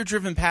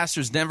seeker-driven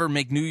pastors never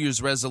make New Year's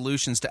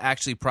resolutions to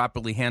actually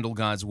properly handle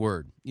God's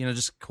word? You know,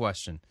 just a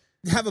question.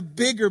 Have a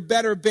bigger,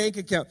 better bank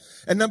account.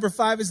 And number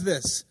 5 is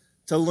this.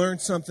 To learn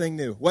something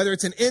new, whether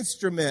it's an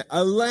instrument,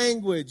 a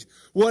language,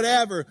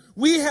 whatever.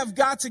 We have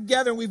got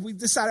together and we've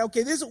decided,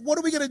 okay, what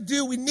are we going to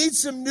do? We need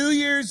some New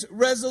Year's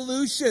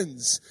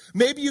resolutions.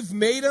 Maybe you've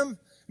made them.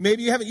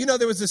 Maybe you haven't. You know,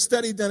 there was a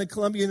study done at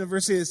Columbia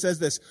University that says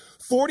this.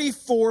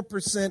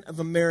 44% of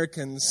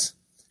Americans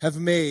have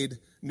made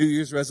New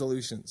Year's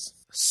resolutions.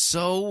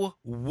 So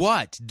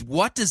what?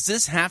 What does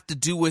this have to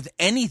do with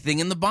anything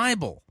in the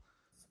Bible?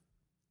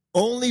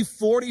 Only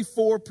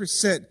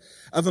 44%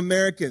 of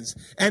Americans.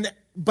 And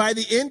by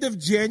the end of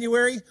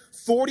January,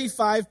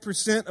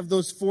 45% of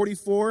those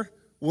 44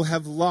 will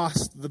have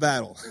lost the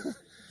battle.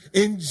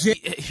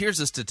 Here's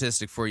a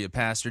statistic for you,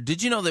 Pastor.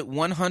 Did you know that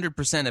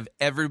 100% of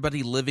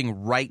everybody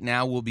living right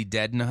now will be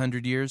dead in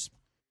 100 years?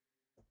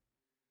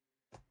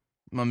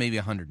 Well, maybe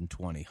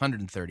 120,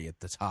 130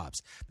 at the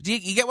tops. But do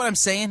you get what I'm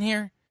saying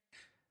here?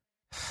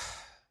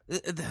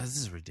 This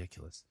is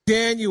ridiculous.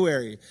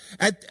 January.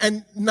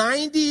 And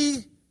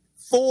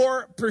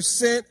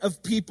 94%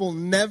 of people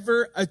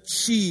never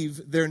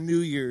achieve their New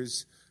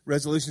Year's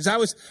resolutions. I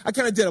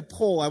kind of did a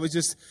poll. I was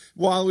just,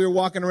 while we were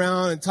walking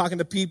around and talking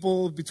to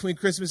people between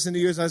Christmas and New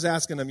Year's, I was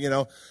asking them,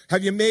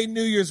 have you made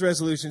New Year's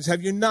resolutions?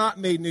 Have you not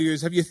made New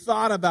Year's? Have you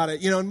thought about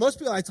it? And most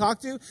people I talk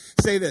to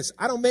say this,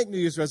 I don't make New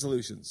Year's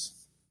resolutions.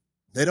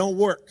 They don't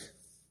work.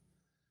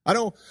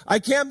 I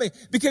can't make,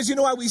 because you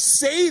know why? We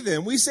say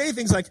them. We say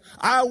things like,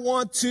 I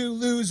want to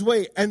lose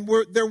weight. And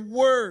they're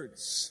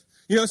words.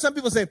 Some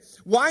people say,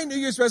 why New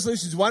Year's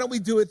resolutions? Why don't we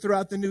do it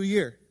throughout the new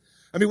year?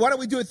 I mean, why don't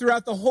we do it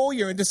throughout the whole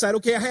year and decide,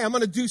 okay, hey, I'm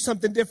going to do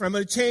something different. I'm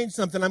going to change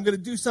something. I'm going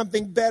to do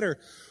something better.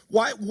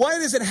 Why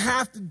does it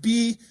have to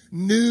be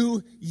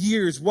New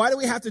Year's? Why do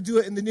we have to do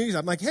it in the New Year's?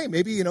 I'm like, hey,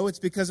 maybe, it's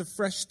because of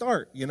fresh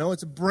start.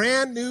 It's a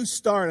brand new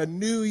start, a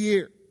new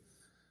year.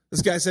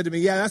 This guy said to me,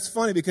 yeah, that's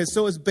funny because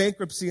so is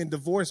bankruptcy and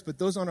divorce, but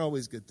those aren't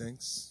always good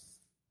things.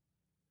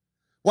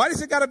 Why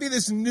does it got to be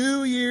this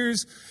New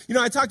Year's?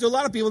 I talk to a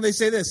lot of people and they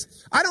say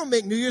this, I don't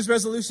make New Year's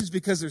resolutions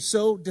because they're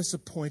so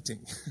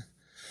disappointing.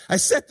 I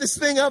set this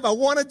thing up. I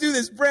want to do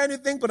this brand new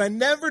thing, but I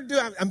never do.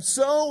 I'm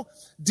so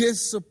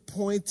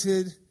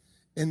disappointed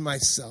in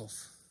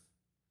myself.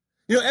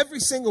 Every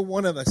single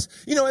one of us,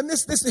 and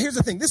this, here's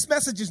the thing. This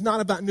message is not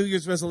about New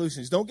Year's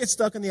resolutions. Don't get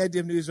stuck on the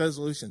idea of New Year's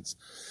resolutions.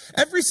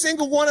 Every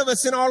single one of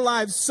us in our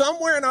lives,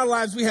 somewhere in our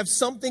lives, we have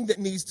something that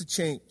needs to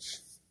change.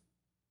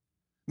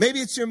 Maybe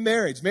it's your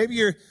marriage. Maybe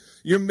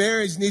your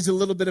marriage needs a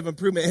little bit of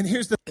improvement.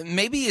 And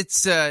maybe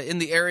it's in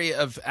the area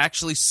of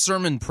actually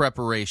sermon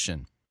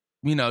preparation.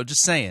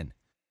 Just saying.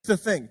 The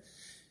thing.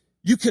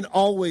 You can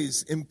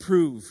always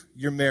improve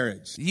your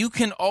marriage. You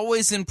can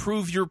always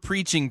improve your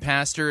preaching,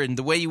 Pastor, and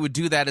the way you would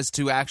do that is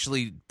to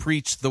actually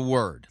preach the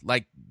word,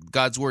 like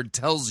God's word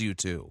tells you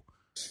to.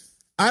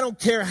 I don't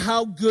care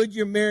how good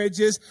your marriage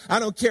is. I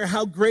don't care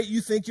how great you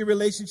think your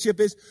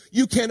relationship is.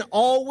 You can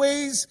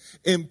always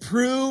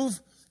improve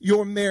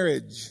your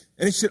marriage.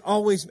 And it should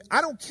always,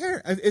 I don't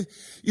care.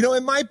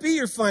 It might be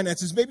your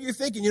finances. Maybe you're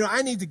thinking,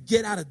 I need to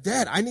get out of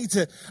debt. I need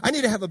to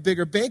have a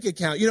bigger bank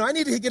account. I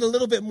need to get a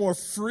little bit more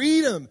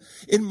freedom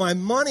in my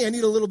money. I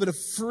need a little bit of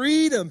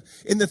freedom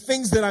in the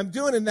things that I'm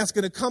doing. And that's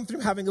going to come through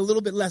having a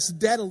little bit less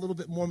debt, a little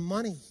bit more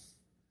money.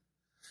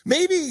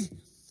 Maybe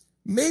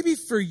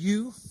for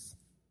you,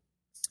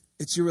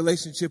 it's your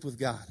relationship with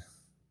God.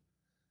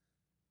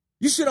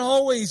 You should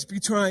always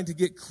be trying to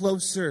get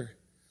closer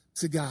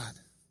to God.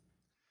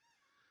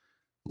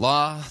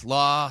 Law.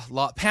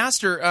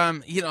 Pastor,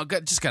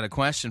 just got a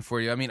question for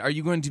you. I mean, are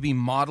you going to be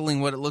modeling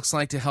what it looks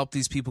like to help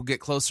these people get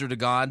closer to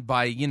God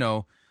by,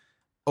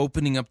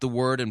 opening up the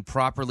Word and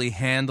properly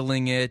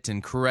handling it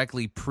and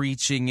correctly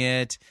preaching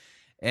it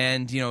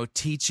and,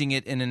 teaching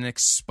it in an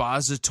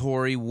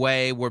expository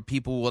way where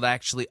people will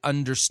actually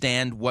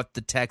understand what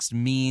the text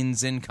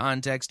means in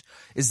context.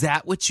 Is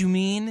that what you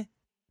mean?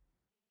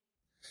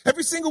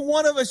 Every single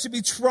one of us should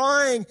be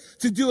trying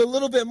to do a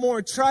little bit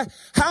more.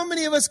 How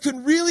many of us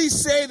can really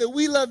say that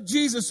we love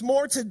Jesus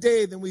more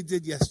today than we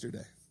did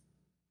yesterday?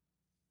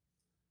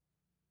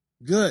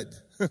 Good.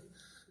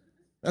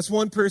 That's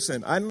one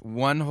person.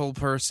 One whole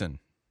person.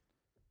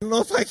 I don't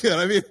know if I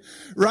could.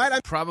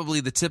 Right? Probably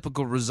the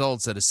typical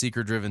results at a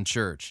seeker-driven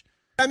church.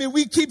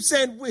 We keep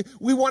saying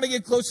we want to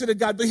get closer to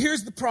God, but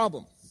here's the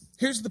problem.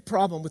 Here's the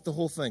problem with the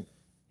whole thing.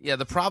 Yeah,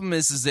 the problem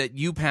is that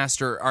you,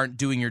 Pastor, aren't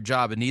doing your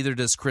job, and neither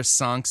does Chris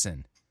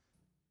Sonksen.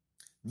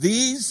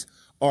 These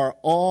are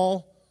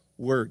all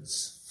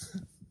words.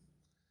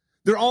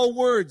 They're all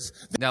words.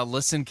 Now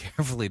listen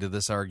carefully to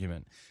this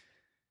argument.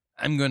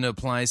 I'm going to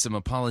apply some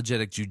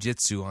apologetic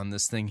jujitsu on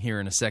this thing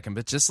here in a second,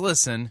 but just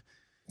listen.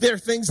 They're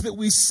things that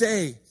we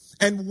say,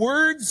 and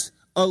words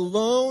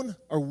alone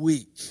are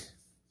weak.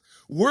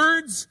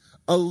 Words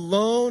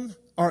alone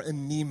are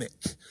anemic.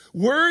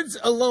 Words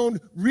alone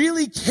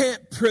really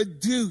can't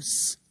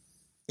produce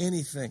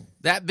anything.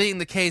 That being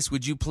the case,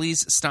 would you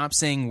please stop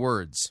saying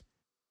words?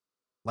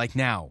 Like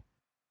now.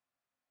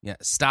 Yeah,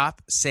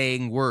 stop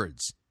saying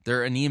words.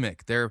 They're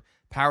anemic. They're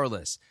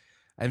powerless.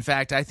 In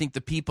fact, I think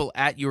the people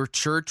at your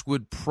church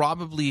would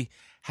probably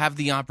have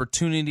the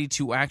opportunity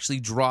to actually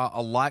draw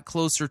a lot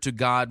closer to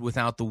God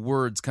without the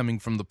words coming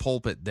from the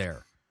pulpit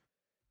there.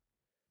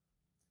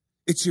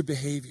 It's your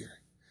behavior.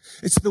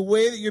 It's the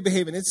way that you're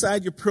behaving.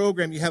 Inside your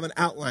program, you have an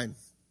outline.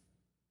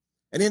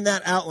 And in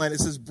that outline, it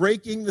says,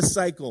 breaking the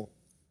cycle.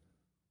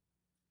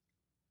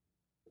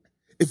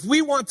 If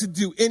we want to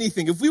do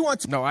anything, if we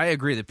want to... No, I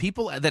agree. The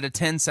people that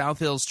attend South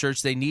Hills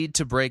Church, they need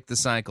to break the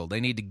cycle.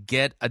 They need to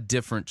get a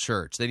different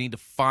church. They need to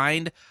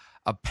find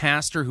a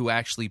pastor who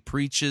actually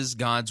preaches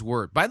God's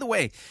word. By the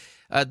way,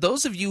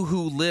 those of you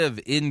who live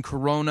in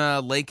Corona,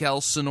 Lake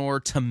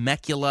Elsinore,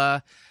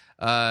 Temecula,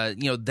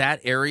 that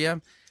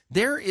area...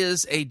 There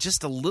is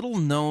just a little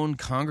known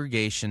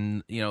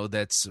congregation,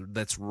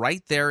 that's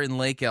right there in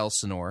Lake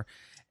Elsinore,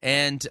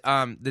 and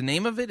the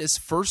name of it is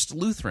First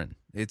Lutheran.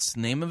 Its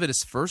name of it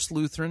is First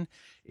Lutheran.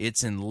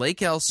 It's in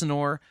Lake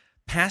Elsinore.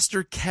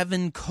 Pastor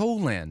Kevin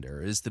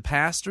Colander is the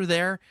pastor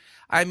there.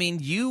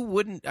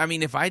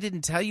 If I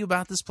didn't tell you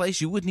about this place,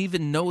 you wouldn't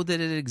even know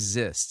that it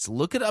exists.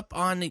 Look it up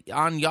on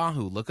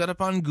Yahoo. Look it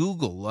up on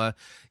Google.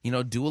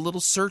 Do a little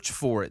search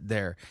for it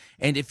there.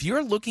 And if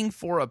you're looking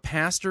for a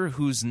pastor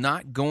who's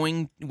not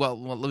going,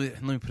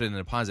 let me put it in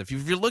a positive.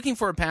 If you're looking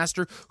for a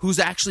pastor who's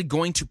actually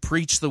going to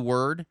preach the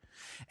word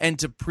and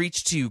to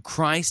preach to you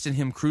Christ and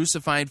Him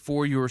crucified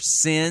for your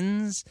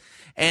sins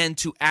and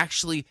to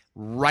actually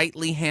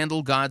rightly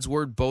handle God's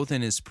word both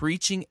in His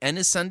preaching and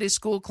His Sunday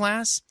school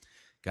class,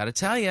 got to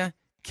tell you,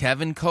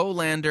 Kevin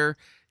Colander,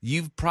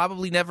 you've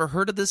probably never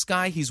heard of this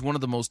guy. He's one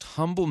of the most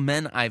humble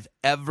men I've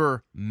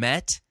ever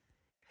met.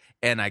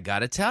 And I got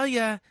to tell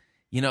you,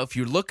 if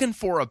you're looking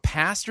for a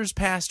pastor's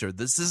pastor,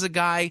 this is a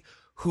guy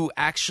who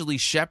actually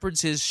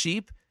shepherds his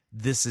sheep.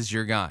 This is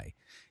your guy.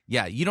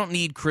 Yeah, you don't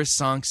need Chris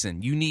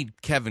Sonksen. You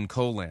need Kevin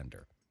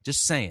Colander.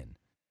 Just saying.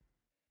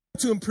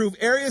 To improve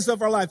areas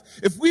of our life.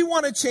 If we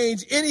want to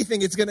change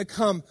anything, it's going to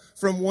come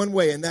from one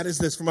way, and that is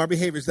this, from our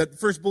behaviors. That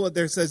first bullet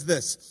there says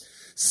this: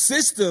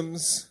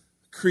 systems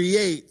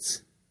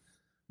create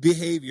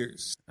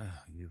behaviors. Oh,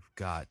 you've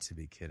got to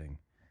be kidding.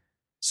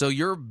 So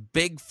your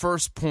big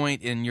first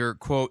point in your,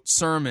 quote,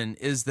 sermon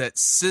is that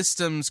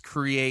systems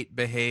create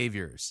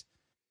behaviors.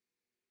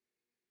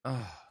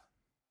 Oh,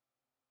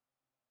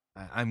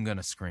 I'm going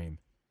to scream.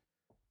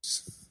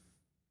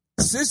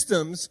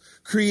 Systems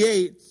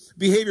create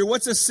behavior.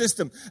 What's a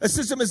system? A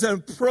system is an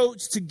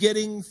approach to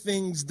getting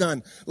things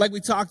done. Like we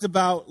talked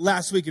about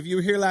last week. If you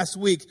were here last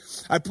week,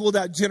 I pulled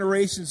out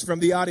generations from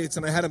the audience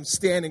and I had them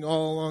standing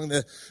all along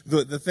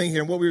the thing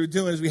here. And what we were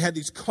doing is we had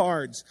these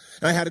cards.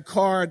 And I had a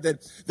card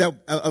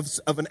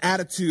of an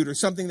attitude or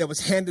something that was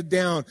handed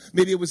down.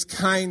 Maybe it was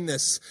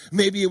kindness.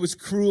 Maybe it was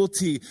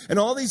cruelty. And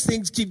all these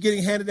things keep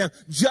getting handed down.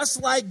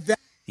 Just like that.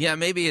 Yeah,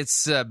 maybe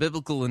it's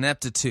biblical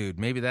ineptitude.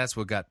 Maybe that's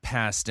what got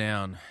passed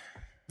down.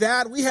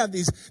 That we have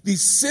these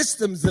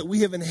systems that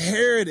we have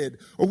inherited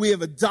or we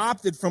have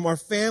adopted from our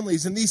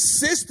families, and these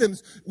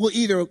systems will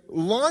either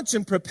launch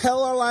and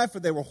propel our life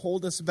or they will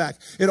hold us back.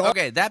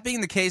 Okay, that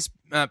being the case,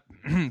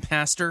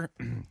 Pastor,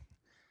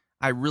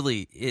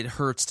 it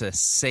hurts to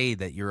say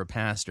that you're a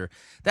pastor.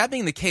 That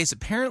being the case,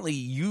 apparently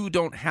you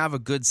don't have a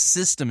good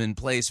system in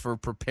place for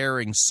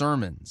preparing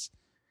sermons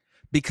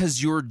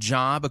because your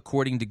job,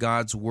 according to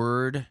God's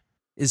word,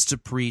 is to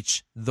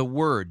preach the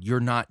word. You're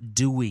not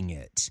doing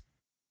it.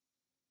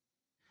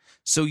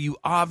 So you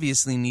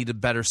obviously need a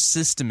better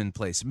system in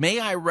place. May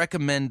I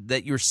recommend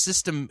that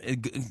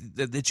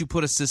that you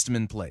put a system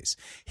in place?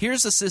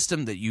 Here's a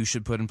system that you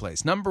should put in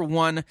place. Number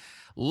one,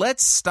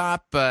 let's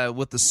stop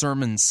with the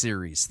sermon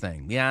series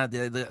thing. Yeah,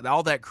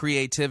 all that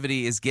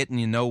creativity is getting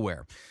you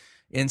nowhere.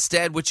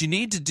 Instead, what you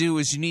need to do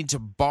is you need to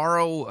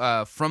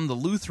borrow from the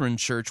Lutheran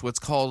Church what's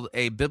called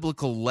a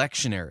biblical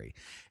lectionary.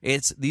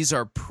 These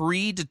are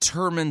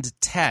predetermined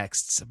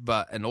texts,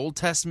 but an Old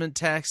Testament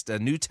text, a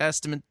New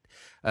Testament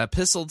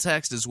epistle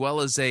text, as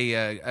well as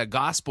a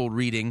gospel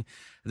reading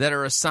that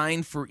are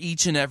assigned for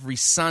each and every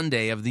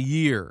Sunday of the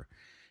year.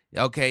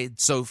 Okay,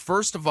 so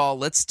first of all,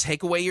 let's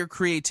take away your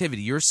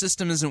creativity. Your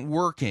system isn't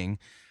working.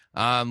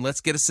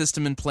 Let's get a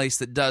system in place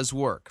that does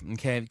work,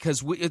 okay?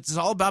 Because it's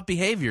all about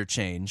behavior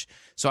change.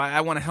 So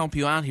I want to help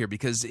you out here,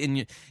 because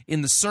in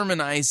the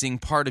sermonizing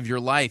part of your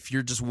life,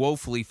 you're just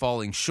woefully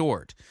falling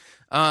short.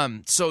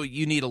 So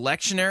you need a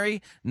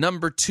lectionary.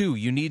 Number 2,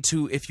 you need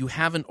to, if you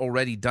haven't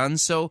already done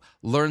so,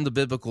 learn the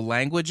biblical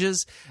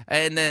languages.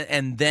 And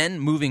then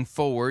moving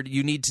forward,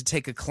 you need to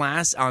take a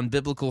class on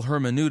biblical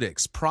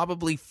hermeneutics,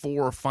 probably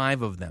 4 or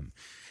 5 of them.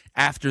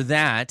 After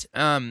that,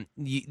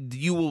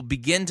 you will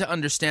begin to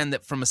understand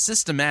that from a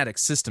systematic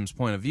systems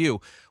point of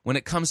view, when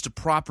it comes to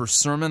proper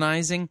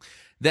sermonizing,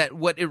 that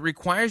what it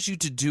requires you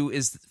to do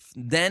is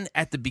then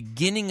at the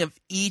beginning of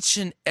each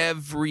and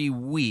every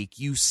week,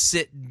 you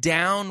sit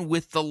down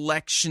with the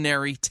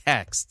lectionary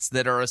texts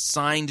that are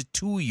assigned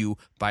to you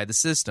by the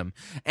system.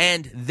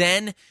 And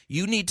then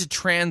you need to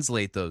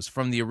translate those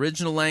from the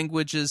original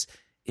languages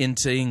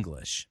into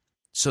English,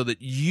 so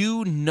that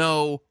you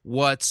know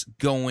what's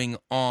going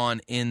on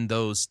in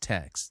those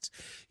texts.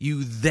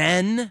 You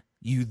then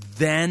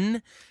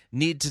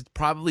need to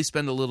probably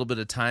spend a little bit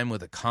of time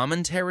with a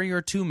commentary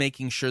or two,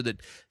 making sure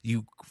that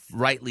you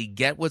rightly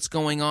get what's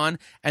going on.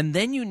 And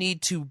then you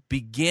need to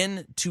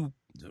begin to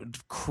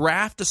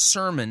craft a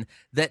sermon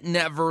that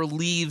never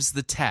leaves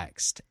the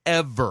text,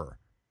 ever.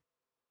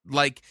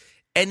 Like,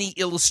 any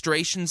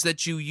illustrations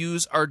that you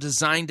use are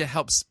designed to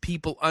help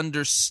people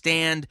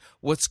understand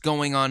what's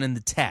going on in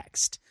the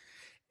text.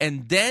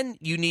 And then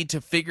you need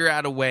to figure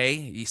out a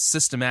way,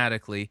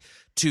 systematically,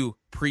 to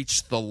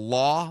preach the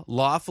law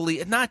lawfully,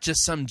 and not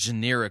just some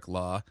generic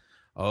law.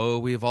 Oh,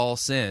 we've all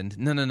sinned.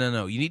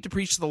 No. You need to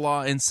preach the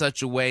law in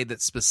such a way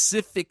that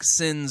specific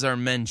sins are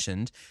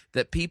mentioned,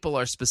 that people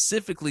are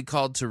specifically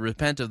called to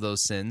repent of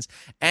those sins,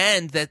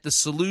 and that the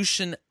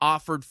solution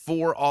offered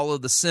for all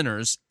of the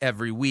sinners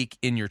every week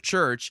in your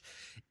church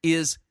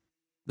is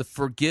the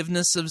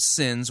forgiveness of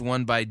sins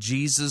won by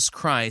Jesus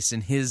Christ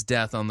and his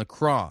death on the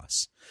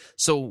cross.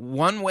 So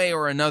one way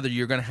or another,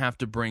 you're going to have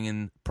to bring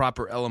in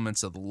proper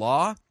elements of the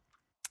law.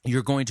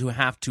 You're going to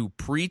have to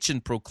preach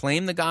and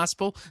proclaim the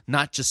gospel,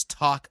 not just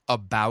talk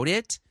about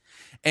it.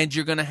 And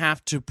you're going to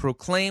have to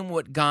proclaim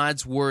what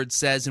God's word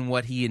says and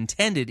what he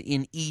intended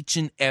in each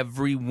and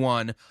every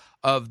one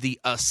of the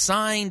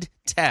assigned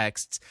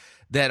texts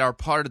that are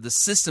part of the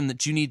system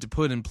that you need to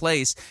put in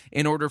place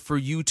in order for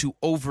you to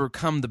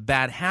overcome the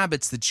bad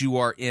habits that you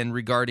are in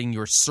regarding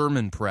your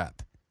sermon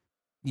prep.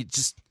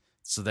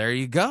 So there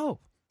you go.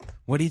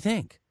 What do you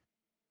think?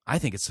 I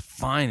think it's a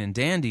fine and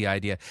dandy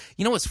idea.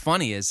 You know what's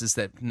funny is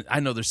that I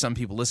know there's some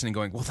people listening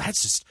going, well,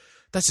 that's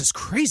just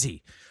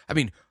crazy. I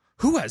mean,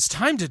 who has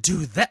time to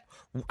do that?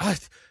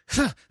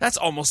 That's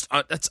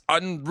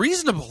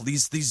unreasonable,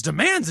 these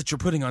demands that you're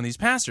putting on these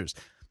pastors.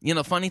 You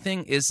know, funny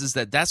thing is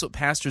that that's what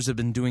pastors have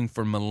been doing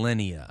for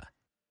millennia.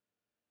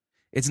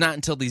 It's not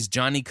until these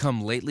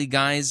Johnny-come-lately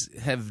guys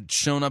have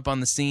shown up on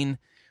the scene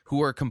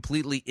who are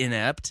completely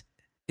inept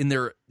in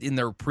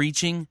their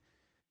preaching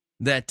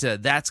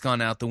that's gone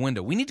out the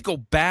window. We need to go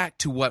back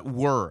to what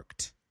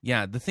worked.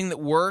 Yeah, the thing that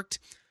worked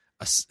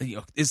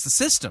is the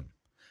system.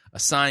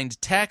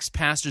 Assigned text,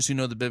 pastors who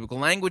know the biblical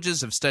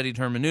languages, have studied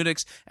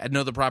hermeneutics, and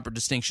know the proper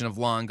distinction of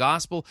law and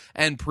gospel,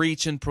 and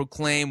preach and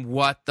proclaim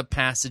what the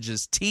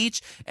passages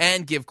teach,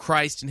 and give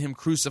Christ and him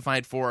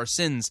crucified for our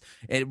sins,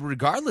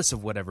 regardless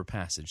of whatever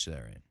passage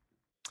they're in.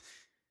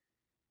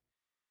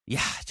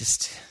 Yeah,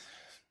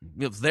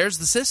 there's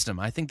the system.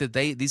 I think that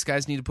these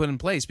guys need to put in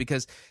place,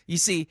 because, you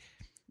see,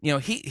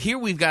 here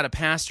we've got a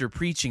pastor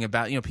preaching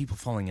about, people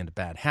falling into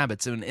bad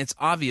habits, and it's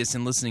obvious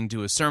in listening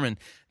to a sermon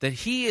that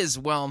he's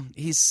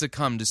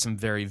succumbed to some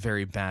very,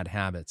 very bad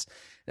habits,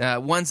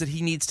 ones that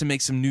he needs to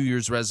make some New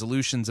Year's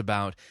resolutions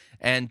about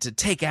and to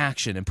take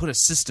action and put a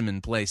system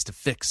in place to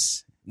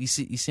fix. You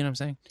see what I'm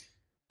saying? It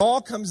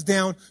all comes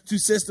down to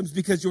systems,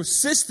 because your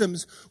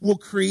systems will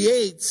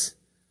create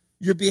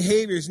your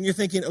behaviors, and you're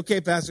thinking, okay,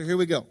 Pastor, here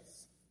we go.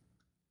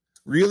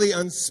 Really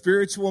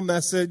unspiritual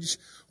message.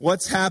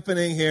 What's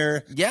happening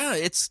here? Yeah,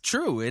 it's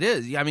true. It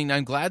is. I mean,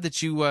 I'm glad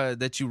that you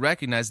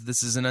recognize that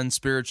this is an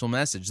unspiritual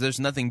message. There's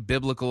nothing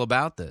biblical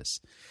about this.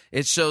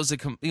 It shows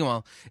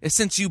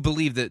since you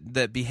believe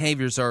that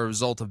behaviors are a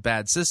result of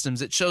bad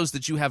systems, it shows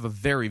that you have a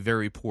very,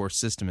 very poor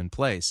system in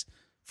place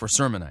for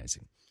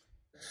sermonizing.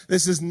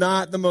 This is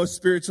not the most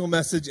spiritual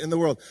message in the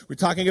world. We're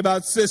talking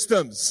about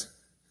systems.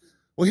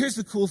 Well, here's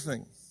the cool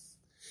thing.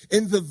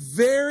 In the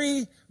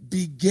very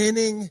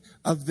beginning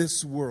of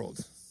this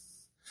world,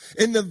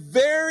 in the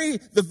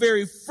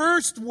very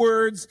first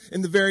words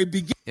in the very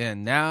beginning.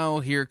 And now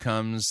here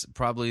comes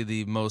probably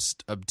the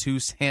most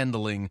obtuse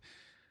handling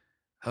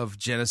of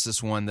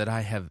Genesis 1 that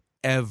I have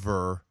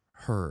ever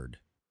heard.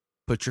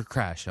 Put your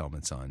crash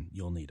helmets on.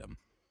 You'll need them.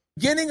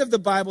 Beginning of the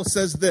Bible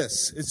says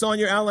this. It's on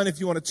your outline. If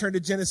you want to turn to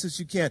Genesis,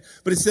 you can.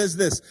 But it says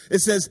this. It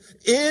says,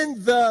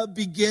 in the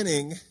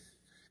beginning,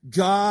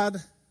 God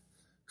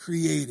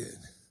created.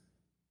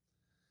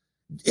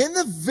 In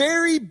the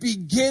very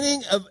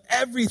beginning of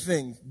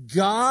everything,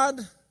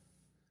 God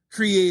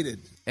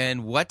created.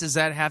 And what does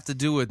that have to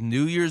do with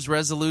New Year's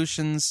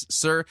resolutions,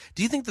 sir?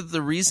 Do you think that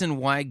the reason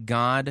why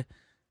God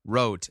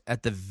wrote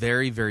at the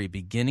very, very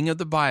beginning of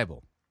the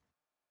Bible,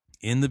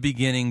 in the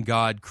beginning,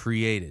 God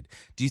created.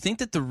 Do you think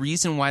that the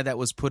reason why that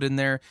was put in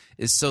there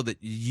is so that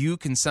you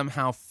can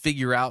somehow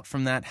figure out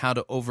from that how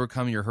to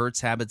overcome your hurts,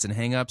 habits, and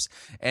hang-ups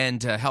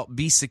and help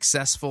be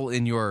successful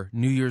in your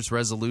New Year's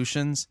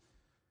resolutions?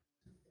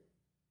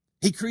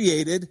 He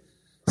created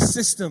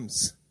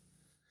systems.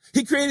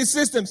 He created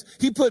systems.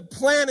 He put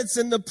planets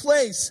in the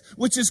place,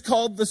 which is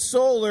called the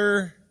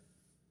solar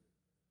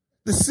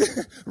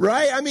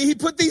right? I mean, he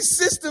put these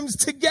systems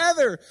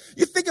together.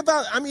 You think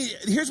about,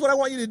 here's what I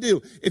want you to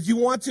do. If you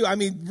want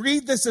to,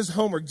 read this as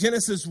homework.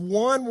 Genesis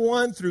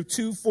 1:1 through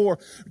 2:4.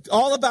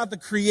 All about the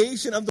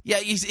creation of the... Yeah,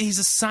 he's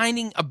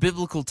assigning a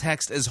biblical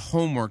text as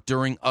homework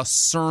during a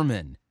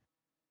sermon.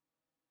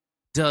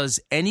 Does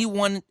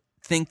anyone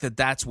think that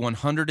that's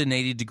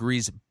 180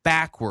 degrees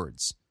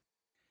backwards?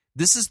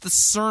 This is the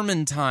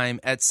sermon time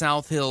at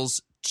South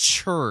Hills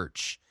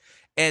Church.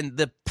 And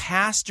the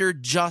pastor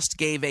just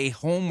gave a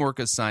homework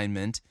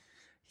assignment.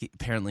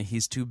 Apparently,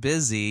 he's too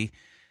busy.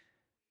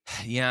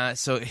 Yeah,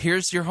 so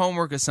here's your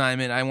homework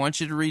assignment. I want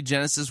you to read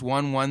Genesis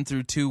 1:1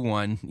 through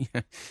 2:1.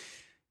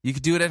 You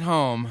could do it at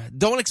home.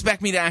 Don't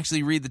expect me to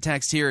actually read the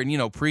text here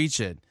and, preach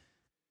it.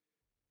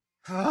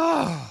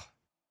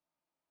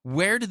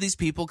 Where do these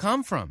people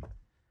come from?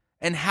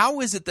 And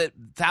how is it that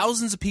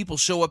thousands of people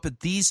show up at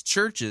these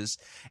churches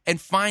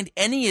and find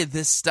any of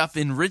this stuff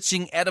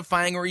enriching,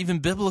 edifying, or even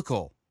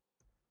biblical?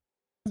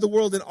 The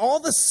world and all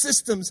the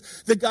systems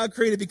that God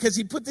created, because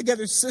he put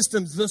together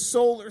systems, the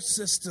solar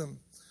system.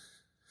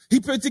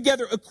 He put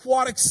together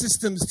aquatic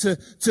systems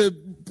to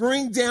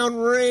bring down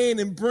rain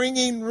and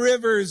bringing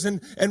rivers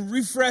and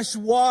refresh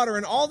water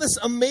and all this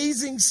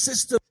amazing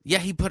system. Yeah,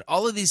 he put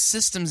all of these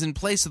systems in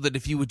place so that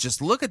if you would just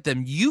look at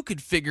them, you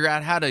could figure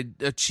out how to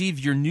achieve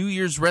your New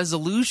Year's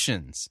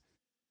resolutions.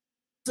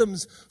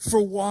 Systems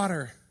for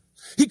water.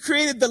 He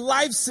created the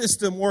life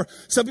system, or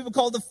some people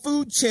call it the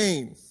food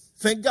chain.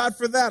 Thank God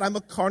for that. I'm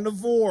a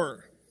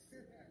carnivore.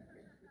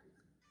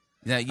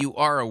 Now, you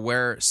are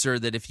aware, sir,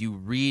 that if you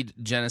read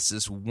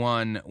Genesis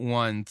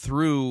 1:1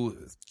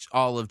 through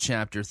all of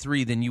chapter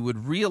 3, then you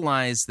would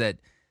realize that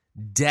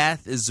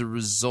death is a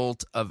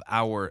result of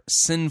our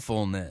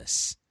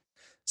sinfulness.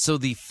 So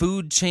the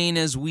food chain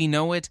as we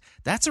know it,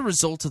 that's a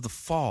result of the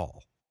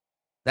fall.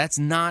 That's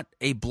not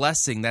a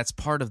blessing. That's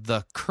part of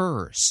the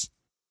curse.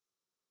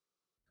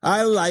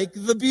 I like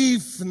the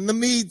beef and the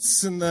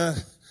meats and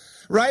the...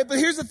 Right? But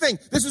here's the thing.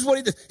 This is what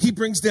he does. He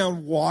brings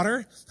down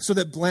water so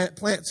that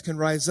plants can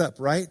rise up,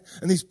 right?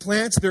 And these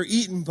plants, they're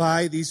eaten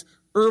by these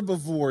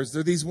herbivores.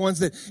 They're these ones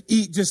that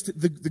eat just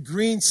the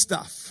green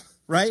stuff,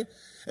 right?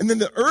 And then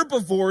the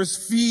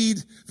herbivores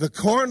feed the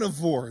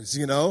carnivores,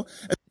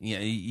 Yeah,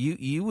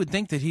 you would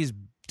think that he's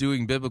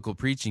doing biblical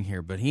preaching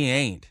here, but he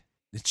ain't.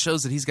 It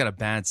shows that he's got a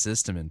bad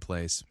system in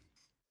place.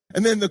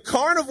 And then the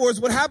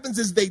carnivores, what happens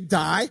is they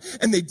die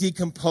and they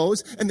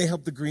decompose and they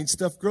help the green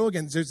stuff grow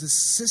again. There's a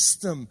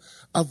system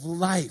of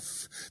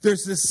life.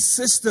 There's this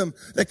system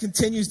that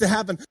continues to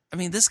happen.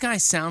 This guy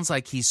sounds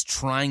like he's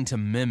trying to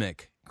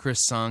mimic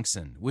Chris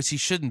Songson, which he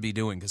shouldn't be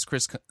doing because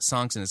Chris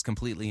Songson is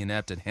completely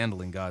inept at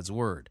handling God's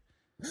word.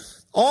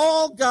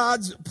 All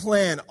God's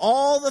plan,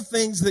 all the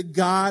things that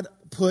God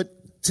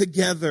put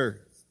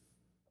together.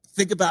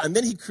 Think about it. And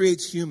then he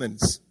creates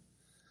humans.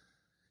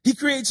 He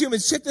creates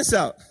humans. Check this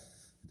out.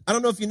 I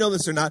don't know if you know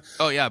this or not.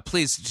 Oh, yeah,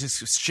 please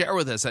just share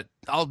with us.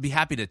 I'll be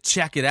happy to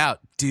check it out,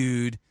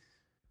 dude.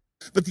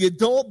 But the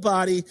adult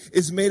body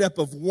is made up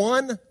of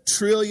 1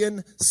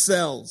 trillion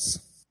cells.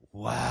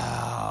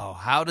 Wow.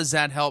 How does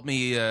that help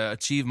me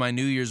achieve my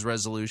New Year's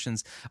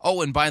resolutions?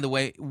 Oh, and by the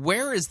way,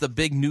 where is the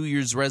big New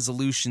Year's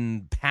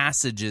resolution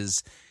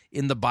passages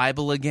in the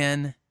Bible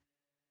again?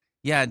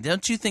 Yeah,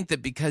 don't you think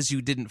that because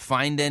you didn't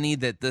find any,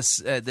 that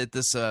this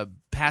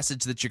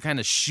passage that you're kind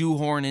of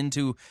shoehorn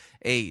into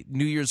a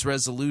New Year's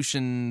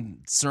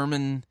resolution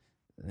sermon?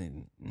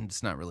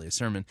 It's not really a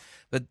sermon,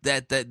 but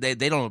that they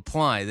don't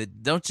apply.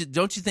 Don't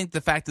you think the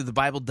fact that the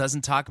Bible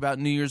doesn't talk about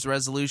New Year's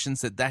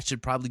resolutions, that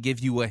should probably give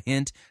you a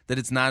hint that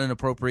it's not an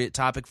appropriate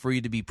topic for you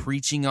to be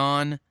preaching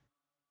on?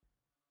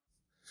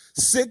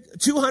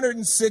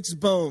 206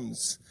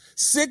 bones,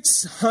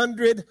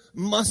 600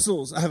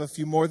 muscles. I have a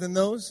few more than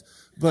those,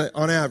 but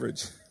on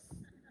average.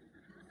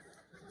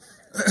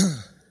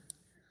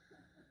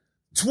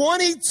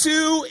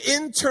 22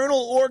 internal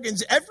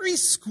organs. Every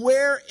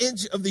square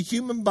inch of the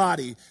human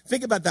body.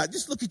 Think about that.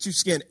 Just look at your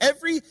skin.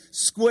 Every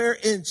square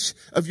inch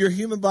of your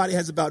human body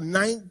has about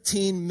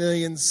 19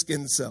 million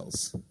skin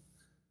cells.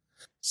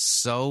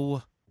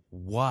 So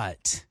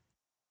what?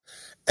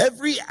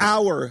 Every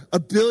hour,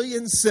 1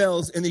 billion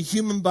cells in the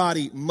human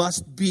body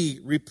must be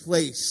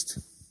replaced.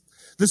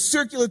 The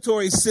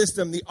circulatory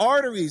system, the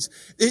arteries,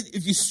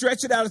 if you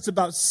stretch it out, it's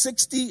about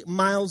 60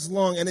 miles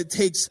long, and it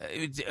takes...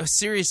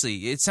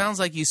 Seriously, it sounds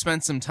like you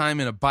spent some time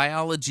in a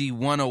Biology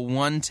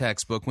 101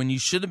 textbook when you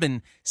should have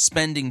been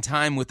spending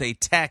time with a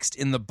text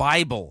in the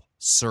Bible,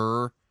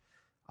 sir.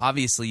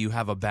 Obviously, you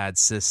have a bad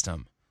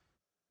system.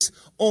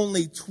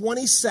 Only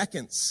 20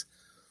 seconds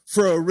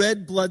for a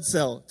red blood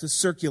cell to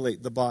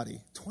circulate the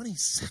body. 20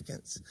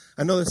 seconds.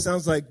 I know this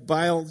sounds like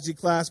biology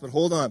class, but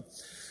hold on.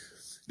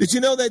 Did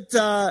you know that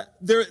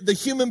the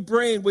human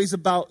brain weighs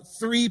about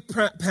 3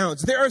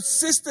 pounds? There are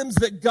systems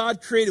that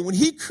God created. When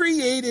he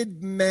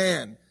created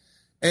man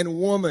and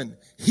woman,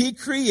 he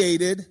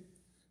created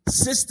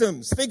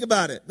systems. Think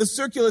about it. The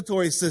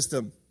circulatory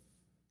system.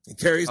 It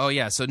carries... Oh,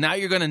 yeah. So now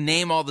you're going to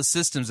name all the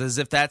systems as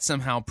if that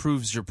somehow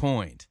proves your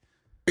point.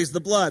 Carries the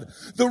blood.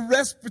 The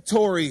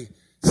respiratory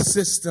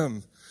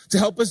system to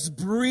help us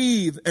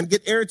breathe and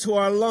get air to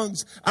our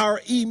lungs.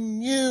 Our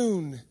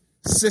immune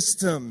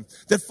system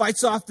that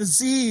fights off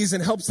disease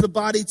and helps the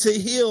body to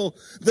heal.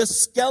 The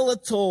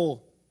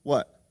skeletal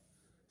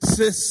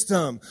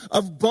system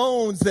of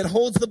bones that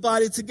holds the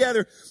body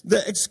together.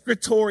 The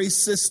excretory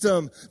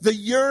system, the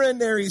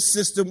urinary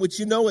system, which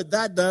you know what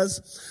that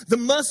does. The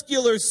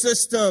muscular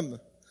system,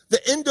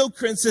 the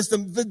endocrine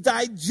system, the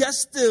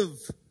digestive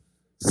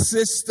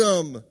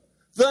system,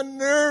 the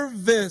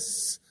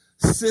nervous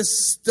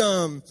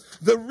system,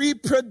 the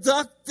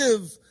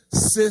reproductive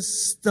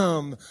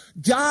system.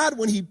 God,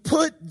 when he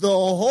put the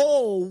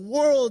whole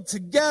world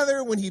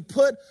together, when he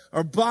put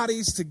our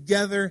bodies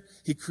together,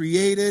 he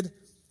created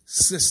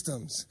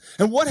systems.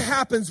 And what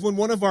happens when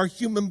one of our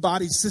human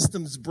body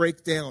systems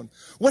break down?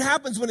 What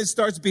happens when it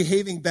starts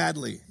behaving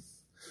badly?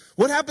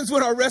 What happens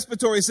when our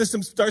respiratory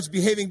system starts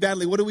behaving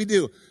badly? What do? We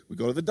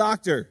go to the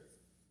doctor.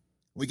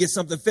 We get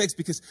something fixed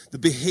because the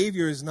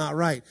behavior is not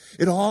right.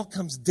 It all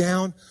comes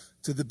down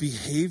to the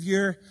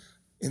behavior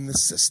in the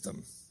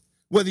system.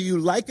 Whether you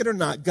like it or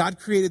not, God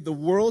created the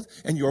world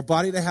and your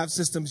body to have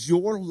systems.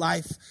 Your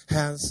life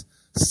has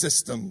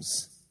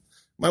systems.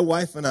 My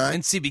wife and I...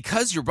 And see,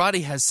 because your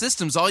body has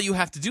systems, all you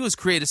have to do is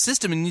create a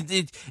system,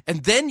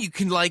 and then you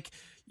can,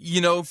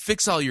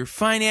 fix all your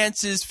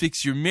finances,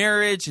 fix your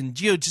marriage, and,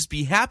 just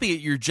be happy at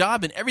your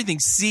job and everything.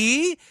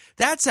 See?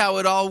 That's how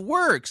it all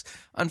works.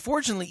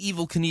 Unfortunately,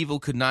 Evel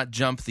Knievel could not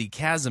jump the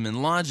chasm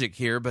in logic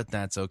here, but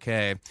that's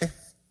okay.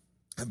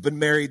 I've been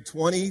married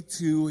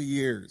 22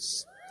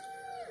 years.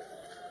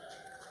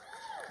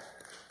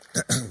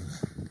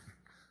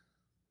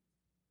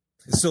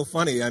 It's so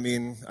funny. I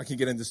mean, I can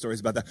get into stories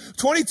about that.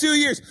 22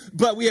 years,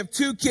 but we have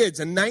 2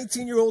 kids, a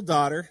 19-year-old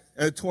daughter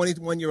and a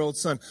 21-year-old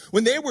son.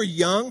 When they were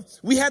young,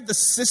 we had the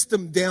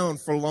system down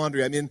for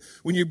laundry. I mean,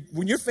 when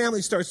your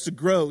family starts to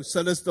grow,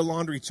 so does the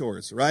laundry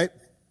chores, right?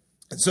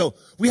 And so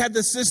we had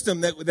the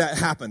system that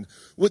happened.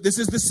 This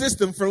is the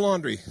system for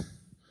laundry.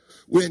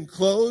 When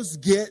clothes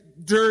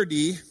get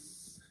dirty,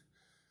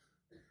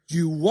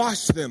 you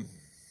wash them.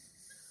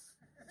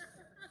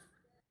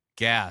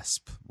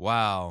 Gasp.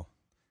 Wow.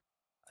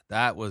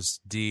 That was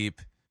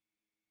deep.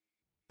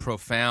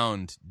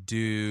 Profound,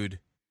 dude.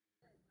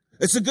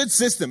 It's a good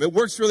system. It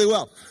works really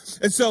well.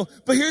 And so,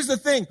 but here's the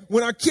thing.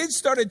 When our kids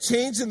started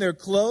changing their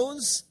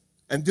clothes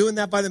and doing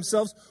that by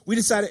themselves, we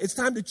decided it's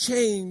time to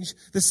change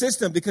the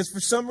system because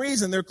for some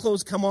reason their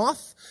clothes come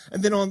off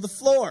and then on the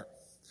floor.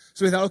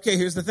 So we thought, okay,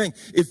 here's the thing.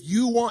 If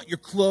you want your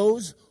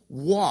clothes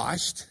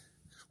washed,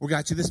 we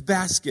got you this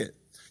basket.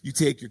 You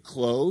take your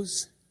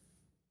clothes,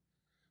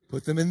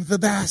 put them in the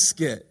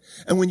basket.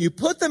 And when you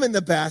put them in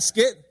the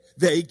basket,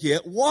 they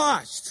get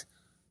washed.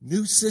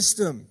 New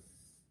system.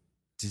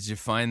 Did you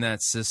find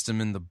that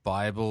system in the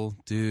Bible,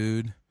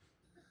 dude?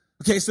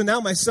 Okay, so now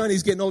my son,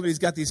 he's getting older. He's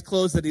got these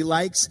clothes that he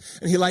likes,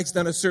 and he likes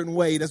done a certain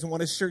way. He doesn't want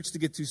his shirts to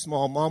get too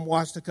small. Mom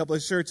washed a couple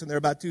of shirts, and they're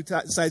about 2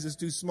 sizes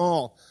too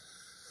small.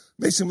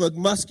 Makes him look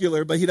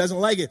muscular, but he doesn't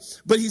like it.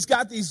 But he's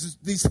got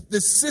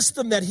this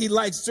system that he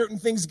likes. Certain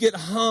things get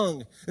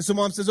hung. And so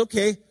Mom says,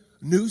 okay,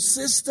 new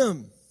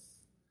system.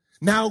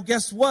 Now,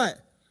 guess what?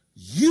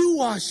 You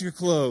wash your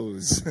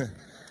clothes.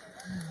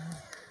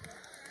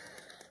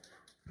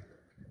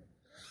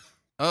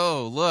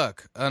 Oh,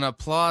 look, an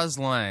applause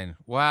line.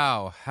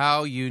 Wow,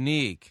 how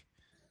unique.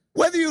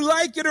 Whether you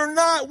like it or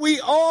not, we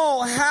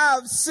all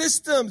have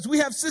systems. We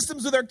have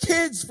systems with our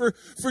kids for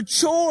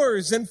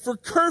chores and for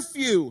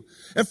curfew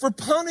and for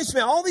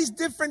punishment, all these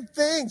different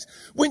things.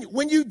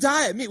 When you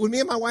diet, when me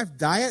and my wife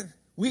diet,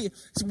 we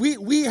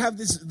have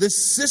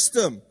this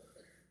system.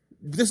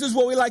 This is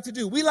what we like to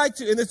do. We like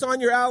to, and it's on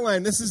your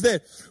outline. This is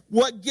it.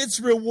 What gets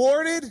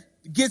rewarded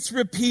gets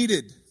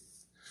repeated.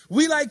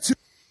 We like to.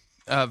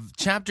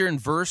 Chapter and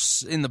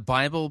verse in the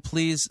Bible,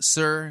 please,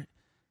 sir.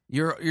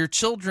 Your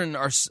children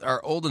are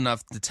old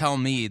enough to tell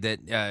me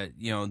that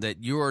that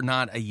you're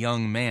not a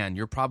young man.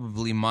 You're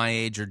probably my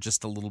age or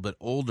just a little bit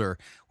older,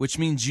 which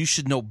means you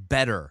should know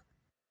better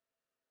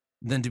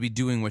than to be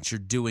doing what you're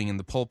doing in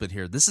the pulpit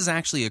here. This is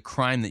actually a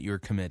crime that you're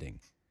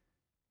committing.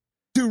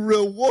 To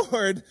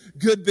reward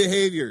good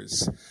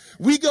behaviors.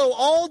 We go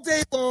all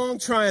day long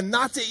trying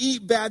not to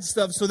eat bad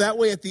stuff so that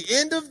way at the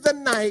end of the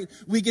night,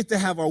 we get to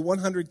have our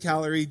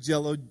 100-calorie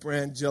Jell-O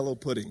brand Jell-O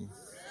pudding.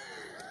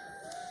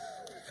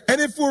 And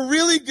if we're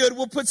really good,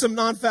 we'll put some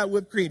non-fat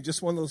whipped cream,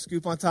 just one little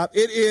scoop on top.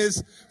 It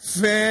is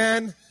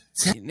fantastic.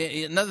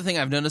 Another thing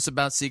I've noticed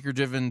about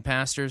seeker-driven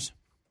pastors,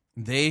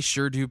 they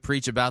sure do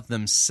preach about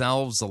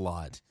themselves a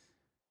lot.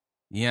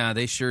 Yeah,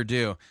 they sure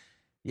do.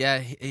 Yeah,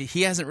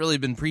 he hasn't really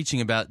been preaching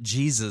about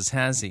Jesus,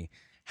 has he?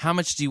 How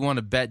much do you want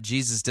to bet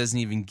Jesus doesn't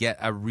even get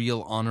a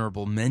real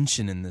honorable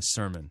mention in this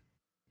sermon?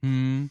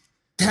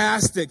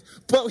 Fantastic.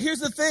 But here's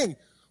the thing.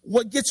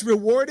 What gets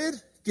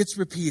rewarded gets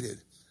repeated.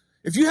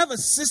 If you have a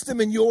system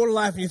in your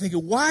life and you're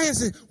thinking, why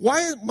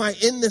am I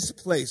in this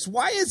place?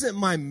 Why isn't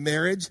my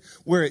marriage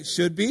where it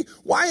should be?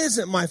 Why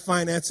isn't my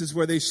finances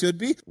where they should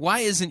be? Why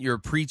isn't your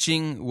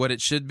preaching what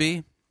it should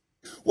be?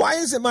 Why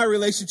isn't my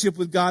relationship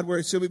with God where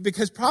it should be?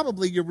 Because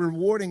probably you're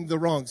rewarding the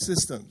wrong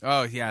system.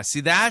 Oh, yeah.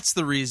 See, that's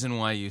the reason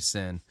why you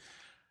sin.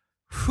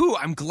 Whew,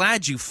 I'm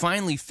glad you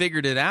finally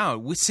figured it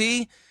out.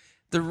 See,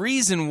 the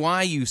reason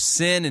why you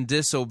sin and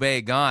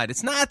disobey God,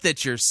 it's not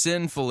that you're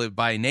sinful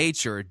by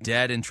nature, or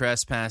dead in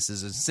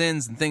trespasses and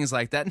sins and things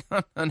like that.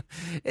 No.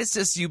 It's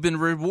just you've been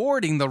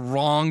rewarding the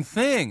wrong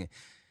thing.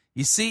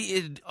 You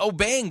see,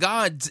 obeying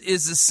God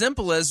is as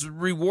simple as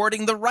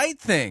rewarding the right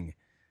thing.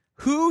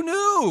 Who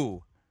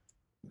knew?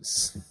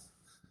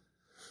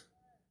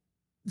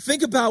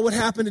 Think about what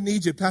happened in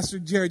Egypt. Pastor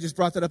Jerry just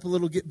brought that up a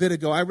little bit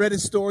ago. I read a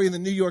story in the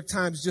New York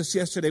Times just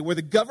yesterday where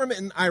the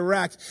government in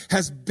Iraq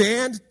has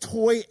banned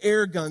toy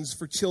air guns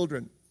for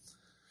children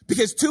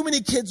because too many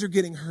kids are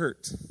getting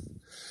hurt.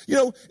 You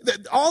know,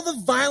 all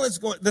the violence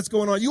that's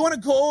going on. You want to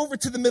go over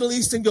to the Middle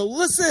East and go,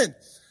 listen,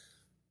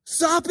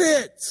 stop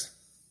it.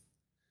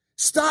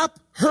 Stop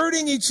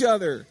hurting each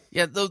other.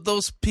 Yeah,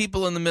 those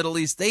people in the Middle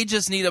East, they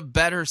just need a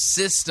better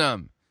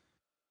system.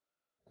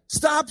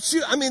 Stop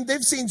shooting. I mean,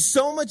 they've seen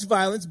so much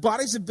violence.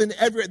 Bodies have been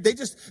everywhere.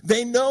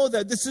 They know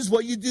that this is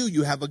what you do.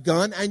 You have a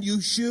gun and you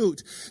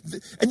shoot.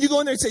 And you go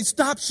in there and say,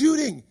 stop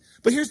shooting.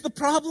 But here's the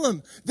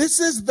problem.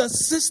 This is the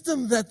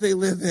system that they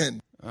live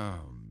in. Oh,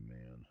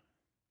 man.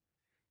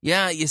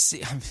 Yeah, you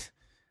see,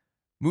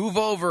 move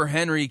over,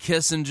 Henry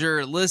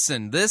Kissinger.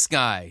 Listen, this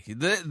guy,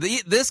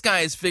 this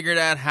guy has figured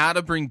out how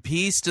to bring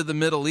peace to the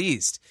Middle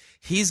East.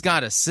 He's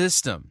got a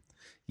system.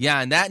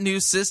 Yeah, and that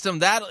new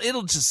system,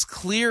 it'll just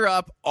clear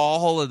up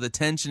all of the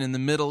tension in the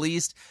Middle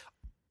East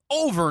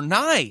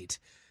overnight.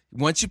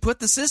 Once you put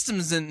the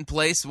systems in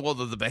place, well,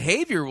 the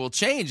behavior will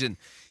change. And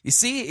you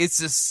see, it's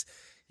just,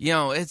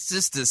 it's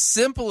just as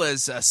simple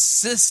as a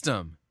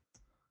system.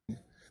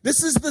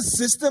 This is the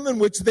system in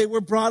which they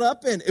were brought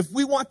up in. If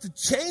we want to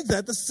change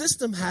that, the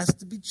system has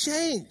to be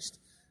changed.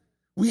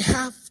 We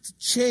have to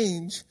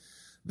change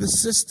the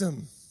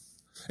system.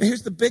 And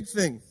here's the big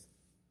thing.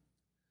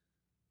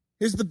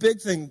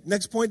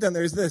 Next point down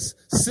there is this.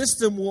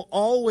 System will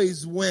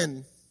always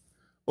win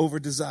over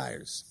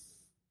desires.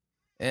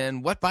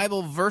 And what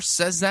Bible verse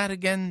says that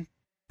again,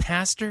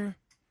 Pastor?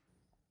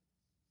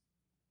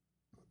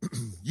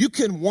 You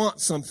can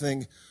want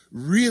something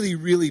really,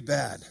 really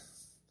bad.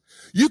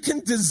 You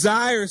can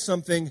desire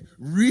something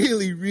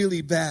really,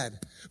 really bad.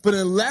 But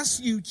unless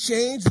you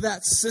change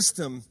that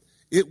system,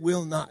 it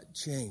will not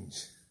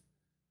change.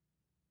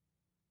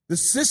 The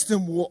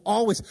system will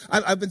always.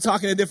 I've been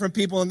talking to different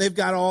people, and they've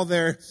got all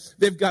their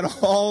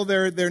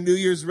New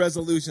Year's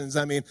resolutions.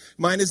 I mean,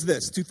 mine is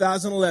this: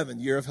 2011,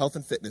 year of health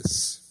and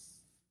fitness.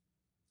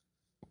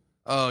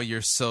 Oh,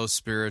 you're so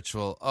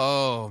spiritual.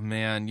 Oh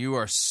man, you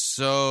are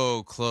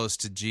so close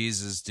to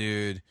Jesus,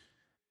 dude.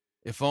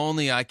 If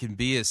only I can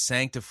be as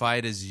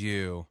sanctified as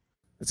you.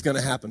 It's going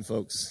to happen,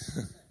 folks.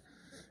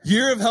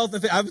 Year of health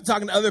and fitness. I've been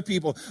talking to other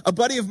people. A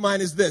buddy of mine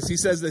is this. He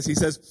says this. He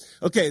says,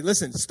 okay,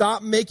 listen,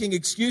 stop making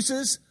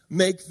excuses.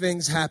 Make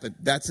things happen.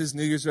 That's his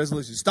New Year's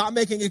resolution. Stop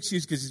making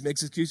excuses, because he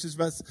makes excuses.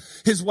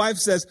 His wife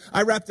says,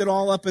 I wrapped it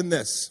all up in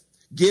this.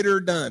 Get her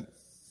done.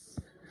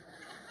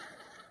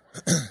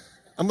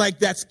 I'm like,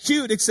 that's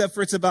cute, except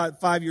for it's about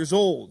 5 years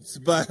old.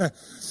 But,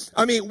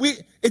 I mean,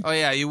 oh,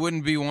 yeah, you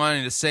wouldn't be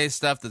wanting to say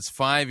stuff that's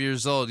 5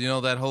 years old. You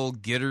know, that whole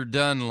get her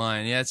done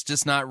line. Yeah, it's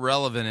just not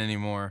relevant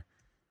anymore.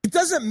 It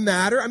doesn't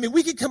matter. I mean,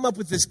 we could come up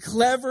with this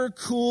clever,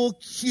 cool,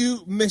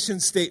 cute mission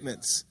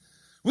statements.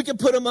 We can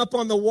put them up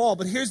on the wall,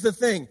 but here's the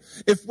thing.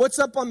 If what's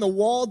up on the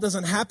wall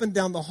doesn't happen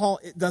down the hall,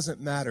 it doesn't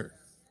matter.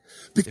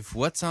 If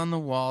what's on the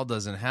wall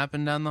doesn't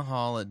happen down the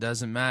hall, it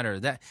doesn't matter.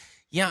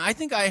 Yeah, I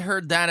think I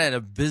heard that at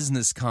a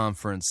business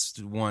conference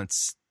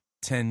once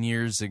 10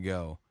 years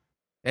ago.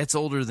 It's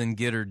older than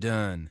get her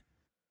done.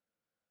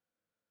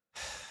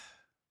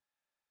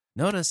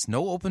 Notice,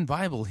 no open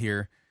Bible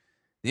here.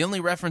 The only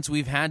reference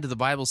we've had to the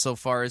Bible so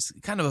far is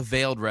kind of a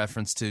veiled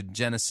reference to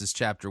Genesis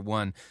chapter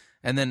 1,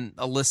 and then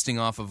a listing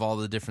off of all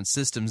the different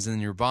systems in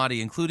your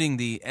body, including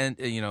the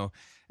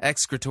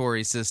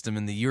excretory system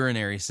and the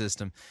urinary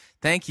system.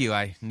 Thank you.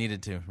 I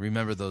needed to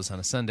remember those on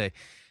a Sunday.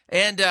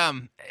 And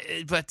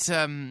but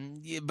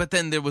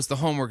then there was the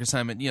homework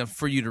assignment,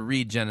 for you to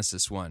read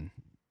Genesis 1.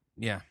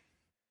 Yeah.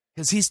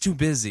 because he's too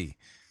busy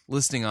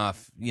listing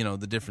off,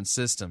 the different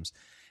systems,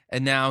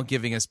 and now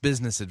giving us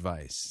business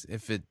advice.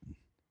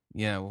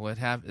 What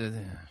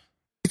happened?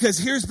 Because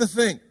here's the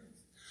thing.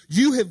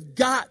 You have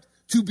got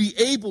to be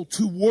able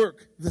to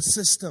work the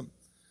system.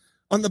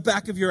 On the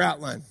back of your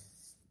outline.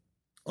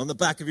 On the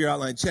back of your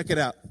outline. Check it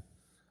out.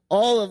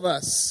 All of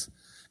us,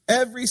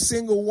 every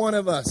single one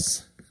of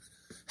us,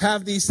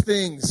 have these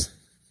things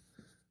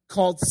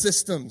called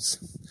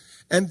systems.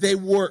 And they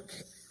work.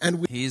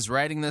 And he's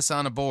writing this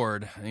on a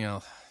board,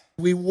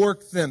 We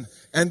work them,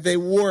 and they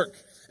work.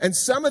 And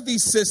some of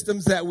these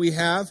systems that we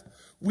have,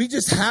 we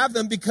just have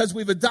them because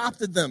we've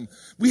adopted them.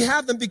 We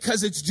have them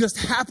because it's just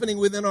happening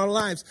within our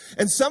lives.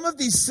 And some of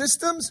these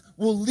systems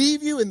will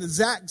leave you in the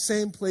exact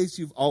same place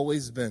you've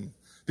always been.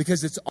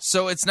 Because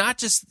so it's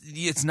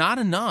not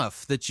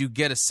enough that you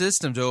get a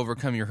system to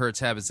overcome your hurts,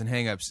 habits, and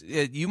hangups.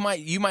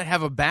 You might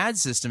have a bad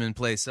system in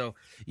place. So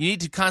you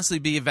need to constantly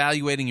be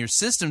evaluating your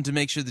system to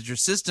make sure that your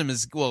system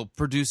is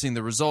producing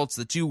the results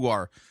that you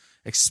are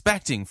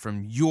expecting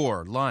from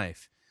your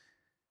life.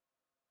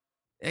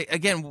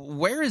 Again,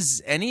 where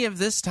is any of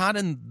this taught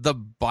in the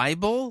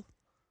Bible?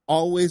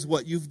 Always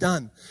what you've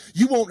done.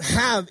 You won't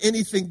have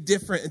anything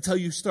different until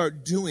you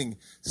start doing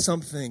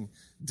something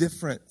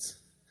different.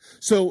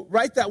 So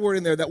write that word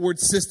in there, that word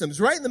systems,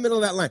 right in the middle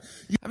of that line.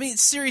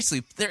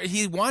 Seriously,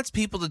 he wants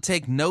people to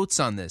take notes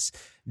on this.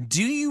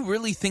 Do you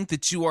really think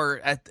that you are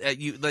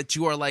that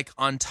you are like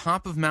on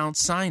top of Mount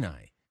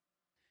Sinai?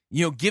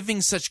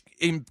 Giving such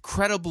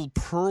incredible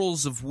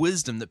pearls of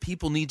wisdom that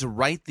people need to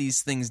write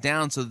these things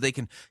down so that they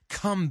can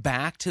come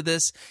back to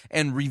this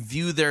and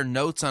review their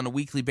notes on a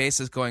weekly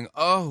basis going,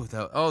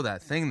 that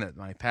thing that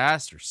my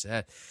pastor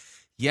said.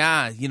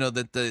 Yeah,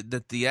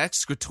 that the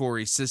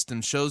excretory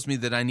system shows me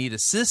that I need a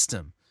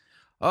system.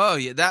 Oh,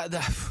 yeah, that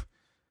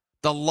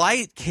the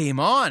light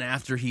came on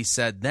after he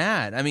said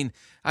that. I mean,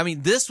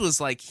 this was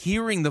like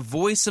hearing the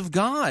voice of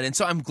God. And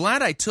so I'm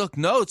glad I took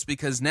notes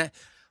because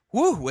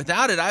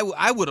without it,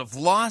 I would have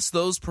lost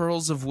those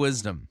pearls of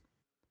wisdom.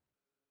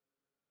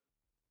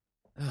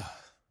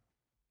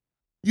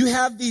 You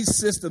have these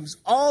systems.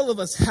 All of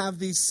us have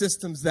these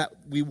systems that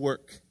we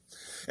work.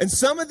 And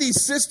some of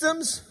these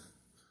systems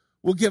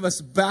will give us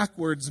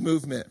backwards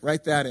movement.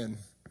 Write that in.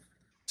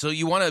 So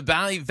you want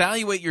to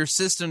evaluate your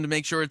system to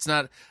make sure it's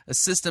not a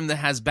system that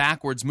has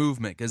backwards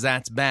movement, because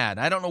that's bad.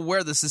 I don't know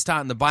where this is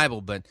taught in the Bible,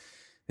 but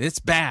it's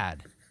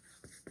bad.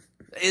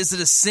 Is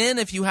it a sin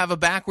if you have a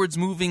backwards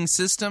moving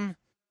system?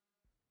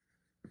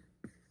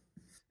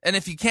 And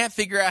if you can't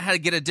figure out how to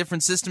get a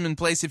different system in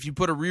place, if you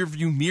put a rear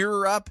view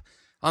mirror up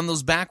on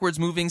those backwards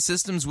moving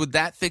systems, would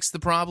that fix the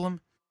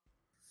problem?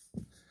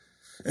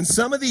 And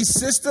some of these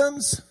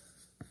systems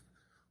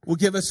will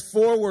give us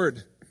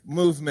forward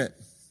movement.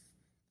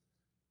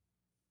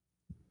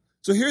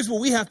 So here's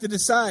what we have to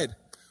decide.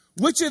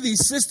 Which of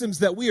these systems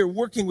that we are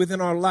working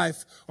within our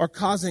life are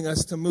causing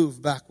us to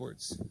move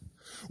backwards?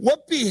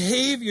 What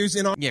behaviors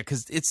in our... Yeah,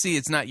 because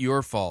it's not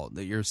your fault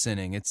that you're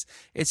sinning. It's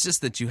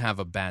just that you have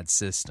a bad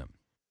system.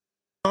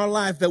 Our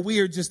life that we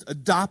are just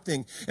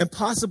adopting and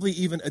possibly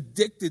even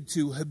addicted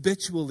to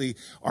habitually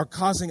are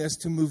causing us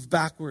to move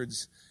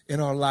backwards in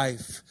our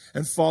life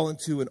and fall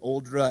into an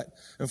old rut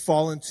and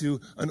fall into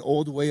an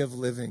old way of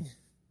living.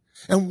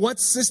 And what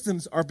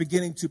systems are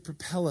beginning to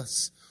propel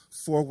us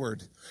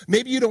forward?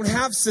 Maybe you don't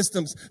have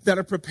systems that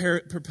are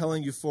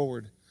propelling you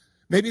forward.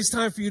 Maybe it's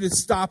time for you to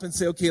stop and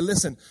say, okay,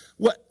 listen,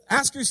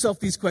 ask yourself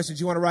these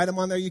questions. You want to write them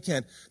on there? You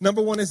can.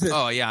 Number one is this.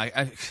 Oh,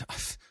 yeah,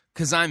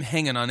 because I'm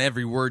hanging on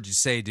every word you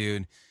say,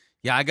 dude.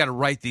 Yeah, I got to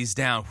write these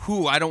down.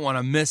 I don't want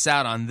to miss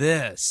out on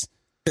this.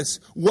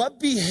 What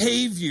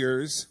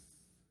behaviors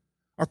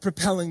are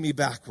propelling me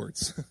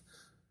backwards?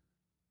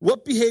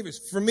 What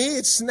behaviors? For me,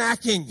 it's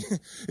snacking.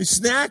 It's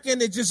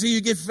snacking it just so you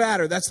get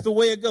fatter. That's the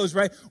way it goes,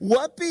 right?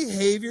 What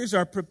behaviors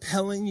are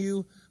propelling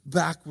you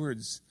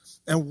backwards?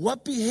 And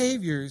what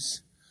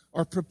behaviors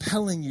are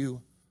propelling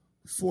you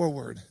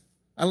forward?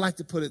 I like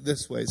to put it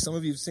this way. Some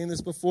of you have seen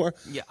this before.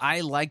 Yeah,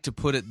 I like to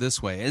put it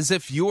this way, as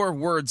if your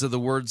words are the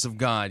words of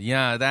God.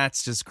 Yeah,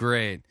 that's just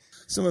great.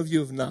 Some of you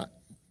have not.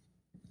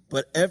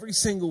 But every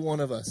single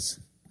one of us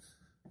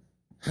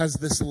has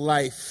this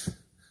life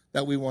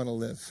that we want to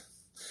live.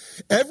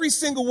 Every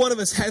single one of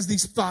us has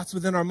these thoughts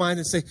within our mind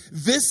and say,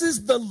 this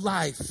is the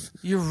life.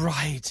 You're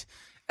right.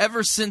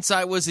 Ever since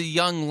I was a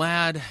young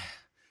lad,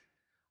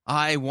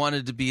 I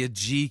wanted to be a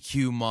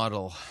GQ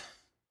model.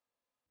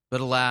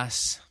 But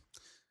alas,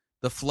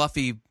 the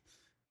fluffy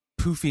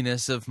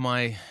poofiness of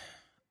my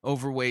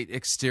overweight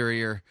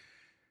exterior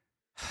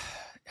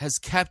has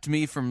kept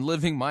me from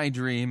living my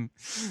dream.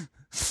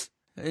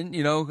 And,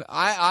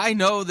 I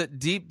know that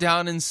deep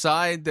down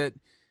inside that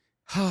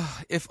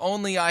if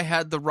only I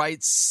had the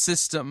right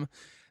system,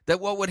 that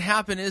what would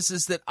happen is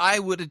that I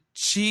would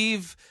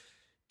achieve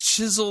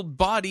chiseled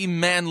body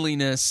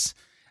manliness,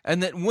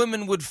 and that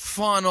women would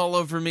fawn all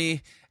over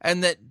me,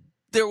 and that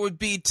there would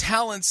be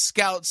talent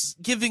scouts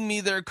giving me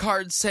their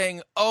cards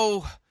saying,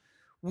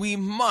 we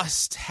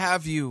must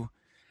have you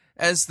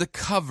as the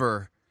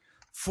cover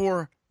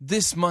for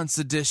this month's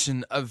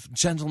edition of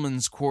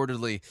Gentleman's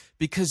Quarterly,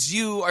 because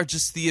you are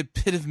just the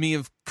epitome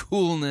of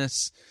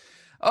coolness.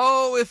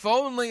 Oh, if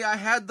only I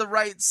had the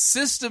right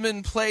system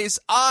in place,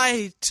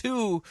 I,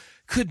 too,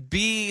 could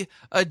be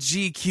a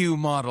GQ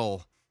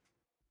model.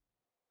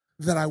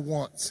 That I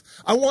want.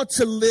 I want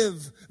to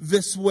live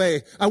this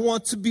way. I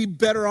want to be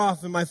better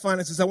off in my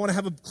finances. I want to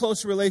have a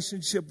closer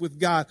relationship with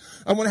God.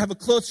 I want to have a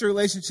closer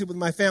relationship with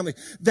my family.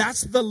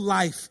 That's the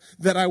life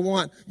that I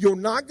want. You're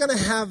not going to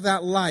have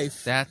that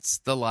life. That's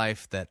the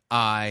life that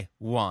I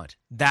want.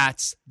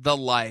 That's the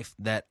life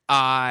that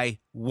I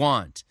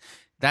want.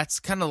 That's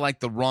kind of like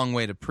the wrong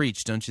way to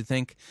preach, don't you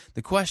think?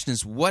 The question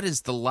is, what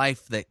is the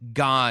life that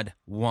God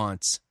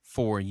wants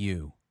for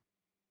you?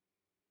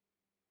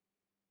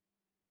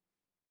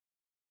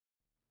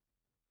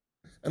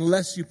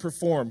 Unless you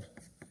perform.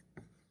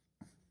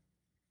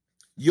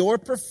 Your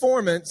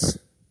performance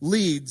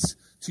leads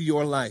to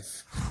your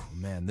life.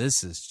 Man,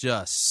 this is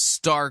just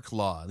stark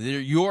law.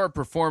 Your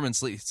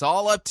performance leads. It's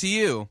all up to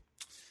you.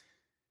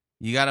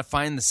 You got to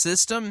find the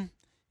system.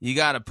 You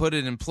got to put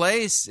it in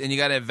place, and you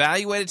got to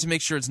evaluate it to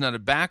make sure it's not a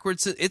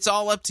backwards. It's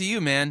all up to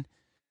you, man.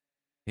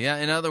 Yeah,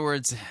 in other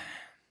words,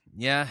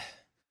 yeah.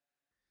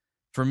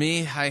 For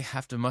me,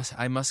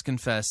 I must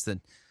confess that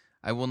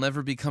I will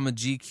never become a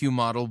GQ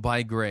model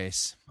by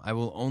grace. I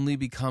will only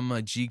become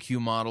a GQ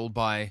model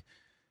by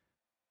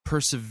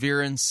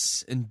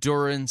perseverance,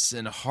 endurance,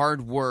 and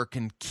hard work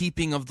and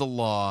keeping of the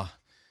law.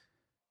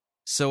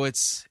 So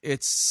it's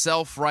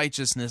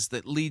self-righteousness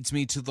that leads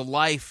me to the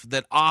life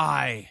that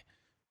I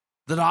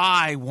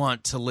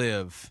want to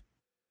live.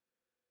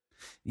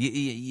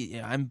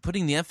 I'm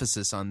putting the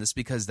emphasis on this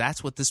because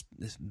that's what this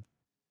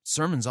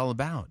sermon's all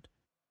about.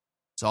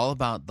 It's all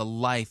about the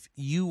life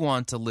you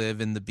want to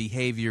live and the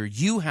behavior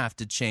you have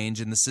to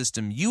change and the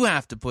system you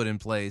have to put in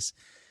place.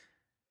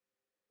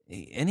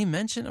 Any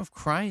mention of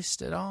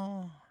Christ at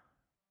all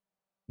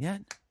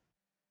yet?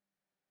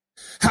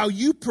 How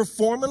you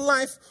perform in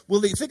life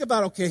will think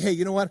about, okay, hey,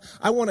 you know what?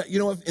 I want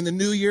to, in the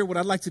new year, what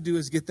I'd like to do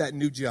is get that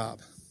new job.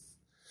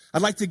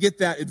 I'd like to get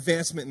that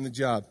advancement in the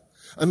job.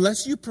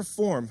 Unless you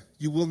perform,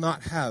 you will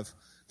not have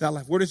that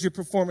life. Where does your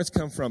performance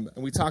come from?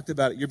 And we talked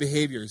about it, your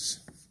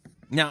behaviors.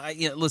 Now,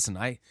 listen,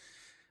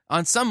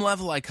 on some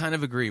level, I kind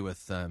of agree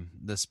with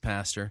this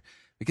pastor,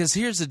 because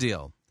here's the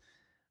deal.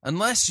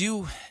 Unless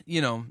you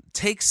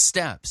take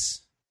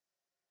steps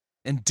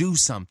and do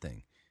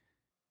something,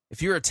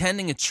 if you're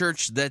attending a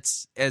church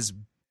that's as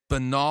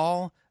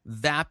banal,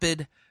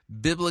 vapid,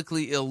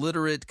 biblically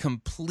illiterate,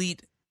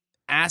 complete,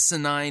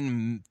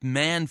 asinine,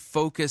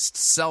 man-focused,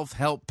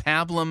 self-help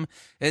pablum,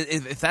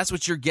 if that's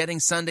what you're getting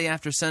Sunday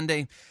after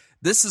Sunday,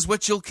 this is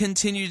what you'll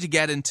continue to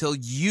get until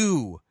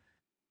you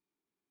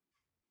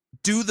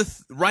do the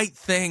right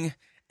thing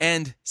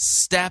and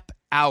step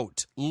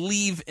out.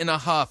 Leave in a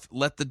huff.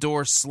 Let the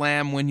door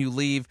slam when you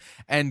leave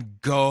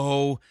and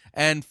go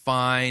and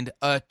find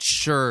a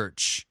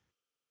church.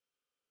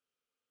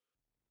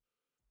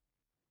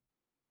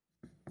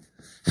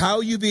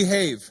 How you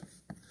behave.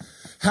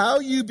 How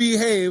you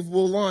behave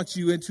will launch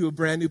you into a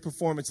brand new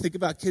performance. Think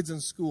about kids in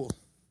school.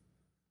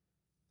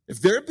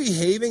 If they're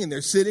behaving and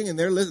they're sitting and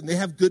they're listening, they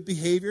have good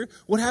behavior,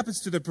 what happens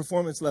to their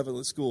performance level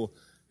at school?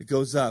 It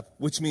goes up,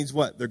 which means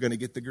what? They're going to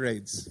get the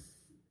grades.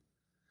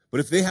 But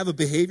if they have a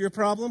behavior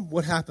problem,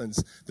 what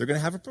happens? They're going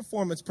to have a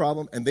performance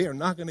problem, and they are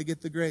not going to get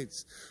the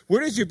grades.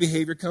 Where does your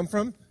behavior come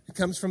from? It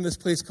comes from this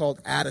place called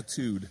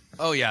attitude.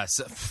 Oh, yeah.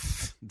 So,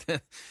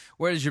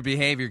 where does your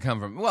behavior come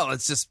from? Well,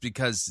 it's just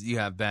because you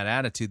have bad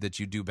attitude that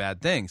you do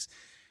bad things.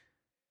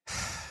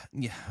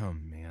 Yeah, oh,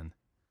 man.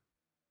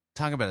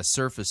 Talk about a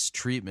surface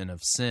treatment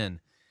of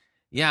sin.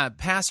 Yeah,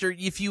 Pastor,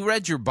 if you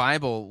read your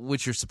Bible,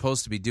 which you're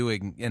supposed to be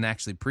doing and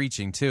actually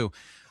preaching too,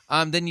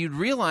 then you'd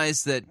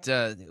realize that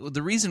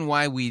the reason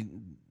why we,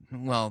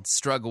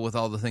 struggle with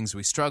all the things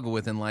we struggle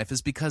with in life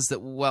is because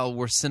that,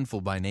 we're sinful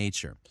by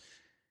nature.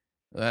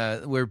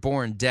 We're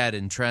born dead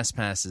in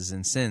trespasses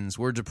and sins.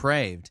 We're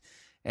depraved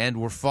and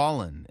we're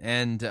fallen.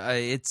 And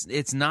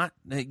it's not,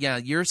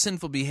 your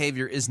sinful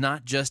behavior is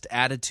not just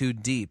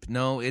attitude deep.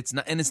 No, it's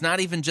not. And it's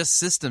not even just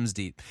systems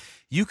deep.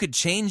 You could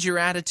change your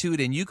attitude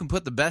and you can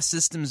put the best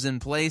systems in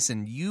place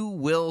and you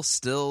will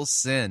still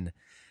sin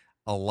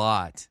a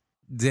lot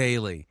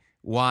daily.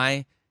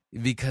 Why?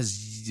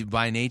 Because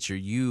by nature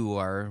you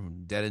are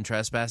dead in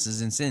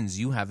trespasses and sins.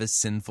 You have a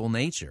sinful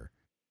nature.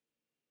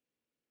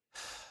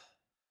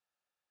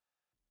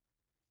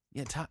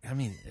 Yeah,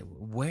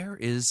 where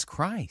is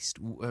Christ?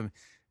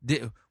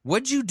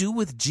 What'd you do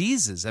with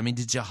Jesus?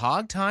 Did you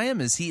hog tie him?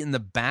 Is he in the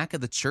back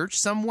of the church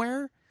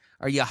somewhere?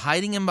 Are you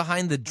hiding him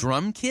behind the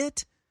drum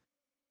kit?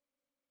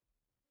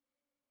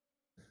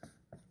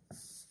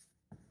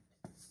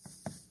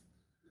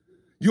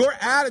 Your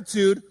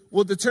attitude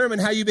will determine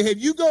how you behave.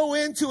 You go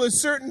into a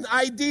certain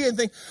idea and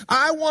think,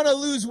 I want to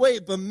lose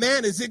weight, but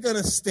man, is it going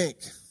to stink.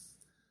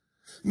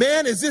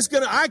 Man, is this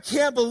going to, I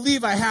can't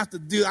believe I have to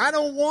do, I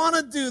don't want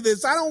to do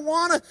this. I don't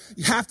want to,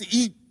 you have to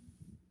eat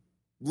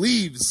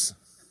leaves.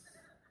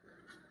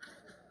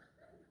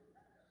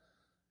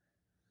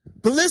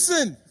 But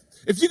listen,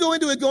 If you go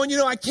into it going,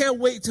 I can't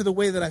wait to the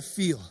way that I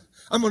feel.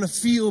 I'm going to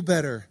feel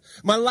better.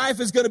 My life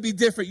is going to be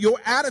different. Your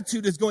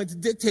attitude is going to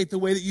dictate the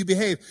way that you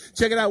behave.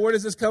 Check it out. Where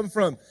does this come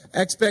from?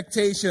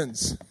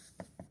 Expectations.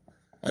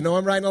 I know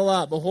I'm writing a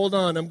lot, but hold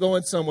on. I'm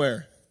going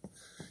somewhere.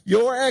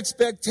 Your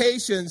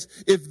expectations,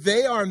 if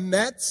they are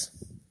met,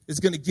 is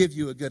going to give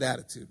you a good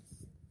attitude.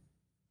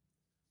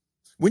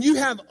 When you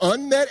have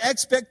unmet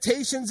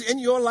expectations in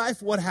your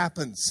life, what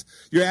happens?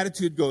 Your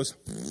attitude goes.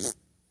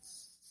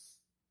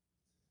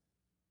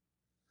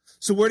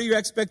 So where do your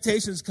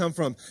expectations come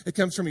from? It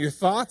comes from your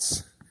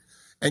thoughts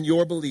and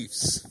your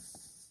beliefs.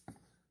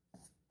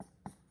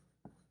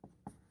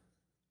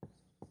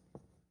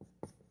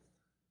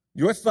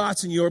 Your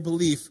thoughts and your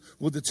belief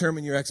will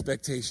determine your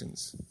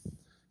expectations.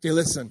 Okay,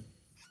 listen.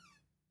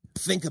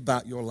 Think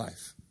about your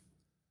life.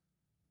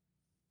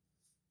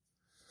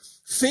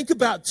 Think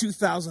about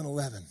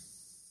 2011.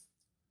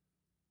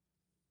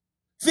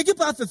 Think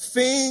about the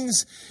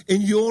things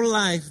in your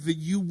life that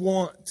you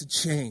want to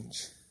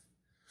change.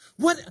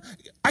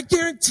 I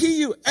guarantee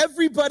you,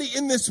 everybody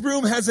in this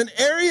room has an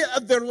area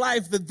of their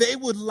life that they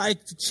would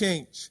like to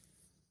change.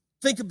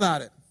 Think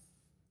about it.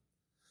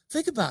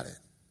 Think about it.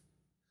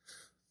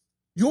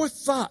 Your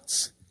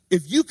thoughts,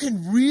 if you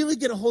can really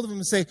get a hold of them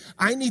and say,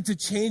 I need to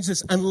change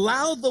this, and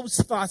allow those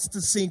thoughts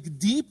to sink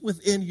deep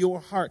within your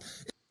heart.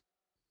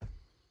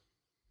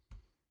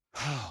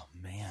 Oh,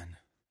 man.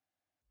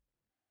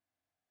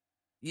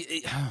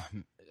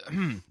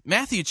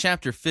 Matthew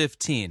chapter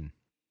 15,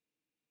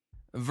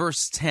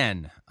 verse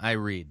 10, I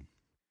read.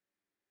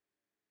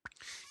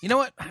 You know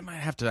what? I might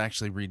have to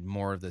actually read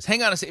more of this.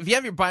 Hang on a second. If you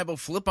have your Bible,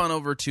 flip on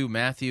over to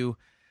Matthew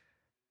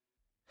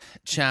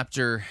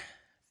chapter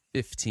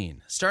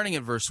 15, starting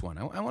at verse 1.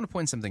 I want to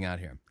point something out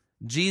here.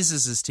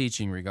 Jesus is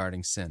teaching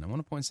regarding sin. I want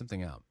to point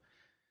something out.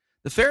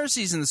 The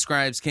Pharisees and the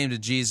scribes came to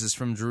Jesus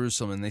from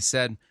Jerusalem, and they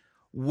said,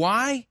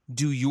 "Why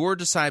do your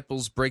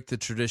disciples break the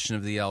tradition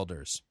of the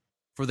elders?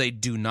 For they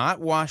do not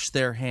wash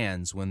their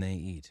hands when they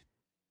eat."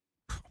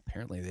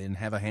 Apparently, they didn't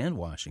have a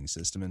hand-washing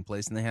system in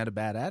place, and they had a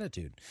bad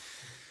attitude.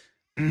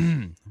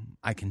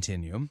 I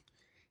continue.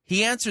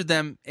 He answered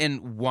them,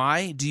 "And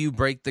why do you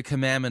break the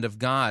commandment of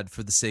God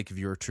for the sake of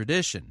your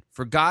tradition?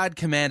 For God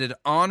commanded,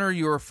 'Honor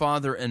your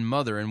father and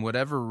mother, and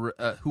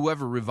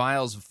whoever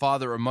reviles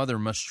father or mother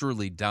must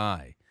surely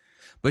die.'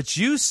 But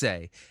you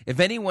say, if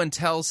anyone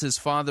tells his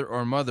father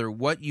or mother,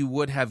 'What you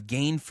would have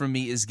gained from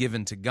me is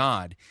given to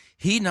God,'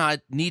 he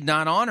need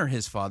not honor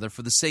his father.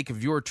 For the sake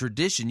of your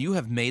tradition, you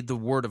have made the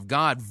word of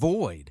God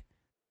void.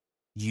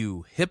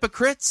 You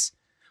hypocrites!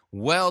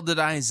 Well did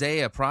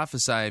Isaiah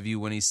prophesy of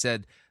you when he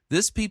said,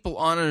 'This people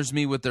honors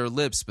me with their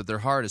lips, but their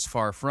heart is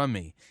far from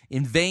me.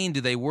 In vain do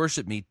they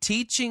worship me,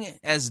 teaching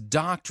as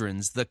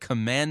doctrines the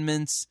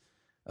commandments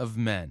of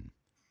men.'"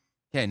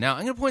 Okay, now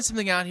I'm going to point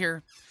something out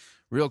here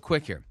real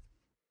quick here.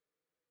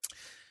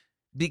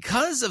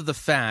 Because of the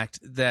fact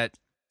that,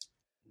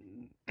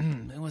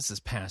 what's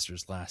this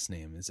pastor's last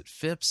name? Is it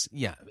Phipps?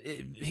 Yeah,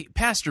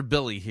 Pastor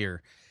Billy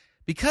here.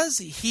 Because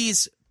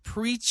he's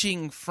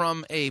preaching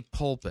from a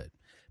pulpit,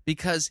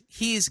 because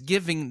he's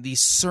giving the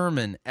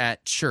sermon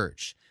at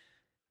church,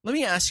 let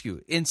me ask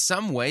you, in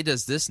some way,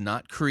 does this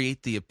not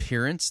create the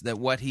appearance that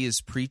what he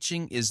is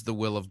preaching is the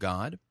will of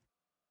God?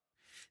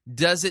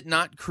 Does it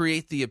not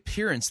create the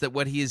appearance that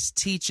what he is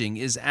teaching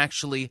is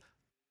actually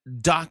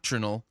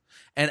doctrinal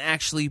and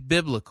actually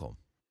biblical?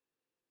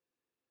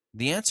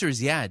 The answer is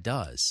yeah, it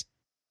does.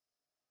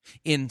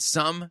 In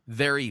some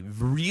very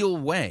real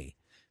way,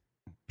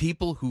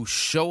 people who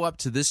show up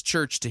to this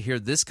church to hear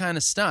this kind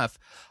of stuff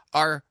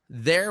are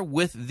there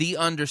with the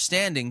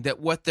understanding that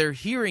what they're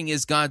hearing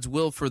is God's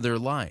will for their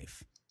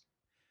life.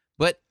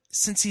 But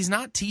since he's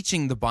not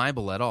teaching the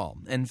Bible at all,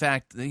 in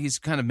fact, he's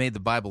kind of made the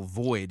Bible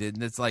void,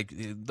 and it's like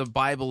the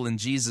Bible and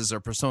Jesus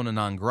are persona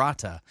non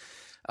grata,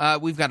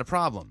 we've got a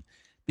problem.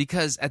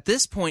 Because at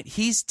this point,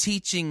 he's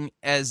teaching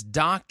as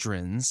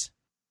doctrines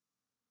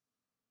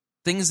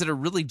things that are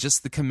really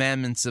just the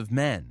commandments of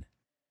men.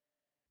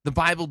 The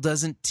Bible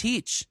doesn't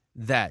teach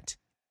that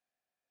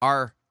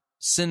our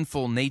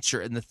sinful nature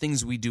and the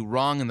things we do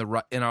wrong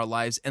in our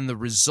lives and the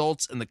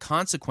results and the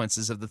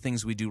consequences of the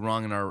things we do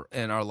wrong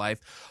in our life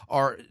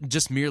are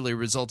just merely a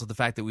result of the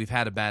fact that we've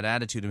had a bad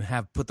attitude and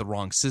have put the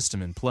wrong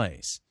system in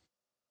place.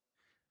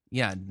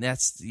 Yeah,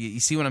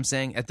 you see what I'm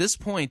saying? At this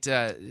point,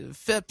 Pastor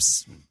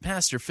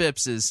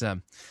Phipps is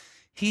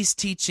he's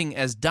teaching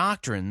as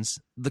doctrines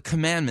the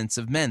commandments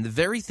of men, the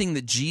very thing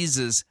that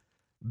Jesus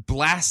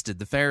blasted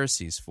the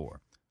Pharisees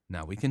for.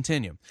 Now we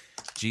continue.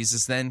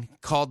 Jesus then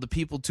called the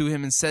people to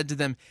him and said to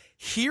them,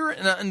 "Hear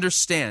and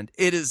understand,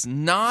 it is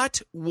not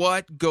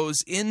what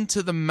goes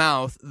into the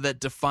mouth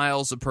that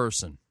defiles a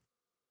person,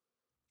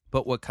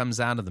 but what comes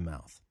out of the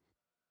mouth.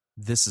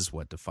 This is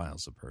what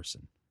defiles a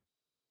person."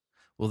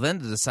 Well, then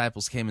the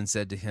disciples came and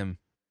said to him,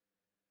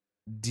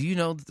 "Do you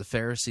know that the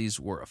Pharisees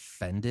were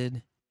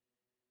offended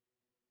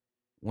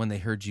when they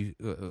heard you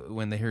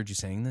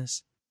saying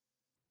this?"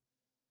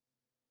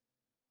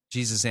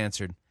 Jesus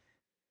answered,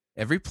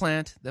 "Every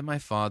plant that my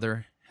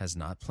Father has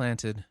not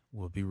planted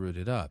will be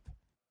rooted up.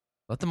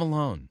 Let them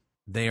alone.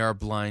 They are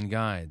blind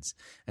guides.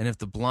 And if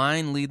the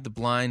blind lead the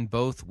blind,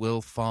 both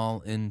will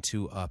fall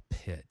into a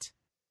pit.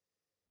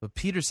 But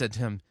Peter said to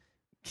him,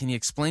 can you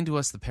explain to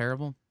us the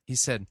parable? He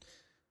said,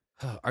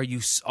 are you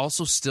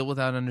also still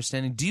without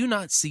understanding? Do you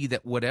not see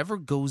that whatever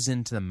goes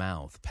into the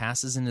mouth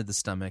passes into the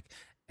stomach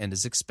and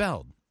is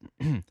expelled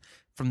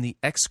from the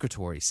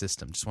excretory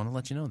system? Just want to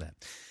let you know that.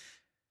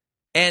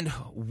 And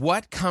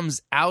what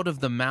comes out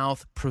of the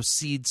mouth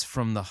proceeds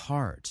from the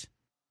heart.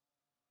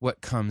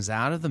 What comes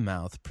out of the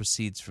mouth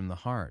proceeds from the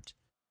heart.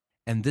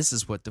 And this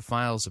is what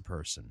defiles a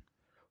person.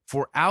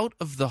 For out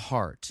of the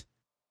heart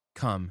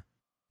come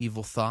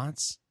evil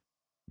thoughts,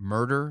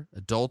 murder,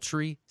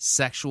 adultery,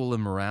 sexual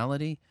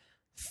immorality,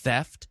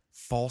 theft,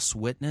 false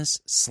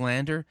witness,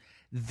 slander.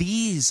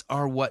 These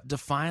are what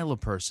defile a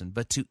person.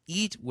 But to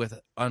eat with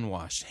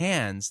unwashed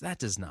hands, that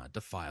does not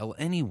defile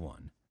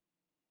anyone.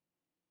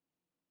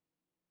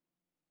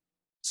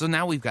 So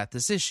now we've got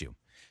this issue.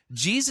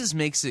 Jesus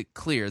makes it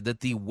clear that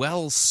the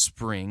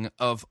wellspring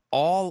of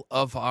all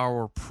of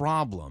our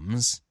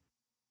problems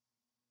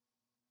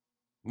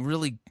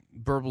really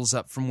burbles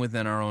up from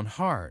within our own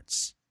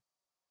hearts.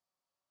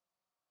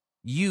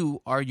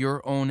 You are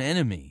your own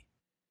enemy,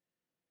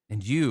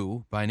 and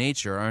you, by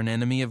nature, are an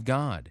enemy of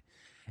God.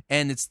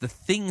 And it's the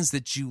things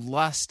that you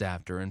lust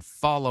after and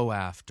follow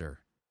after.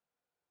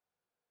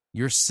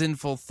 Your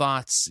sinful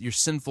thoughts, your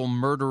sinful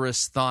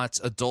murderous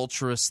thoughts,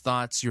 adulterous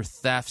thoughts, your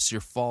thefts,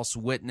 your false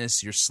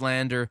witness, your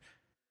slander.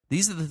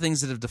 These are the things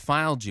that have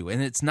defiled you.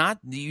 And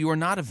you are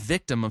not a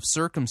victim of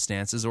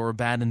circumstances or a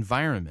bad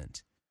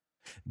environment.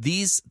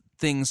 These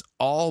things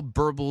all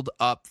burbled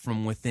up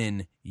from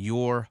within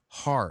your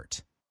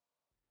heart.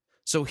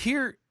 So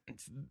here,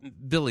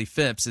 Billy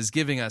Phipps is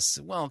giving us,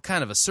 well,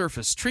 kind of a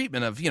surface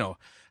treatment of,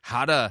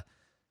 how to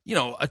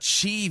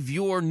achieve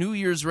your New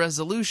Year's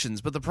resolutions.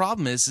 But the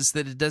problem is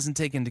that it doesn't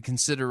take into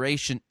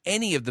consideration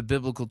any of the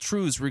biblical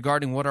truths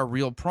regarding what our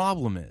real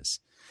problem is.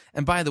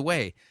 And by the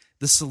way,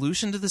 the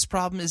solution to this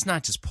problem is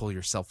not just pull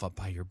yourself up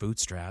by your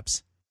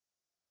bootstraps.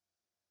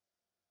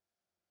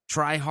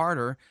 Try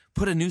harder,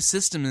 put a new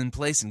system in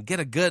place, and get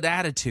a good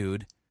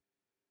attitude.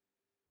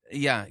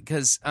 Yeah,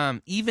 because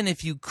even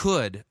if you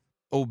could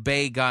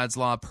obey God's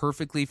law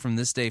perfectly from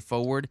this day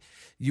forward,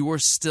 you are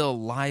still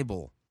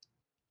liable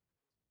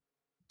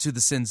to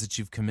the sins that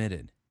you've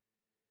committed.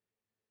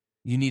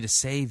 You need a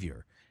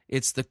Savior.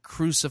 It's the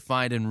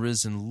crucified and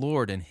risen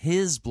Lord and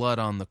His blood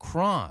on the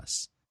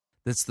cross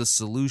that's the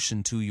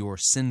solution to your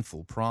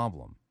sinful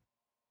problem.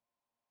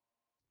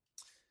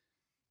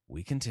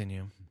 We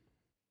continue.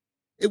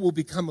 It will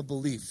become a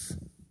belief.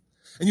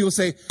 And you will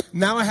say,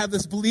 now I have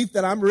this belief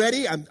that I'm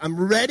ready. I'm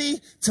ready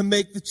to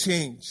make the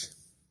change.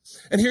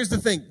 And here's the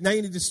thing. Now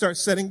you need to start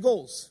setting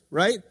goals,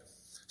 right?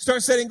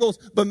 Start setting goals,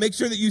 but make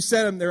sure that you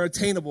set them. They're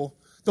attainable.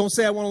 Don't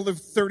say, I want to live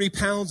 30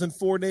 pounds in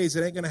 4 days.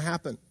 It ain't going to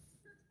happen.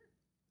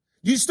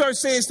 You start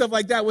saying stuff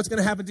like that, what's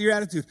going to happen to your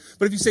attitude?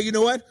 But if you say, you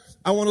know what?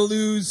 I want to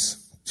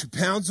lose 2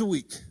 pounds a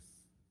week.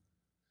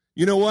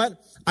 You know what?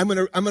 I'm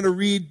going to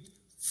read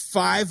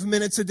 5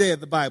 minutes a day of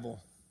the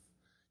Bible.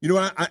 You know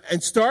what?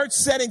 And start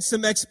setting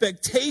some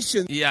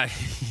expectations. Yeah,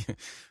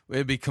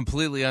 it'd be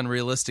completely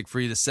unrealistic for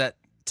you to set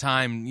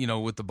time,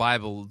 with the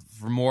Bible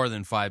for more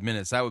than 5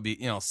 minutes. That would be,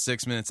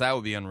 6 minutes. That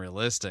would be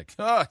unrealistic.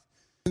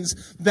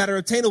 That are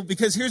attainable,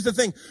 because here's the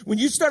thing. When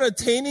you start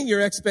attaining your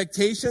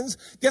expectations,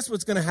 guess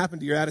what's going to happen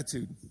to your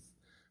attitude?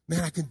 Man,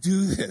 I can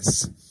do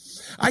this.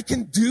 I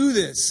can do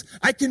this.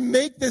 I can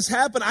make this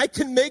happen. I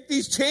can make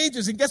these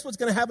changes. And guess what's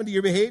going to happen to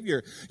your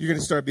behavior? You're going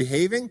to start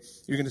behaving.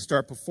 You're going to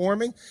start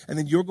performing. And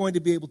then you're going to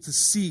be able to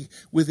see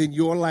within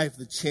your life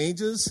the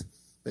changes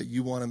that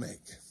you want to make.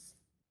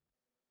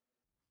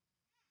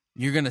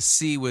 You're going to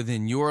see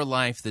within your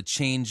life the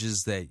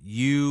changes that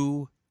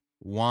you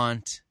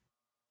want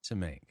to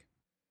make.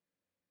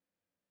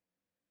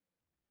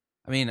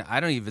 I mean, I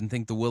don't even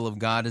think the will of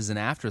God is an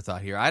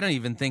afterthought here. I don't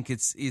even think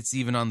it's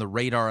even on the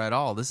radar at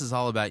all. This is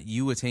all about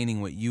you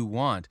attaining what you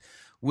want,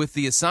 with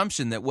the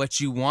assumption that what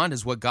you want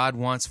is what God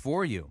wants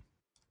for you.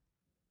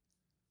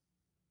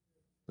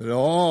 But it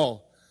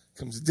all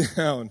comes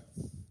down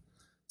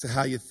to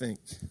how you think.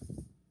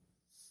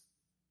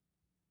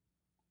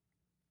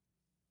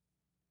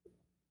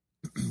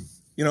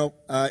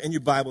 In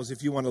your Bibles,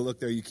 if you want to look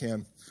there, you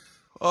can.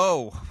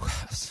 Oh,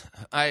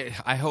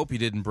 I hope you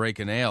didn't break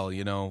a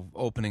nail,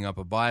 opening up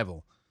a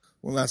Bible.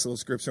 One last little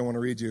scripture I want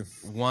to read you.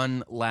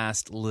 One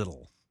last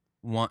little.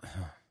 One.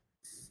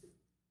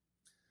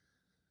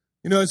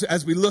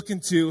 As we look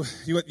into,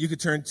 you could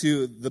turn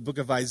to the book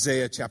of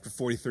Isaiah, chapter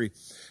 43.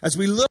 As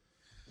we look.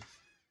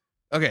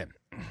 Okay,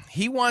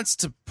 he wants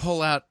to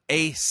pull out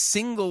a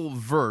single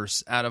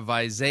verse out of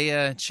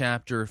Isaiah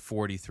chapter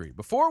 43.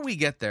 Before we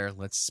get there,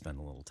 let's spend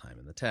a little time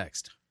in the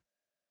text.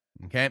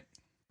 Okay?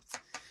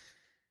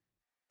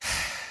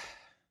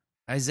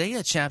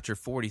 Isaiah chapter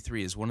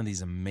 43 is one of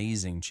these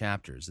amazing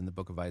chapters in the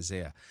book of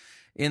Isaiah.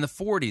 In the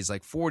 40s,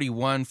 like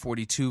 41,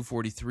 42,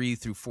 43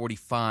 through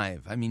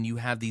 45, you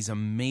have these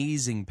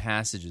amazing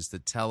passages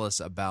that tell us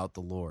about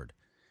the Lord.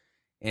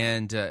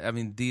 And,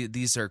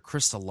 these are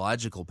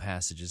Christological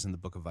passages in the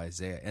book of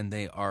Isaiah, and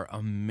they are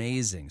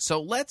amazing. So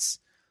let's,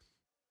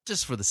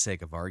 just for the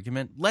sake of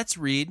argument, let's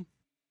read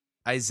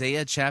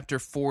Isaiah chapter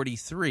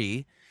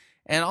 43,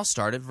 and I'll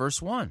start at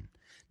verse 1.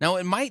 Now,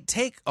 it might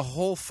take a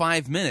whole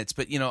 5 minutes,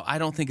 but, I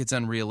don't think it's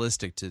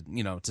unrealistic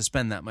to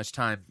spend that much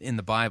time in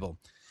the Bible.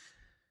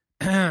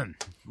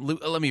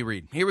 Let me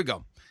read. Here we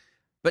go.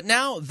 But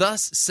now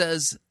thus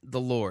says the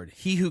Lord,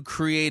 he who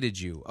created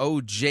you,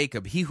 O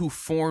Jacob, he who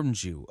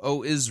formed you,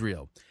 O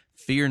Israel,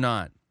 fear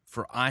not,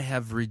 for I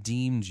have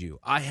redeemed you.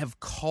 I have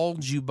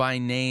called you by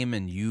name,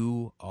 and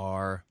you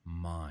are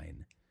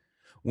mine.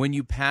 When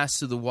you pass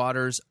through the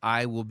waters,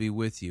 I will be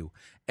with you,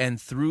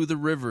 and through the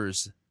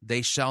rivers,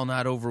 they shall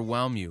not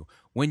overwhelm you.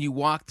 When you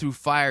walk through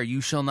fire, you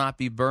shall not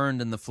be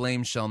burned, and the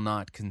flame shall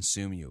not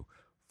consume you.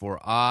 For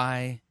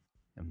I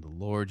am the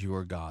Lord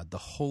your God, the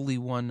Holy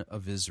One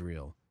of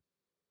Israel.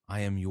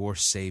 I am your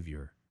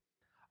Savior.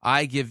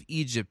 I give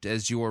Egypt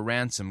as your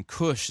ransom,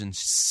 Cush and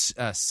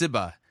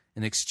Seba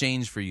in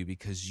exchange for you,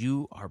 because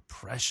you are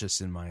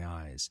precious in my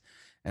eyes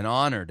and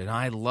honored, and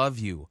I love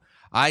you.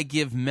 I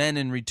give men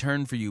in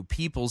return for you,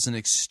 peoples in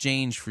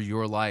exchange for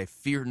your life.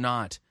 Fear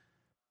not,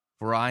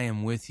 for I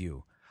am with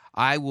you.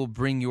 I will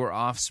bring your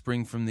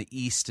offspring from the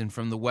east, and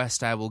from the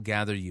west I will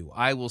gather you.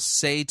 I will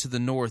say to the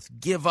north,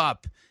 give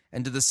up,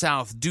 and to the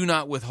south, do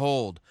not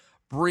withhold.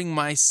 Bring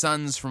my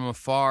sons from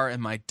afar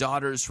and my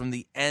daughters from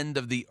the end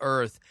of the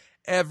earth,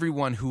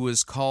 everyone who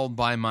is called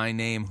by my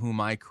name, whom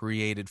I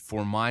created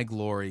for my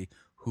glory,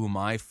 whom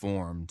I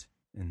formed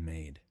and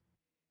made.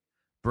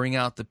 Bring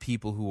out the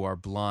people who are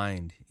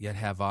blind, yet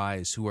have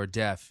eyes, who are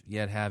deaf,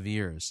 yet have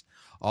ears.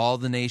 All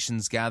the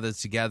nations gather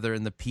together,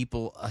 and the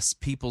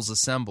peoples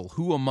assemble.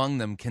 Who among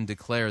them can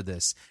declare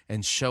this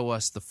and show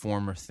us the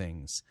former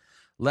things?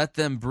 Let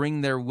them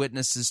bring their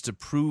witnesses to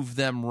prove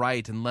them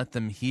right, and let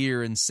them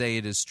hear and say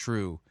it is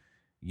true.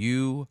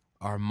 You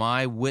are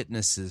my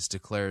witnesses,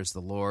 declares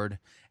the Lord,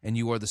 and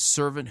you are the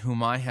servant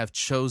whom I have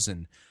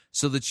chosen,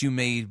 so that you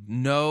may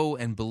know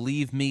and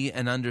believe me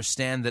and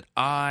understand that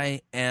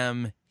I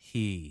am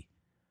He.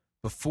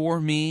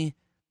 Before me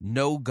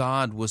no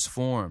God was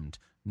formed,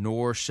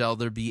 nor shall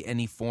there be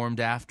any formed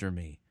after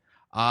me.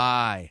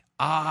 I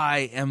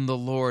am the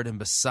Lord, and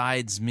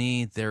besides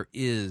me there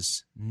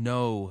is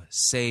no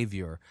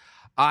Savior.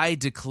 I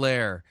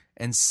declared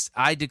and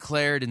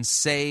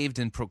saved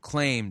and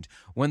proclaimed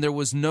when there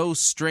was no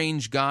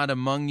strange God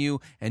among you,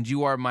 and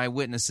you are my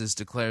witnesses,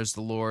 declares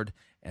the Lord,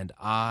 and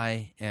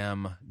I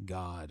am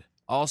God.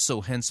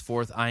 Also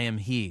henceforth I am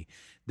He.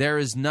 There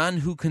is none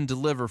who can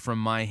deliver from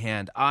my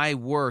hand. I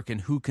work,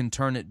 and who can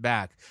turn it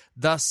back?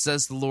 Thus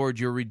says the Lord,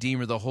 your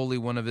Redeemer, the Holy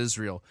One of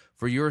Israel.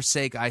 For your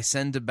sake I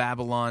send to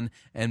Babylon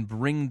and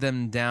bring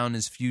them down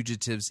as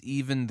fugitives,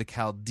 even the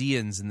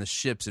Chaldeans in the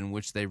ships in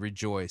which they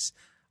rejoice.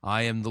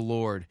 I am the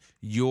Lord,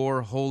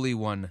 your Holy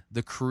One,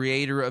 the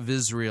Creator of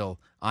Israel.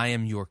 I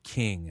am your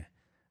King.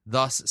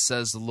 Thus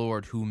says the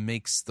Lord, who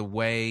makes the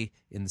way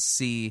in the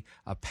sea,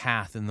 a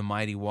path in the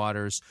mighty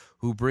waters,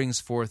 who brings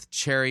forth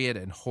chariot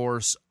and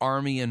horse,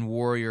 army and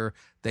warrior.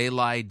 They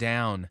lie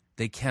down,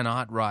 they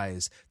cannot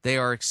rise. They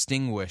are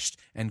extinguished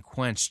and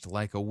quenched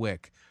like a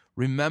wick.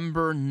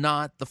 Remember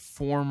not the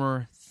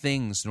former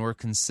things, nor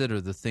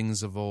consider the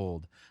things of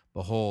old.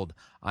 Behold,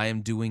 I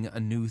am doing a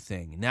new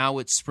thing. Now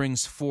it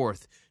springs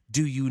forth.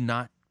 Do you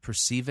not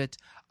perceive it?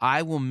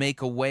 I will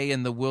make a way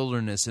in the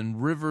wilderness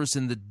and rivers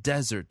in the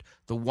desert.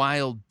 The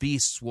wild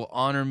beasts will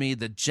honor me,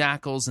 the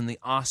jackals and the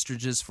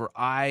ostriches, for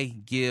I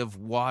give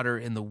water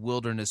in the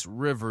wilderness,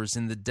 rivers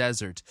in the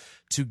desert,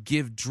 to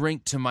give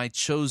drink to my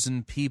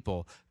chosen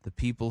people, the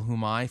people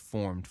whom I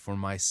formed for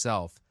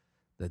myself,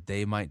 that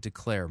they might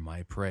declare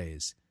my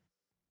praise.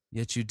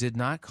 Yet you did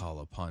not call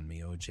upon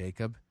me, O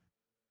Jacob,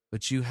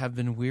 but you have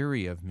been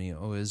weary of me,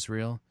 O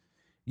Israel.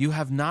 You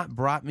have not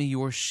brought me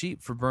your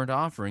sheep for burnt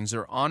offerings,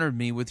 or honored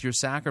me with your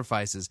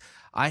sacrifices.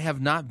 I have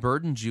not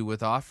burdened you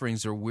with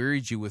offerings, or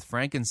wearied you with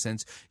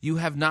frankincense. You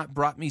have not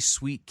brought me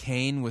sweet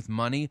cane with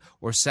money,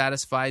 or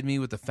satisfied me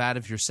with the fat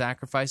of your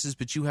sacrifices,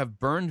 but you have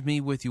burned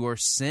me with your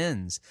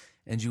sins,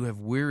 and you have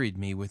wearied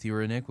me with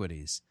your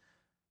iniquities.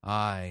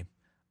 I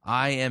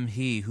am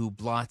He who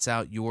blots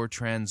out your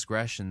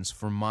transgressions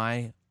for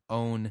my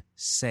own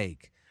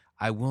sake.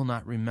 I will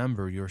not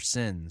remember your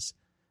sins.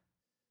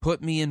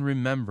 Put me in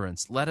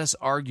remembrance. Let us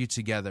argue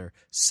together.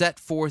 Set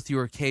forth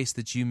your case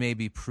that you may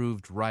be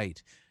proved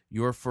right.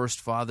 Your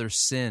first fathers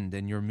sinned,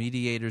 and your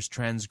mediators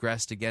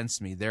transgressed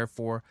against me.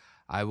 Therefore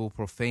I will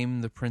profane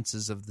the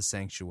princes of the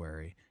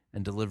sanctuary,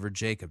 and deliver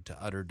Jacob to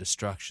utter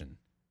destruction,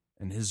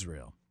 and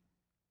Israel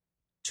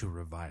to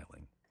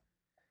reviling.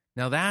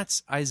 Now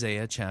that's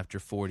Isaiah chapter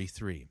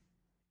 43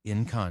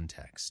 in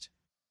context.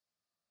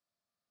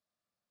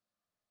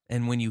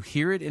 And when you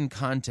hear it in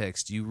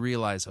context, you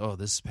realize, oh,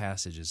 this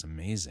passage is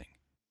amazing.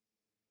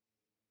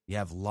 You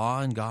have law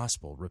and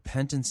gospel,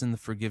 repentance and the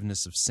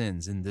forgiveness of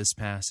sins in this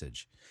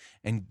passage,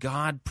 and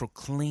God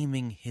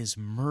proclaiming His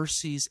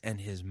mercies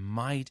and His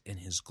might and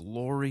His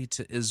glory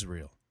to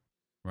Israel,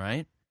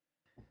 right?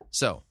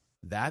 So,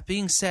 That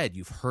being said,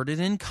 you've heard it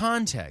in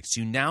context.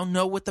 You now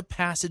know what the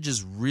passage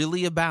is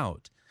really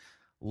about.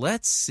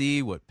 Let's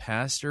see what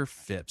Pastor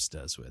Phipps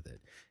does with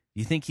it.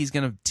 You think he's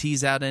going to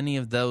tease out any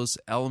of those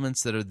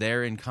elements that are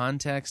there in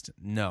context?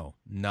 No,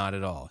 not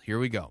at all. Here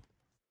we go.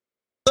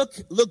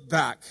 Look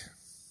back.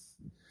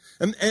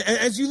 And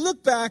as you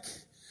look back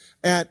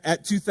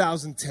at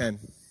 2010,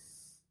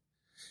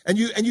 and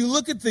you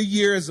look at the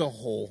year as a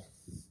whole,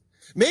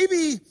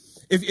 maybe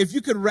if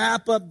you could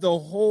wrap up the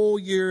whole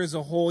year as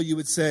a whole, you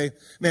would say,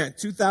 man,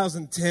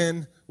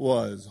 2010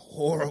 was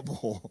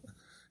horrible.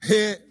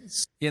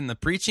 In the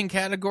preaching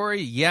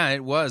category, yeah,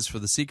 it was for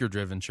the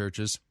seeker-driven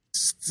churches.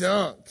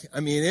 Stunk.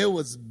 I mean, it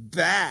was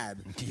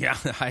bad. Yeah,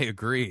 I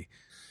agree.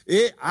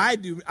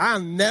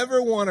 I'll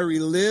never want to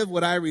relive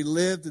what I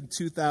relived in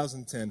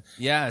 2010.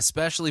 Yeah,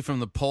 especially from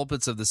the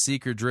pulpits of the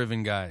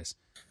seeker-driven guys.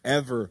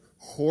 Ever.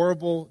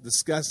 Horrible,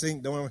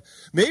 disgusting.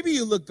 Maybe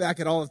you look back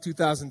at all of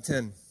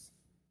 2010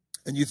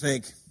 and you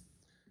think,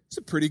 it's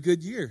a pretty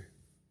good year.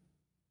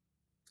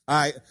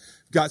 I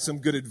got some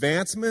good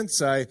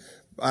advancements. I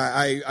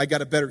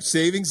got a better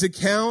savings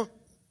account.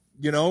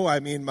 You know, I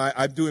mean,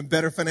 I'm doing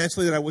better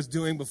financially than I was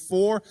doing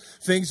before.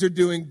 Things are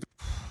doing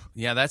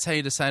Yeah, that's how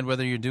you decide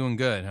whether you're doing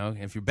good, huh?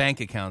 If your bank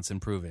account's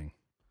improving.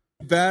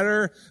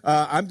 Better.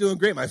 I'm doing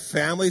great. My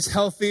family's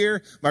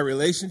healthier. My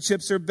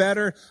relationships are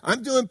better.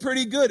 I'm doing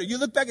pretty good. You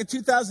look back at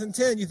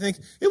 2010, you think,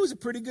 it was a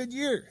pretty good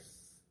year.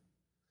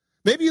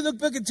 Maybe you look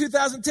back at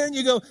 2010,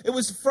 you go, it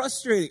was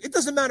frustrating. It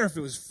doesn't matter if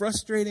it was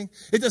frustrating.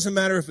 It doesn't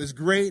matter if it was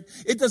great.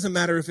 It doesn't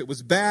matter if it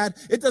was bad.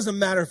 It doesn't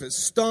matter if it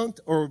stunk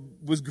or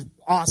was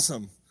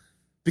awesome.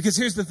 Because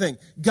here's the thing.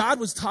 God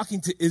was talking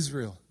to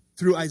Israel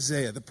through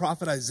Isaiah, the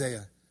prophet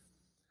Isaiah.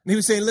 And he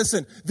was saying,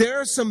 listen,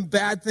 there are some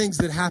bad things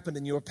that happened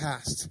in your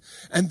past.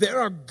 And there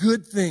are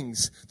good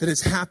things that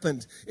has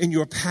happened in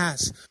your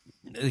past.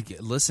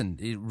 Listen,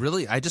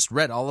 I just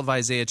read all of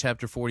Isaiah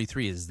chapter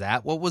 43. Is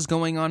that what was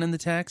going on in the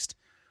text?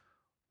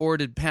 Or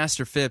did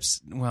Pastor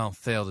Phipps,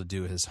 fail to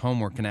do his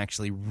homework and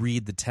actually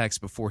read the text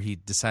before he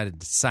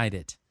decided to cite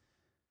it?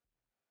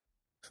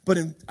 But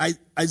in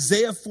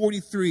Isaiah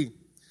 43,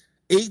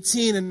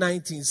 18 and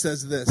 19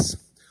 says this,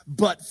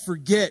 but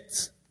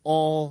forget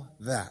all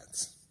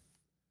that.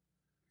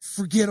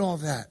 Forget all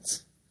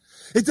that.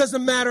 It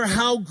doesn't matter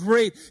how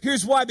great.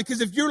 Here's why.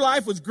 Because if your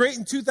life was great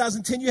in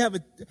 2010,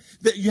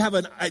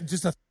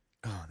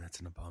 Oh, that's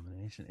an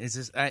abomination.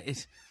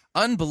 It's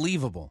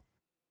unbelievable.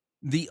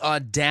 The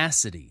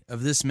audacity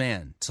of this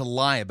man to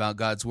lie about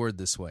God's word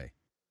this way.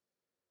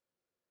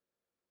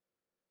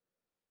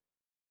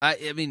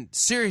 I mean,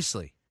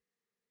 seriously.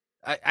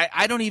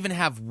 I don't even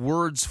have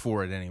words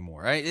for it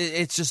anymore.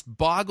 It just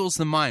boggles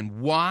the mind.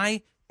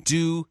 Why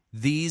do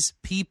these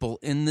people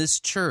in this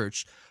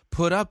church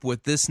put up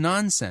with this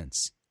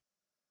nonsense?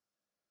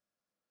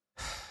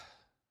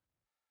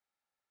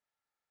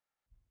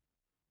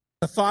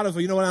 The thought of,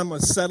 you know what, I'm going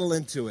to settle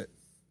into it.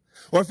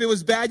 Or if it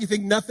was bad, you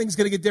think nothing's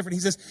going to get different. He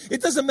says,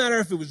 it doesn't matter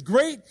if it was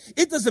great.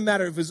 It doesn't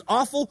matter if it was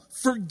awful.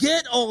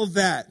 Forget all of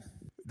that.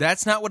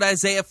 That's not what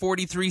Isaiah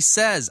 43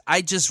 says.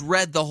 I just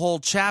read the whole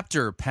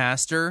chapter,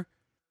 Pastor.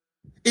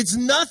 It's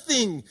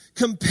nothing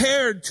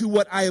compared to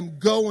what I am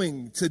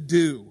going to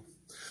do.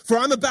 For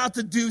I'm about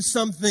to do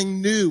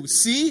something new.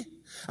 See?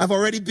 I've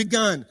already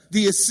begun. Do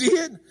you see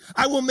it?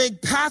 I will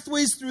make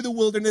pathways through the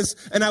wilderness,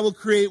 and I will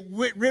create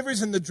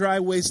rivers in the dry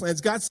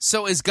wastelands.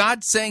 So is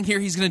God saying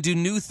here he's going to do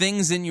new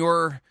things in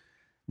your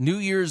New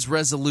Year's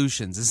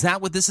resolutions? Is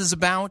that what this is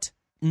about?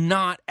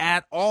 Not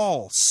at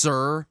all,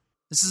 sir.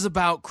 This is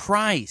about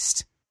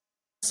Christ.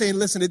 Saying,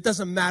 listen, it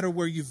doesn't matter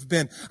where you've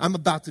been. I'm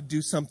about to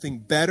do something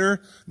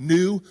better,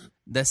 new.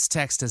 This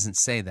text doesn't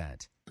say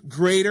that.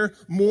 Greater,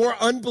 more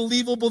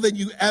unbelievable than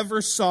you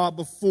ever saw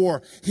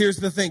before. Here's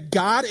the thing.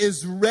 God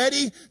is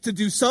ready to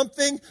do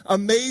something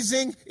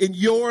amazing in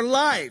your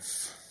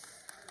life.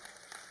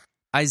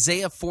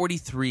 Isaiah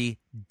 43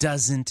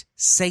 doesn't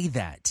say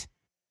that.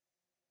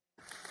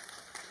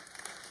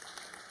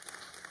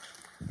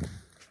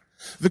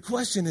 The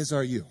question is,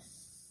 are you?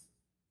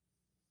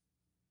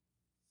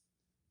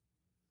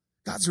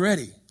 God's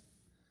ready.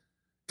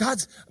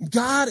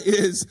 God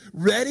is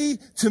ready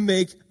to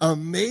make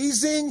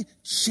amazing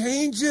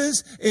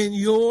changes in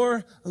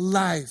your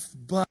life.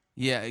 But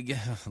yeah,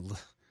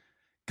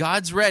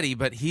 God's ready,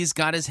 but he's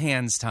got his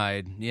hands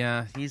tied.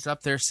 Yeah, he's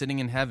up there sitting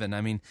in heaven. I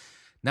mean,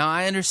 now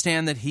I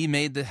understand that he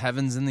made the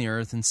heavens and the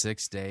earth in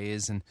 6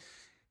 days, and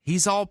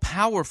he's all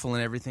powerful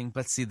and everything.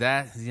 But here's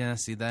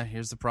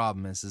the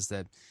problem is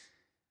that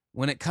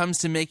when it comes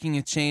to making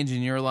a change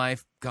in your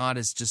life, God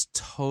is just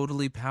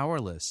totally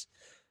powerless.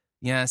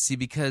 Yeah, see,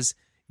 because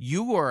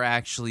you are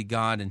actually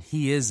God and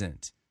he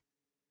isn't.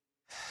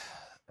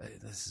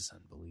 This is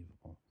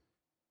unbelievable.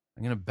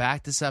 I'm going to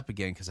back this up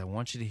again because I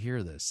want you to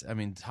hear this. I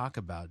mean, talk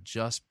about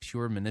just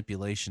pure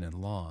manipulation and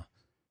law.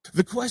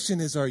 The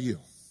question is, are you?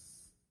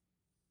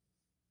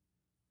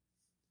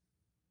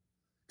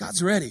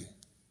 God's ready.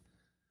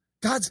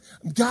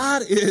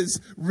 God is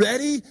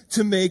ready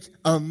to make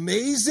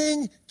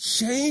amazing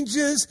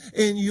changes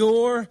in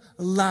your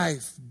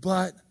life.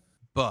 But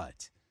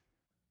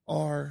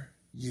are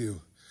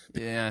you?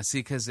 Yeah, see,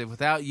 because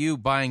without you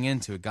buying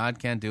into it, God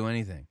can't do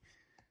anything.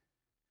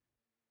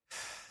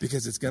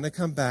 Because it's going to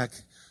come back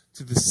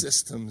to the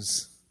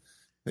systems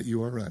that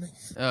you are running.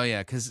 Oh, yeah,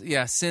 because,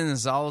 sin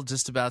is all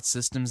just about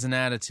systems and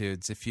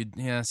attitudes. If you,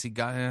 see,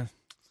 God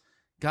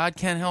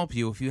can't help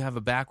you if you have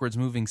a backwards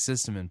moving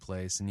system in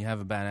place and you have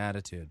a bad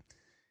attitude.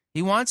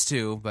 He wants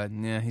to, but,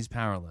 he's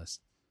powerless.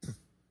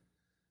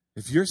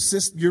 If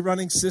you're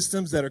running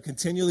systems that are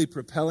continually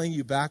propelling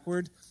you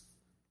backward,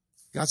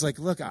 God's like,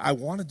 look, I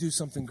want to do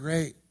something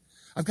great.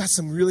 I've got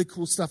some really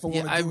cool stuff I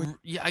want to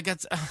do.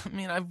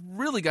 I've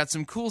really got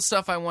some cool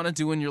stuff I want to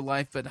do in your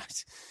life, but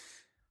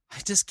I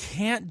just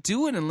can't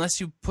do it unless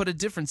you put a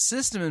different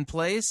system in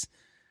place.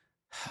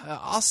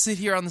 I'll sit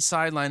here on the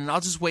sideline and I'll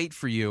just wait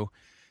for you.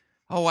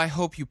 Oh, I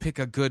hope you pick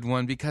a good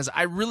one because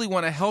I really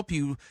want to help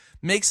you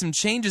make some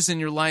changes in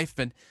your life,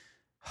 but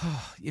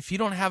if you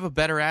don't have a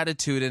better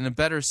attitude and a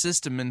better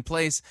system in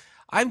place,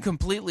 I'm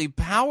completely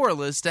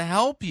powerless to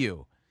help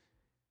you.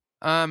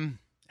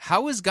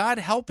 How is God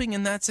helping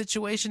in that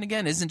situation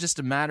again? Isn't just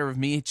a matter of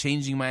me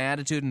changing my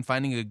attitude and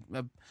finding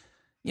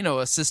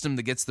a system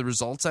that gets the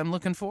results I'm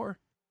looking for?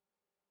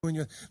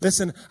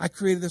 Listen, I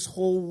created this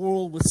whole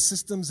world with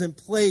systems in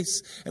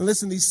place. And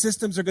listen, these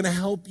systems are going to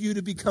help you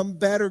to become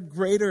better,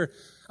 greater.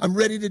 I'm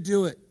ready to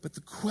do it. But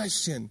the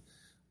question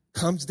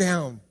comes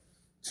down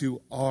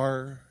to,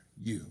 are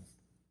you?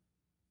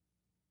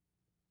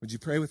 Would you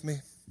pray with me?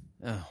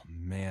 Oh,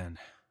 man.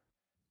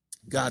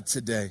 God,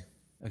 today.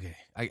 Okay,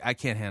 I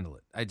can't handle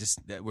it.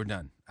 We're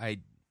done.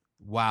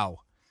 Wow.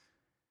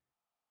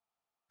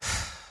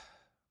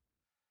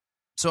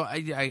 So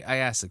I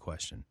asked the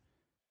question,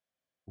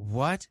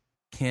 what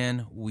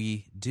can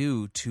we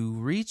do to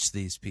reach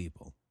these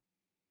people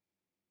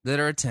that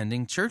are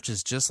attending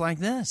churches just like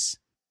this?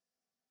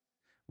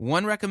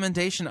 One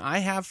recommendation I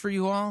have for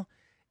you all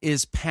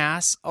is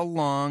pass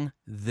along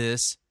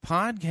this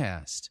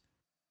podcast.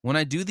 When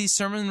I do these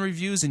sermon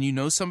reviews and you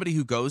know somebody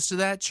who goes to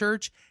that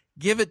church,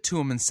 give it to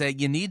them and say,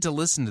 you need to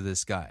listen to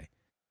this guy.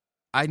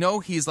 I know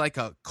he's like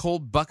a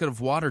cold bucket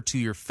of water to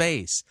your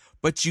face,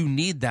 but you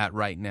need that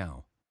right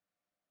now.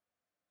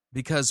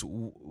 Because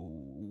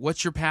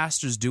what your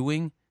pastor's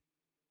doing,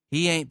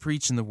 he ain't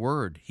preaching the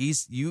word.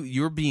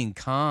 You're being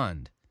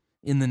conned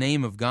in the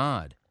name of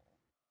God.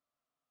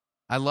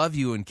 I love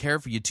you and care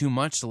for you too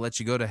much to let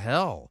you go to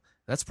hell.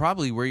 That's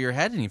probably where you're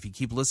heading if you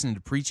keep listening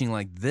to preaching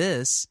like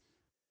this.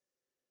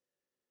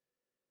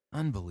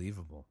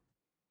 Unbelievable.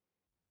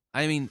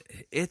 I mean,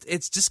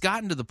 it's just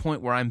gotten to the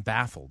point where I'm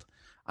baffled.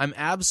 I'm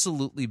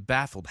absolutely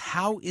baffled.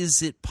 How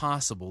is it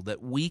possible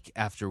that week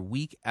after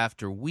week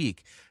after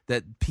week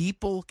that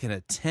people can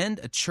attend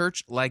a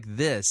church like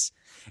this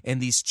and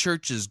these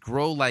churches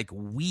grow like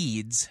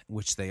weeds,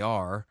 which they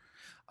are,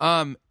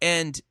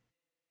 and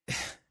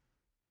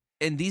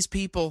these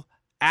people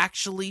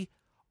actually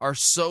are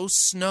so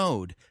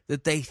snowed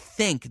that they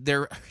think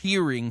they're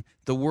hearing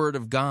the word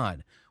of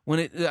God.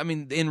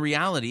 In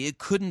reality, it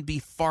couldn't be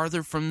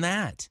farther from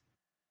that.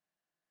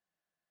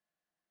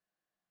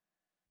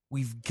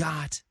 We've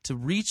got to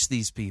reach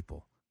these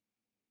people.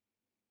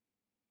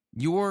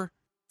 Your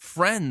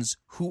friends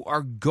who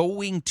are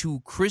going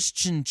to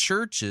Christian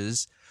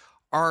churches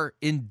are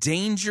in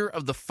danger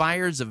of the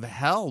fires of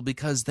hell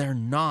because they're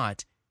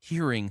not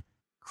hearing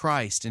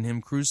Christ and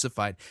Him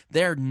crucified.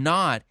 They're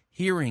not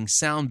hearing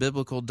sound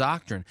biblical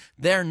doctrine.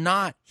 They're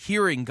not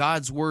hearing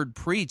God's word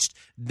preached.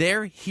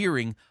 They're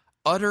hearing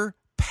utter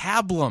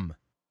pablum.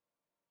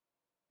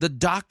 The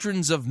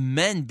doctrines of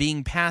men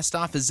being passed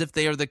off as if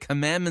they are the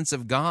commandments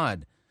of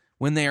God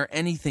when they are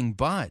anything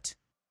but.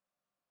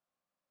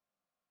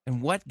 And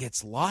what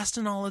gets lost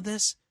in all of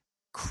this?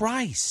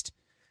 Christ.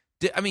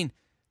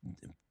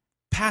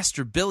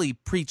 Pastor Billy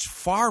preached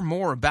far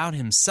more about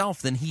himself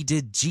than he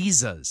did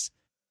Jesus.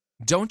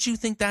 Don't you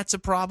think that's a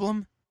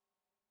problem?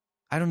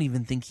 I don't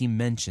even think he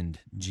mentioned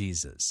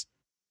Jesus.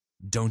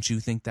 Don't you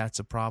think that's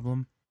a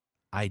problem?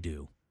 I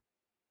do.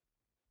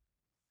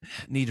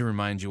 Need to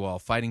remind you all,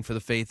 Fighting for the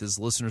Faith is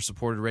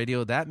listener-supported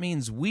radio. That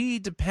means we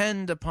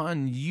depend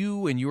upon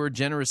you and your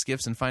generous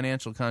gifts and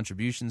financial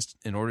contributions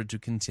in order to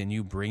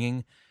continue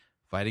bringing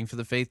Fighting for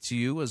the Faith to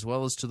you as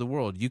well as to the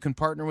world. You can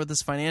partner with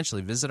us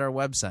financially. Visit our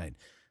website,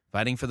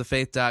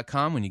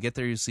 fightingforthefaith.com. When you get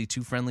there, you'll see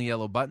two friendly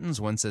yellow buttons.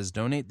 One says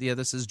Donate, the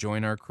other says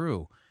Join Our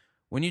Crew.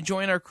 When you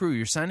join our crew,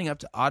 you're signing up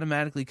to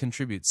automatically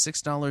contribute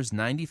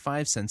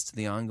 $6.95 to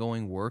the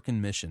ongoing work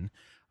and mission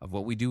of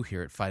what we do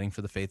here at Fighting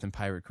for the Faith and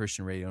Pirate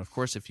Christian Radio. And of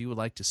course, if you would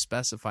like to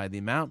specify the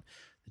amount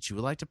that you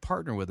would like to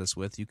partner with us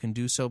with, you can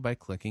do so by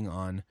clicking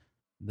on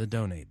the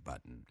Donate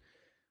button.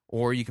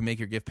 Or you can make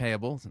your gift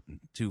payable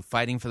to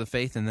Fighting for the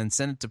Faith and then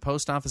send it to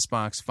Post Office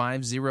Box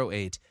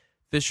 508,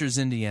 Fishers,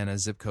 Indiana,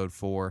 zip code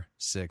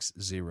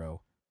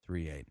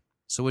 46038.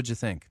 So what'd you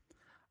think?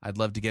 I'd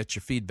love to get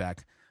your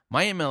feedback.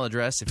 My email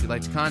address, if you'd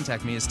like to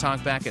contact me, is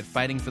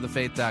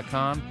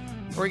talkback@fightingforthefaith.com.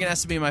 Or you can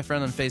ask to be my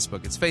friend on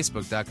Facebook. It's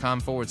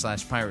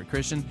facebook.com/Pirate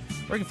Christian.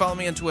 Or you can follow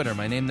me on Twitter.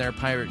 My name there,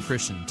 Pirate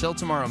Christian. Till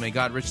tomorrow, may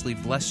God richly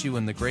bless you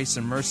in the grace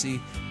and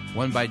mercy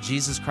won by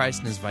Jesus Christ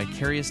and his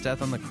vicarious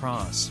death on the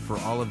cross for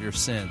all of your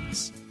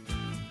sins.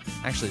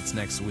 Actually, it's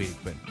next week,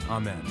 but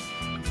amen.